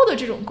气包的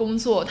这种工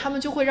作，他们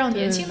就会让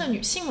年轻的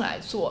女性来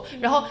做，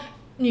然后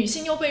女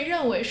性又被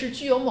认为是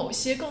具有某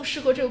些更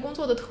适合这个工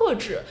作的特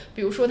质，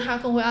比如说她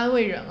更会安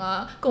慰人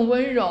啊，更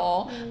温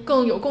柔，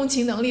更有共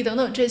情能力等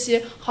等，这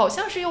些好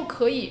像是又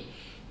可以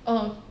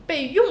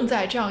被用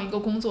在这样一个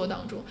工作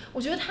当中。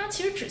我觉得它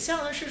其实指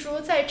向的是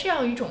说，在这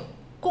样一种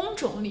工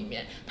种里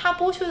面，它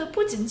剥削的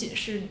不仅仅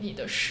是你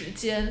的时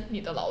间、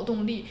你的劳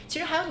动力，其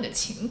实还有你的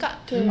情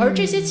感。而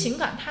这些情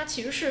感它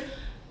其实是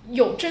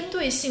有针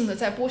对性的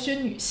在剥削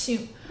女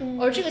性，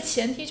而这个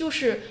前提就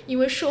是因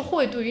为社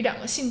会对于两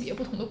个性别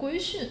不同的规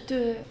训。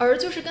对，而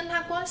就是跟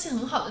他关系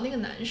很好的那个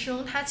男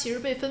生，他其实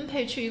被分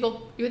配去一个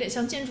有点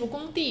像建筑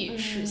工地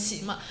实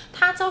习嘛，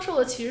他遭受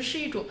的其实是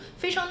一种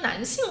非常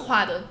男性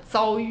化的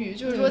遭遇，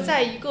就是说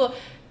在一个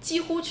几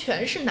乎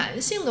全是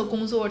男性的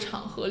工作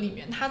场合里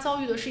面，他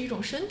遭遇的是一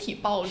种身体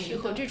暴力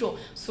和这种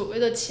所谓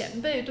的前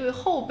辈对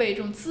后辈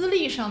这种资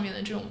历上面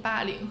的这种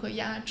霸凌和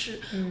压制。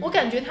我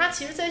感觉他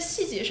其实在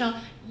细节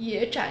上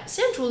也展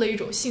现出了一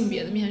种性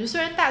别的面具，虽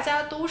然大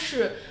家都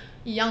是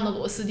一样的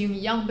螺丝钉，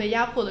一样被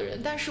压迫的人，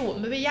但是我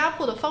们被压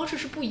迫的方式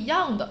是不一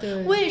样的。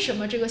为什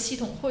么这个系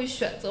统会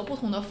选择不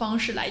同的方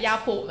式来压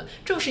迫我们？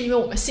正是因为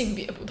我们性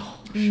别不同。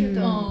是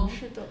的，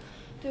是的。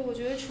对，我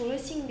觉得除了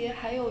性别，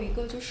还有一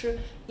个就是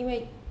因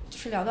为就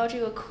是聊到这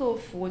个客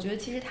服，我觉得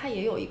其实它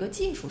也有一个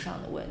技术上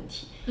的问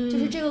题，就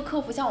是这个客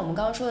服像我们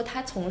刚刚说的，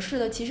他从事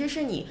的其实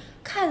是你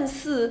看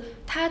似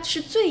他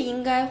是最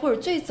应该或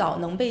者最早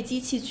能被机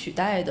器取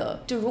代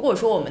的。就如果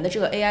说我们的这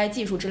个 AI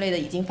技术之类的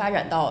已经发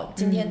展到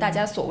今天大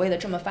家所谓的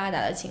这么发达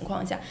的情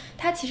况下，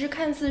它其实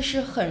看似是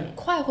很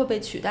快会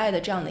被取代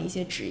的这样的一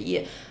些职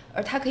业，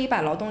而它可以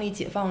把劳动力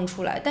解放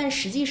出来，但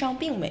实际上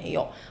并没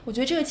有。我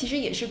觉得这个其实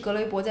也是格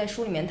雷伯在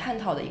书里面探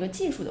讨的一个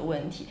技术的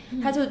问题。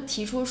他就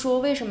提出说，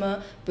为什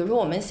么比如说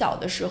我们小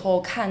的时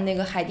候看那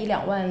个海底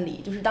2万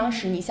里，就是当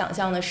时你想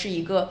象的是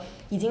一个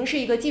已经是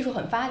一个技术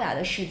很发达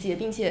的世界，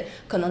并且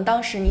可能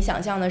当时你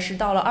想象的是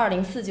到了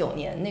2049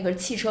年那个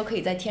汽车可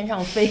以在天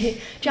上飞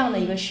这样的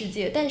一个世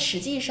界，但实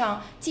际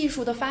上技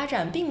术的发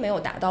展并没有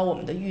达到我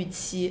们的预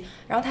期。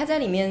然后他在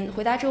里面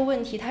回答这个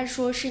问题，他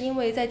说是因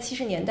为在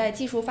70年代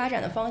技术发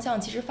展的方向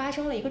其实发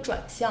生了一个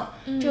转向，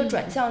这个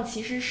转向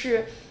其实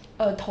是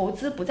投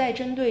资不再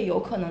针对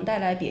有可能带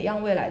来别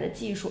样未来的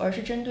技术，而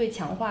是针对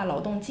强化劳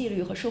动纪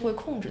律和社会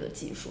控制的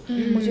技术。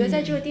我觉得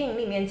在这个电影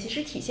里面其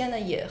实体现的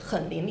也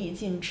很淋漓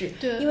尽致。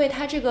因为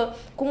它这个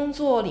工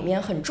作里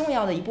面很重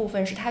要的一部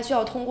分是它需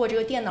要通过这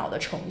个电脑的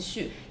程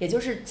序，也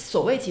就是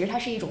所谓其实它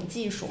是一种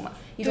技术嘛，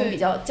一种比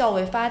较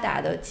为发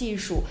达的技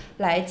术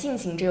来进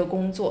行这个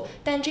工作，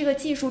但这个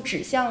技术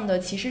指向的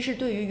其实是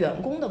对于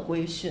员工的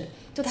规训。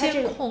就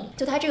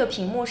它这个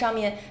屏幕上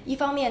面，一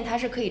方面它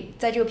是可以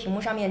在这个屏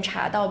幕上面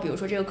查到比如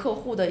说这个客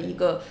户的一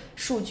个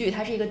数据，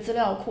它是一个资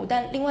料库，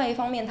但另外一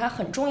方面它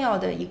很重要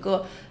的一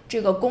个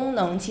这个功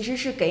能其实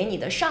是给你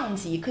的上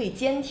级可以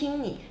监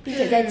听你，并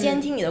且在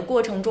监听你的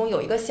过程中有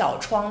一个小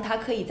窗，它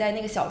可以在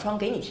那个小窗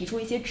给你提出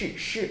一些指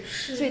示。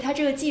所以它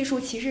这个技术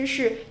其实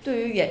是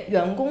对于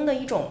员工的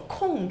一种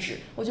控制。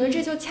我觉得这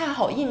就恰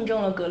好印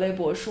证了格雷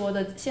伯说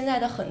的，现在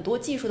的很多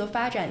技术的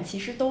发展其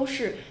实都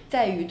是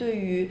在于对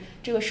于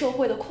这个社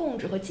会的控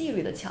制和纪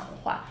律的强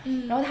化。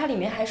然后它里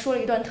面还说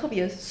了一段特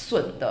别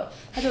损的，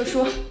他就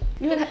说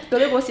因为格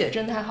雷伯写的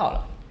真的太好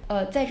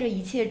了，在这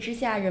一切之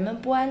下，人们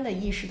不安地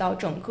意识到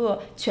整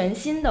个全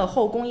新的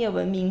后工业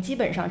文明基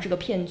本上是个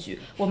骗局。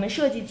我们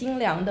设计精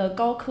良的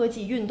高科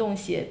技运动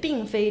鞋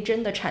并非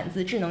真的产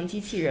自智能机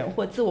器人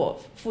或自我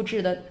复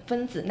制的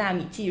分子纳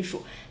米技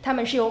术，它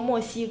们是由墨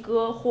西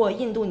哥或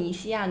印度尼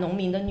西亚农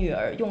民的女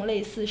儿用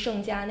类似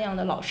圣家那样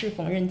的老式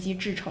缝纫机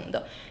制成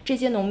的。这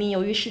些农民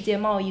由于世界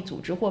贸易组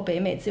织或北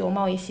美自由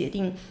贸易协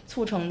定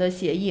促成的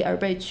协议而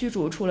被驱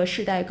逐出了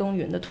世代耕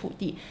耘的土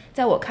地。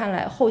在我看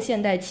来，后现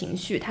代情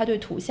绪，它对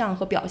图像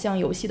和表象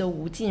游戏的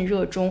无尽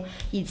热衷，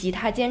以及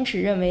他坚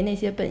持认为那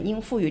些本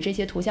应赋予这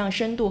些图像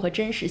深度和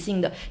真实性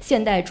的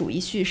现代主义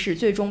叙事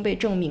最终被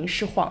证明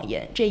是谎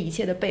言，这一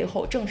切的背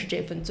后正是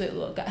这份罪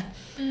恶感。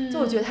就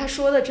我觉得他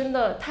说的真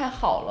的太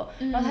好了。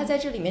然后他在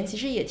这里面其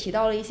实也提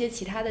到了一些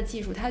其他的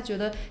技术，他觉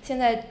得现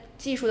在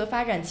技术的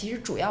发展其实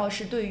主要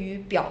是对于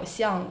表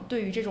象，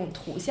对于这种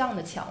图像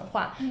的强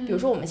化。比如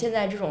说我们现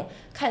在这种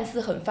看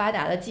似很发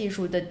达的技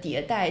术的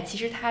迭代，其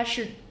实它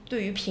是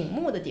对于屏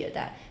幕的迭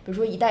代，比如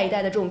说一代一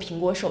代的这种苹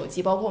果手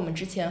机，包括我们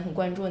之前很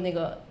关注的那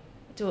个，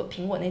就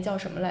苹果那叫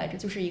什么来着，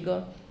就是一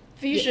个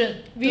Vision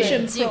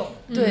Pro，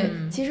 对，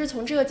其实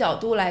从这个角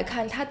度来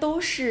看，它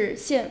都是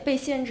被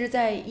限制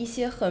在一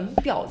些很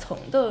表层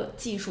的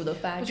技术的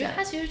发展。我觉得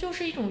它其实就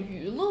是一种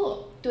娱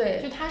乐，对，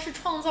就它是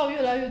创造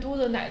越来越多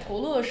的奶头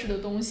乐式的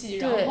东西，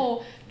然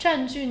后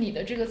占据你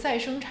的这个再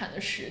生产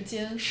的时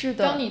间。是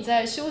的，当你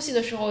在休息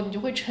的时候，你就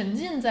会沉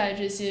浸在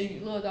这些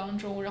娱乐当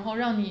中，然后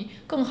让你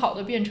更好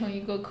的变成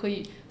一个可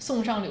以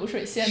送上流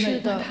水线的一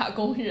个打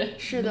工人。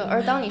是的，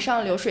而当你上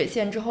了流水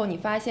线之后，你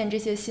发现这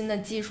些新的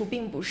技术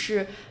并不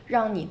是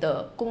让你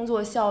的工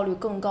作效率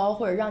更高，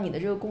或者让你的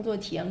这个工作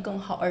体验更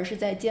好，而是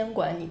在监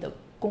管你的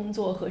工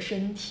作和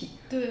身体。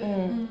对，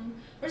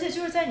而且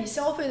就是在你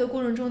消费的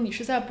过程中，你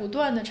是在不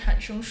断的产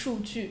生数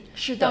据，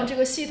是的，让这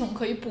个系统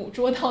可以捕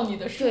捉到你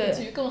的数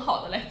据，更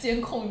好的来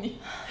监控你。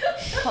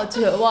好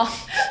绝望，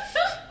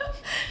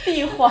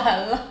闭环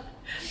了。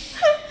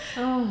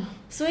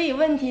所以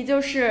问题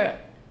就是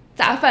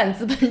咋反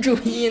资本主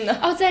义呢？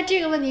在这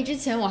个问题之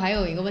前，我还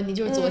有一个问题，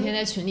就是昨天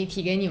在群里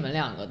提给你们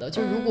两个的，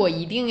就如果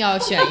一定要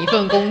选一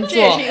份工作，这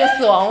也是一个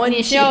死亡问题，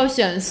你是要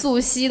选溯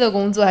溪的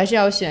工作，还是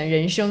要选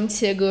人生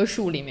切割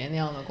术里面那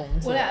样的工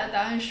作？我俩的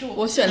答案是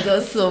我选择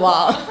死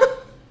亡。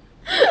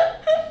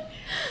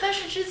但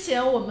是之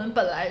前我们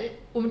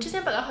之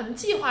前本来好像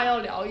计划要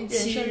聊一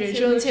期人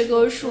生切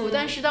割术，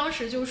但是当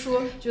时就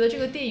说觉得这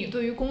个电影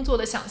对于工作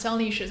的想象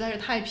力实在是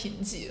太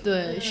贫瘠了。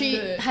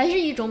对，还是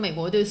一种美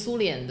国对苏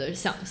联的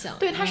想象。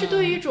对，它是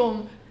对于一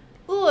种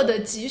恶的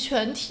集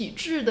权体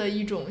制的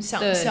一种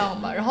想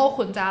象吧，然后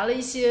混杂了一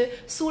些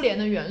苏联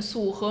的元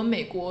素和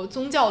美国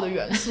宗教的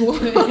元素。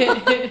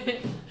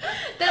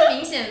但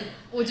明显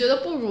我觉得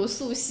不如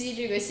溯溪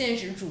这个现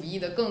实主义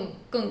的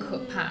更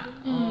可怕。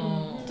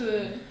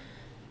对。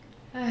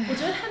我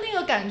觉得他那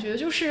个感觉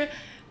就是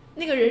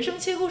那个人生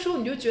切割术，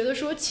你就觉得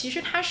说其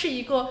实它是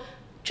一个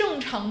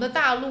正常的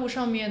大陆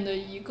上面的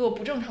一个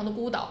不正常的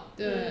孤岛。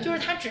对，就是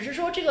他只是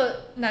说这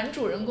个男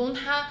主人公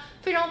他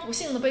非常不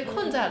幸的被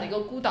困在了一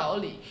个孤岛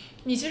里，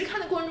你其实看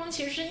的过程中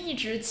其实是一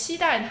直期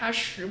待他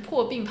识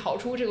破并逃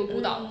出这个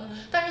孤岛的，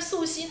但是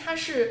溯溪他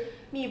是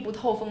密不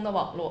透风的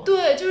网络。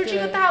对，就是这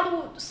个大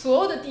陆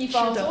所有的地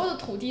方，所有的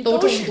土地都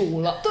中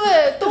毒了。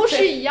对，都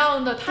是一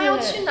样的。他要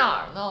去哪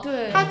儿呢？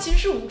对，他其实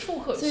是无处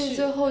可去。所以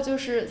最后就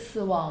是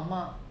死亡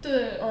嘛。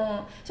对，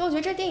所以我觉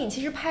得这电影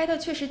其实拍的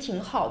确实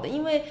挺好的，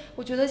因为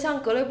我觉得像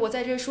格雷伯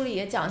在这个书里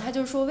也讲，他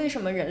就说为什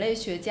么人类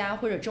学家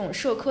或者这种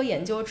社科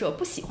研究者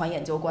不喜欢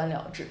研究官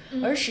僚制，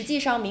而实际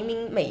上明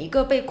明每一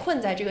个被困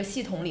在这个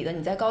系统里的，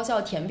你在高校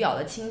填表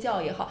的清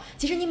教也好，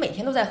其实你每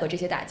天都在和这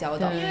些打交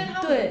道，因为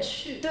它无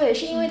趣。对，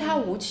是因为它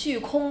无趣、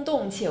空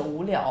洞且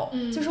无聊。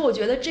就是我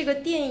觉得这个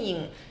电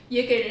影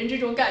也给人这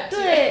种感觉。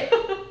对，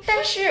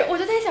但是我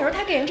就在想说，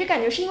他给人这感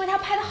觉是因为他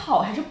拍的好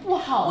还是不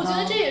好呢？我觉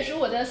得这也是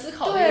我在思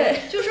考的。对，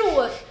就是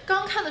我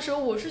刚看的时候，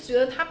我是觉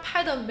得他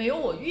拍的没有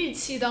我预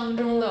期当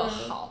中的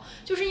好，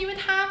就是因为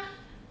他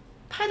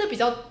拍的比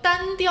较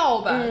单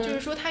调吧，就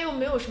是说他又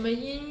没有什么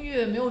音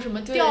乐，没有什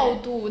么调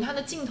度，他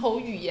的镜头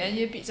语言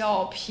也比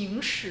较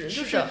平实，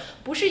就是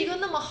不是一个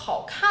那么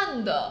好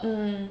看的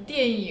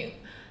电影。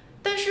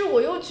但是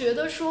我又觉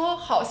得说，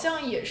好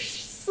像也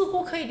似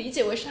乎可以理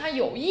解为是他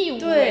有意无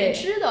为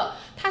之的，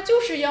他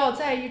就是要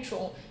在一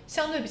种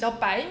相对比较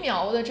白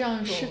描的这样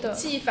一种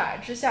技法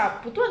之下，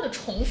不断的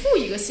重复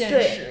一个现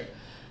实。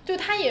对，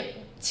他也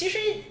其实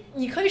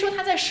你可以说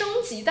他在升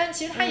级，但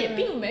其实他也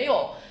并没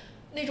有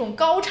那种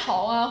高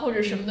潮啊或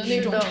者什么的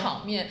那种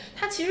场面，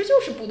它其实就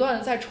是不断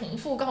的在重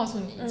复告诉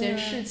你一件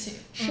事情。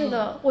是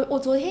的，我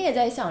昨天也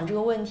在想这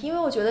个问题，因为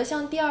我觉得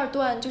像第二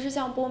段，就是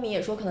像波米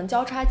也说可能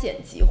交叉剪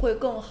辑会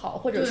更好，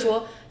或者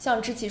说像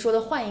之前说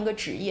的换一个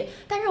职业，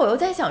但是我又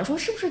在想说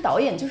是不是导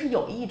演就是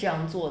有意这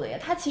样做的呀？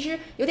他其实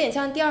有点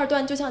像第二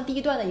段就像第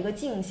一段的一个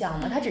镜像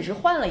嘛，他只是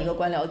换了一个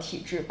官僚体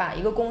制，把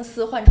一个公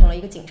司换成了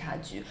一个警察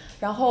局，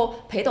然后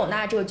裴斗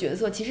娜这个角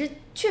色其实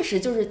确实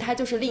就是他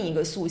就是另一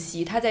个溯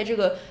溪，他在这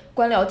个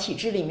官僚体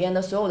制里面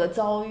的所有的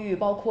遭遇，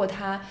包括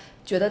他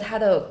觉得他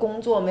的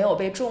工作没有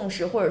被重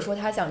视，或者说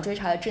他想追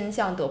查的真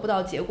相得不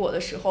到结果的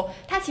时候，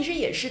他其实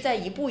也是在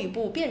一步一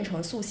步变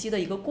成溯溪的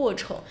一个过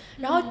程。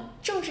然后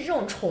正是这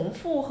种重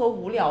复和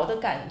无聊的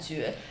感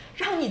觉，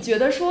让你觉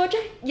得说这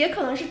也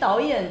可能是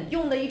导演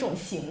用的一种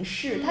形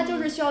式，他就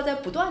是需要在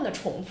不断的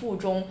重复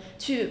中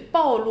去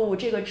暴露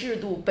这个制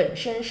度本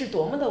身是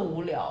多么的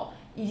无聊，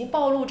已经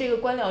暴露这个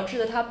官僚制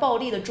的它暴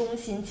力的中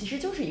心其实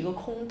就是一个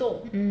空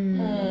洞。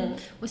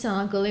我想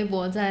到格雷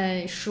伯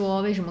在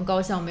说为什么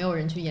高校没有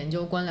人去研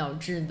究官僚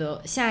制的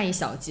下一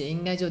小节，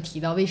应该就提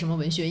到为什么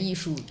文学艺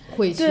术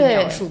会去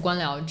描述官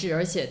僚制，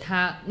而且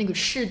它那个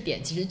试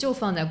点其实就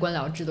放在官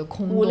僚制的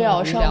空洞、无聊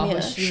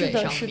和虚伪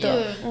上面。是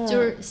的，就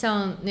是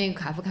像那个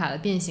卡夫卡的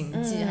《变形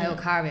记》还有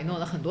卡尔维诺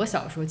的很多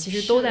小说其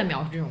实都在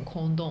描述这种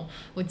空洞。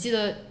我记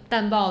得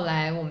淡豹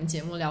来我们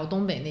节目聊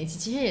东北那期，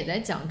其实也在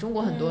讲中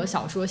国很多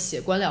小说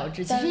写官僚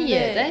制，其实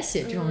也在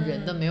写这种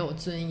人的没有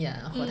尊严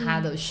和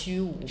他的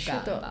虚无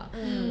感吧。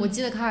我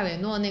记得卡尔维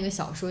诺那个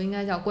小说应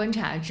该叫《观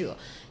察者》，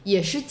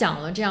也是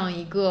讲了这样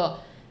一个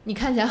你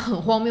看起来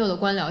很荒谬的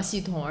官僚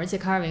系统，而且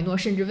卡尔维诺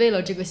甚至为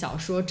了这个小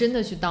说真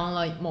的去当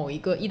了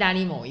意大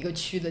利某一个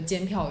区的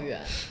监票员，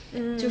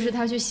就是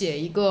他去写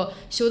一个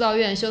修道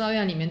院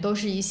里面都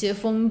是一些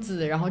疯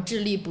子，然后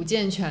智力不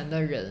健全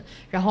的人，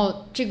然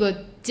后这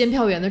个监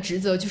票员的职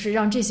责就是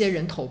让这些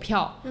人投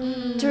票，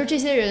就是这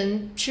些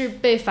人是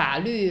被法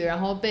律然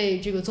后被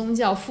这个宗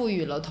教赋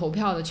予了投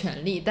票的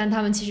权利，但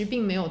他们其实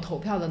并没有投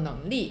票的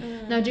能力，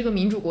那这个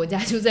民主国家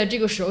就在这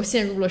个时候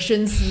陷入了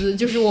深思，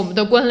就是我们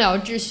的官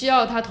僚制需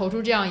要他投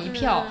出这样一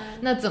票，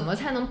那怎么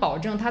才能保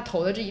证他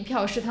投的这一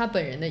票是他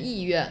本人的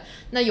意愿？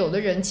那有的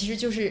人其实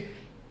就是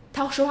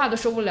他说话都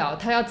说不了，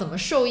他要怎么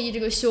授意这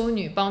个修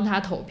女帮他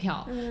投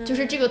票，就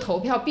是这个投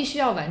票必须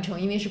要完成，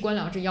因为是官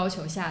僚制要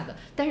求下的，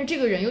但是这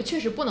个人又确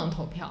实不能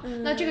投票，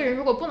那这个人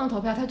如果不能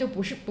投票，他就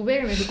不被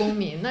认为是公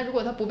民，那如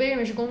果他不被认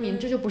为是公民，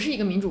这就不是一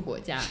个民主国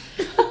家，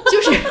就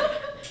是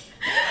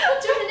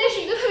那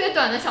是一个特别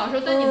短的小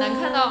说，但你能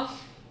看到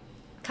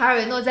卡尔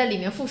维诺在里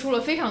面付出了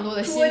非常多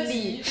的心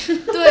力，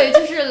对，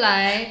就是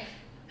来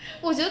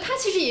我觉得他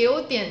其实也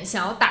有点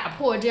想要打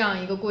破这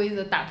样一个规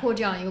则，打破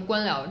这样一个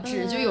官僚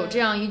制，就有这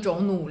样一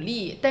种努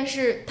力，但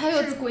是他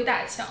又是鬼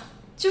打墙，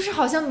就是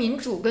好像民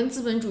主跟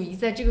资本主义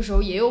在这个时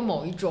候也有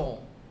某一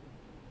种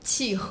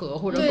契合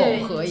或者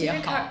吻合也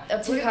好，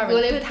其实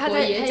格雷他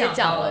也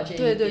讲了这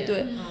一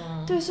点，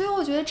对，所以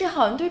我觉得这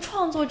好像对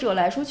创作者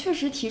来说确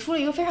实提出了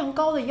一个非常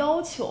高的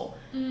要求，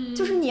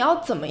就是你要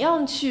怎么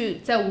样去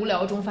在无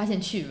聊中发现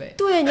趣味，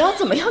对，你要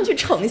怎么样去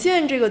呈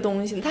现这个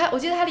东西。我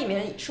记得他里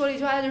面说了一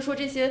句话，他就说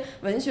这些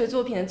文学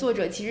作品的作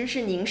者其实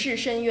是凝视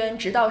深渊，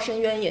直到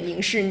深渊也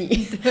凝视你，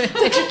对，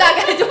这大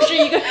概就是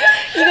一个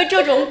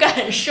这种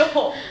感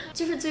受。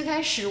就是最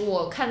开始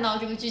我看到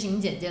这个剧情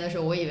简介的时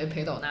候，我以为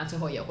裴斗娜最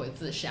后也会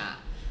自杀，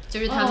就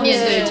是他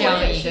面对这样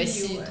一个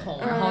系统，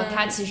然后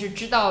他其实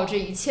知道这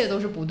一切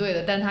都是不对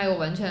的，但他又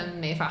完全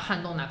没法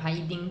撼动哪怕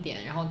一丁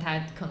点，然后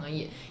他可能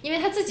也因为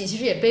他自己其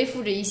实也背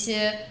负着一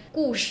些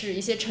故事，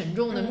一些沉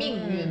重的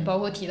命运，包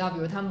括提到比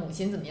如他母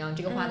亲怎么样，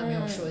这个话都没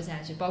有说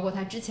下去，包括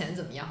他之前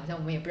怎么样，好像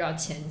我们也不知道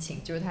前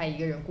情，就是他一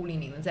个人孤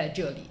零零的在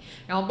这里，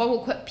然后包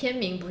括片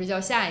名不是叫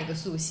下一个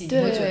宿系，你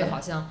会觉得好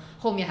像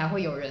后面还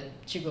会有人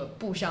这个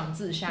步上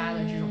自杀的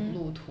这种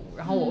路途，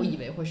然后我以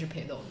为会是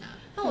裴斗娜。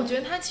那我觉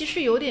得它其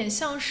实有点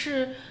像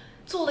是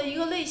做了一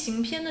个类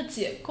型片的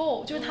解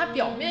构，就是它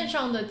表面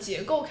上的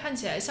结构看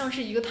起来像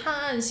是一个探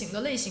案型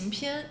的类型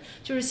片，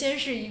就是先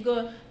是一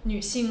个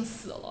女性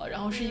死了，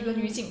然后是一个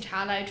女警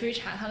察来追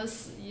查她的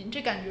死因，这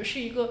感觉是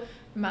一个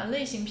蛮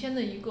类型片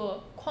的一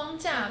个框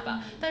架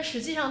吧，但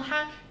实际上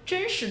它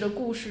真实的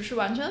故事是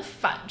完全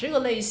反这个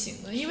类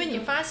型的，因为你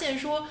发现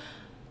说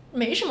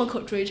没什么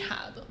可追查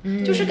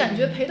的，就是感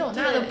觉裴斗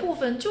娜的部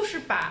分就是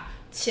把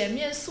前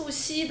面素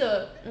汐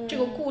的这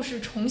个故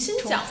事重新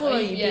讲了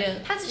一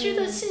遍，它其实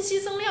的信息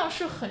增量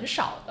是很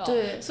少的，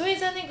对，所以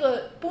在那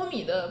个波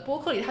米的播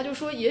客里，他就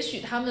说也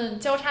许他们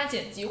交叉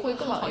剪辑会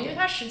更好，因为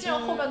它实际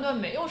上后半段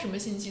没有什么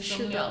信息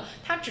增量，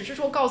它只是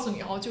说告诉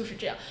你哦就是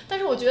这样，但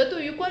是我觉得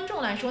对于观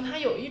众来说，它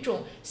有一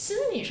种心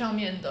理上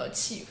面的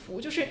起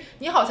伏，就是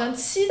你好像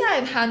期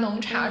待它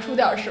能查出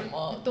点什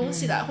么东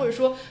西来，或者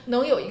说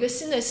能有一个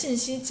新的信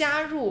息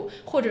加入，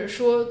或者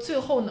说最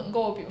后能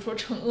够比如说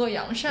惩恶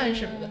扬善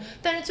什么的，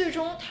但是最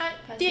终它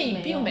电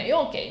影并没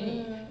有给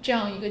你这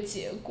样一个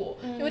结果，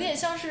有点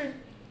像是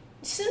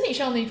心理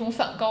上的一种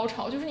反高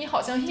潮，就是你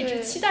好像一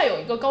直期待有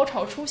一个高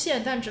潮出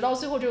现，但直到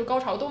最后这个高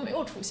潮都没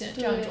有出现，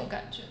这样一种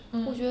感觉。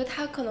我觉得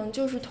他可能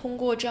就是通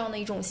过这样的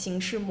一种形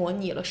式模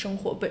拟了生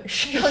活本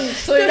身，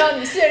所以让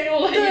你陷入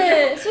了一种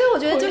对，所以我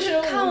觉得就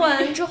是看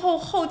完之后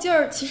后劲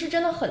儿其实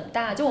真的很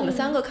大，就我们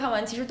三个看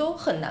完其实都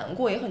很难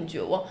过也很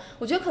绝望，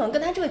我觉得可能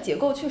跟他这个结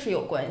构确实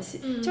有关系，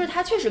就是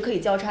他确实可以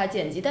交叉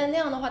剪辑，但那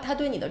样的话他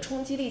对你的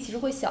冲击力其实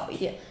会小一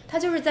点，他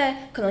就是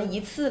在可能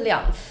1次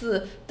2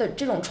次的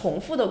这种重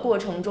复的过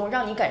程中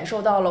让你感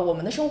受到了我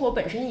们的生活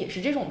本身也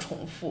是这种重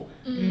复，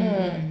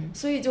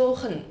所以就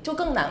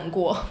更难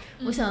过。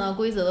我想到《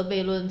规则的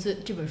悖论》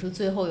这本书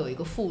最后有一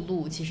个附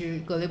录，其实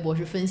格雷博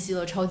士分析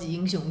了超级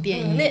英雄电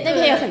影，那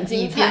篇也很精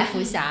彩，以蝙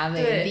蝠侠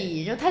为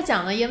例，然后他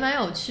讲的也蛮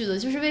有趣的，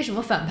就是为什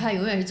么反派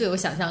永远是最有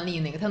想象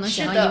力那个，他能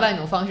想象10000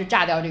种方式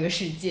炸掉这个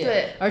世界，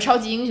对，而超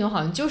级英雄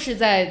好像就是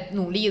在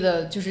努力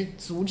的就是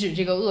阻止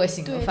这个恶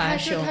行的发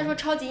生。他说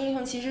超级英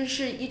雄其实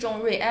是一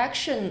种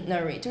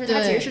reactionary， 就是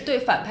他其实是对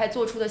反派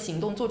做出的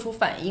行动做出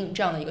反应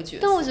这样的一个角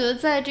色。但我觉得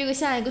在这个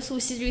下一个素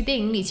汐这个电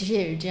影里其实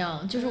也是这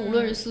样，就是无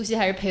论是素汐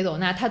还是裴斗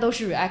娜，他都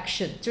是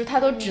reaction， 就是他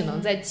都只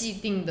能在既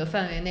定的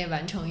范围内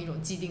完成一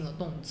种既定的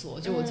动作，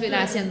就我最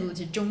大限度的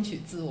去争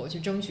取自我，去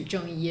争取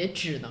正义，也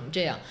只能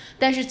这样。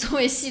但是作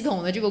为系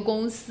统的这个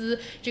公司，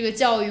这个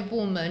教育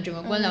部门，整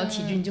个官僚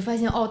体制，你就发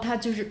现哦，他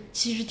就是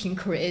其实挺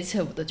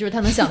creative 的，就是他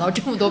能想到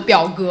这么多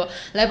表格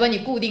来帮你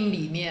固定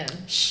理念。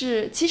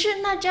是，其实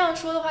那这样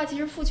说的话，其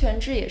实父权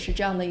制也是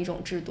这样的一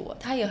种制度，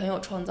它也很有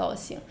创造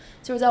性。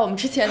就是在我们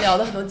之前聊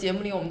的很多节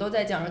目里，我们都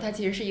在讲说它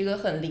其实是一个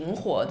很灵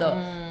活的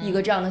一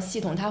个这样的系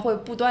统，它会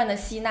不断的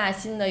吸纳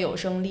新的有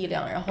生力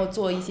量，然后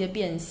做一些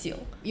变形，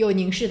又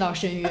凝视到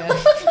深渊。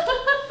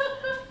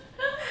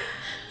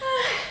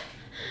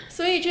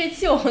所以以这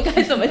期我们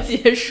该怎么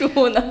结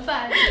束呢？无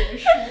法结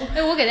束。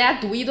哎，我给大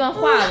家读一段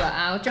话吧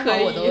啊，正好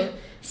我都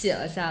写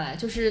了下来，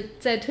就是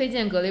在推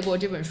荐格雷伯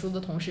这本书的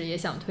同时，也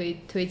想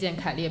推荐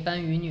凯列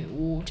班与女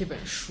巫这本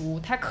书。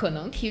它可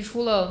能提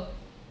出了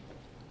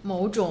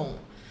某种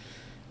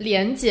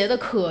连结的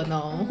可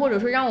能，或者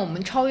说让我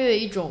们超越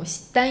一种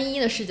单一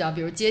的视角，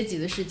比如阶级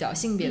的视角、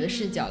性别的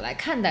视角来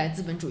看待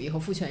资本主义和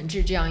父权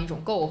制这样一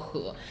种构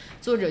合。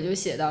作者就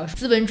写到，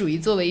资本主义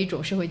作为一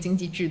种社会经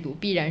济制度，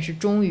必然是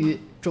忠于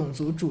种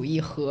族主义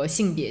和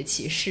性别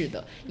歧视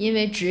的，因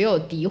为只有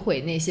诋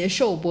毁那些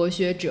受剥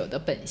削者的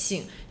本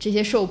性，这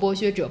些受剥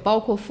削者包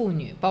括妇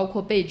女，包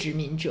括被殖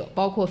民者，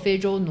包括非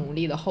洲奴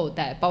隶的后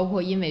代，包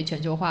括因为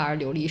全球化而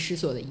流离失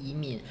所的移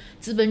民，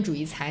资本主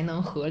义才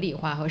能合理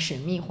化和神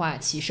秘化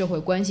其社会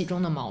关系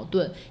中的矛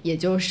盾，也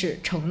就是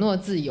承诺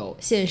自由，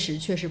现实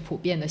却是普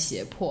遍的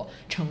胁迫，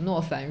承诺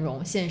繁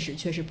荣，现实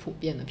却是普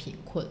遍的贫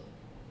困。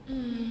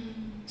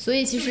所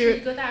以其实就是一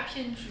个大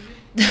骗局。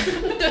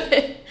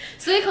对，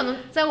所以可能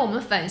在我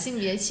们反性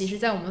别歧视，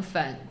在我们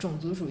反种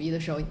族主义的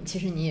时候，其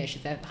实你也是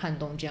在撼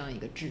动这样一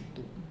个制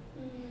度。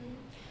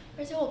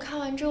而且我看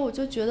完之后，我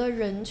就觉得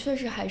人确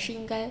实还是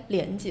应该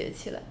连结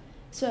起来。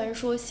虽然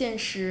说现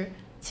实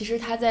其实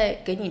它在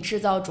给你制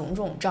造种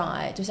种障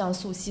碍，就像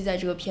素汐在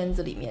这个片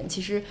子里面，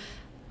其实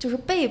就是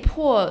被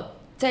迫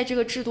在这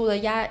个制度的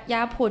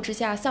压迫之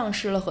下丧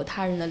失了和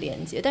他人的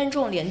连接，但是这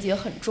种连接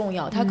很重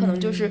要，它可能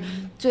就是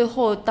最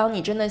后当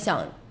你真的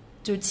想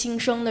就轻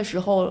生的时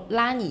候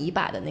拉你一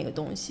把的那个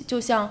东西。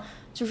就像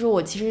就是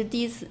我其实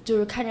第一次就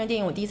是看这个电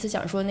影，我第一次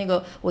想说那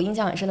个我印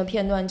象很深的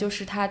片段，就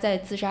是他在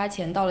自杀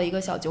前到了一个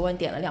小酒馆，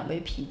点了2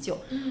杯啤酒，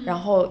然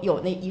后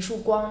有那一束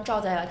光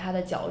照在了他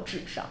的脚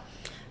趾上。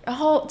然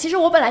后其实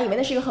我本来以为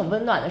那是一个很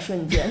温暖的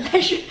瞬间，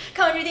但是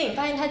看完这个电影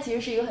发现它其实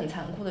是一个很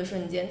残酷的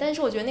瞬间。但是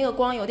我觉得那个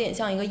光有点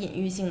像一个隐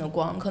喻性的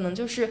光，可能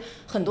就是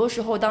很多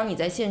时候当你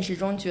在现实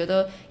中觉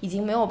得已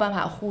经没有办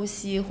法呼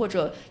吸，或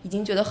者已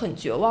经觉得很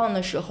绝望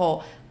的时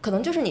候，可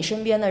能就是你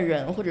身边的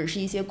人或者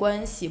是一些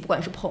关系，不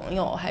管是朋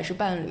友还是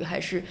伴侣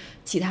还是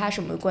其他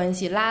什么关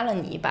系，拉了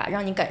你一把，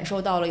让你感受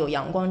到了有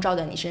阳光照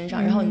在你身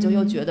上，然后你就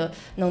又觉得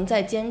能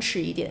再坚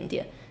持一点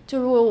点。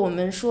就如果我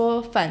们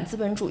说反资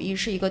本主义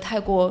是一个太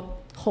过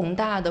宏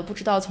大的不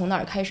知道从哪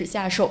儿开始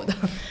下手的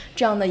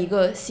这样的一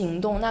个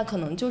行动，那可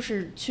能就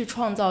是去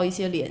创造一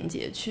些连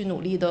接，去努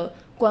力的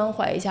关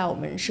怀一下我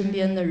们身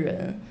边的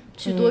人，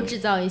去多制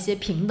造一些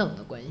平等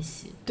的关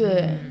系。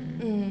对，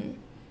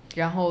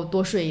然后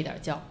多睡一点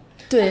觉。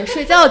对，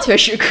睡觉确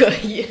实可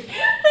以。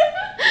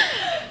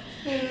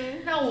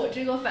那我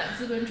这个反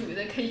资本主义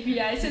的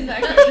KPI 现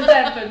在可是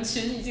在本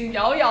群已经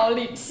遥遥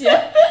领先。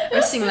我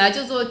醒来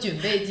就做准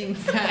备竞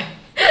赛。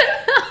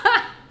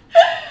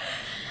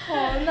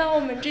好，那我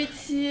们这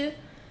期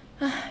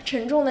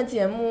沉重的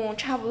节目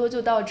差不多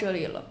就到这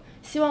里了，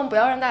希望不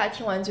要让大家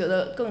听完觉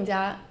得更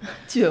加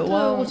绝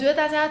望。对，我觉得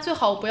大家最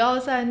好不要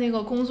在那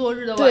个工作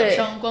日的晚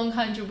上观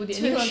看这部电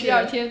影，你可能第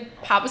二天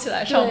爬不起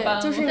来上班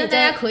了。就是大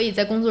家可以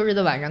在工作日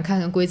的晚上看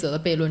看《规则的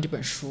悖论》这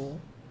本书。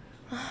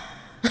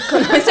可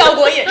能效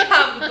果也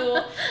差不多，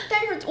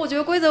但是我觉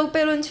得《规则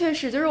悖论》确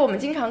实就是我们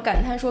经常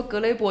感叹说格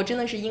雷伯真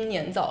的是英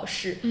年早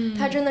逝，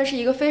他真的是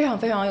一个非常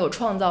非常有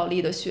创造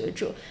力的学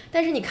者，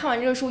但是你看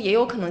完这个书也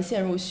有可能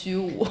陷入虚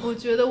无。我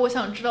觉得我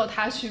想知道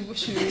他虚不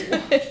虚无。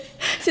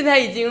现在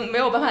已经没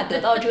有办法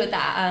得到这个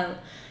答案了。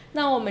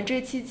那我们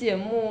这期节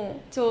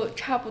目就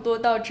差不多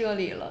到这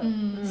里了，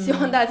希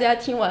望大家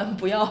听完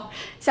不要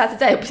下次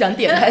再也不想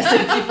点开随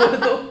机波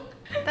动。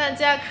大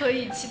家可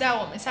以期待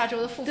我们下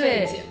周的付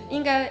费节目。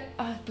应该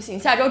不行，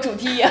下周主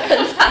题也很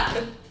惨。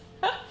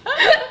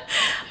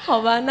好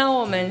吧，那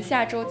我们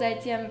下周再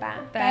见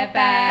吧，拜拜，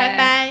拜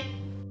拜。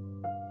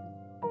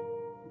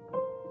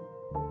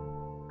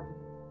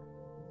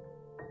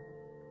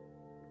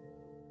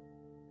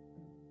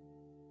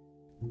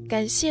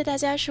感谢大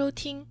家收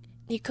听，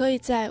你可以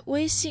在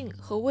微信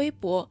和微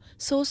博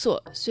搜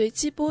索随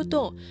机波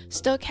动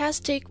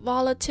Stochastic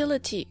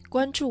Volatility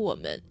关注我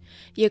们，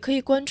也可以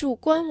关注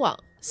官网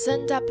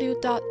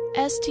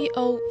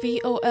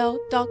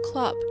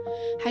www.stovol.club，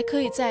 还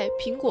可以在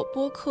苹果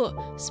播客、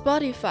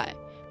Spotify、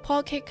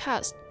Pocket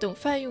Cast 等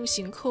泛用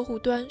型客户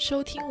端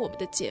收听我们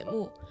的节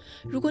目。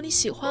如果你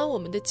喜欢我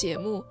们的节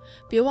目，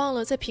别忘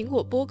了在苹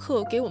果播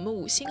客给我们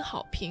5星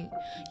好评，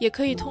也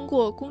可以通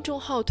过公众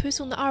号推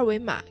送的2维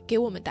码给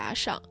我们打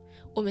赏。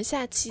我们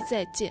下期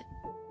再见。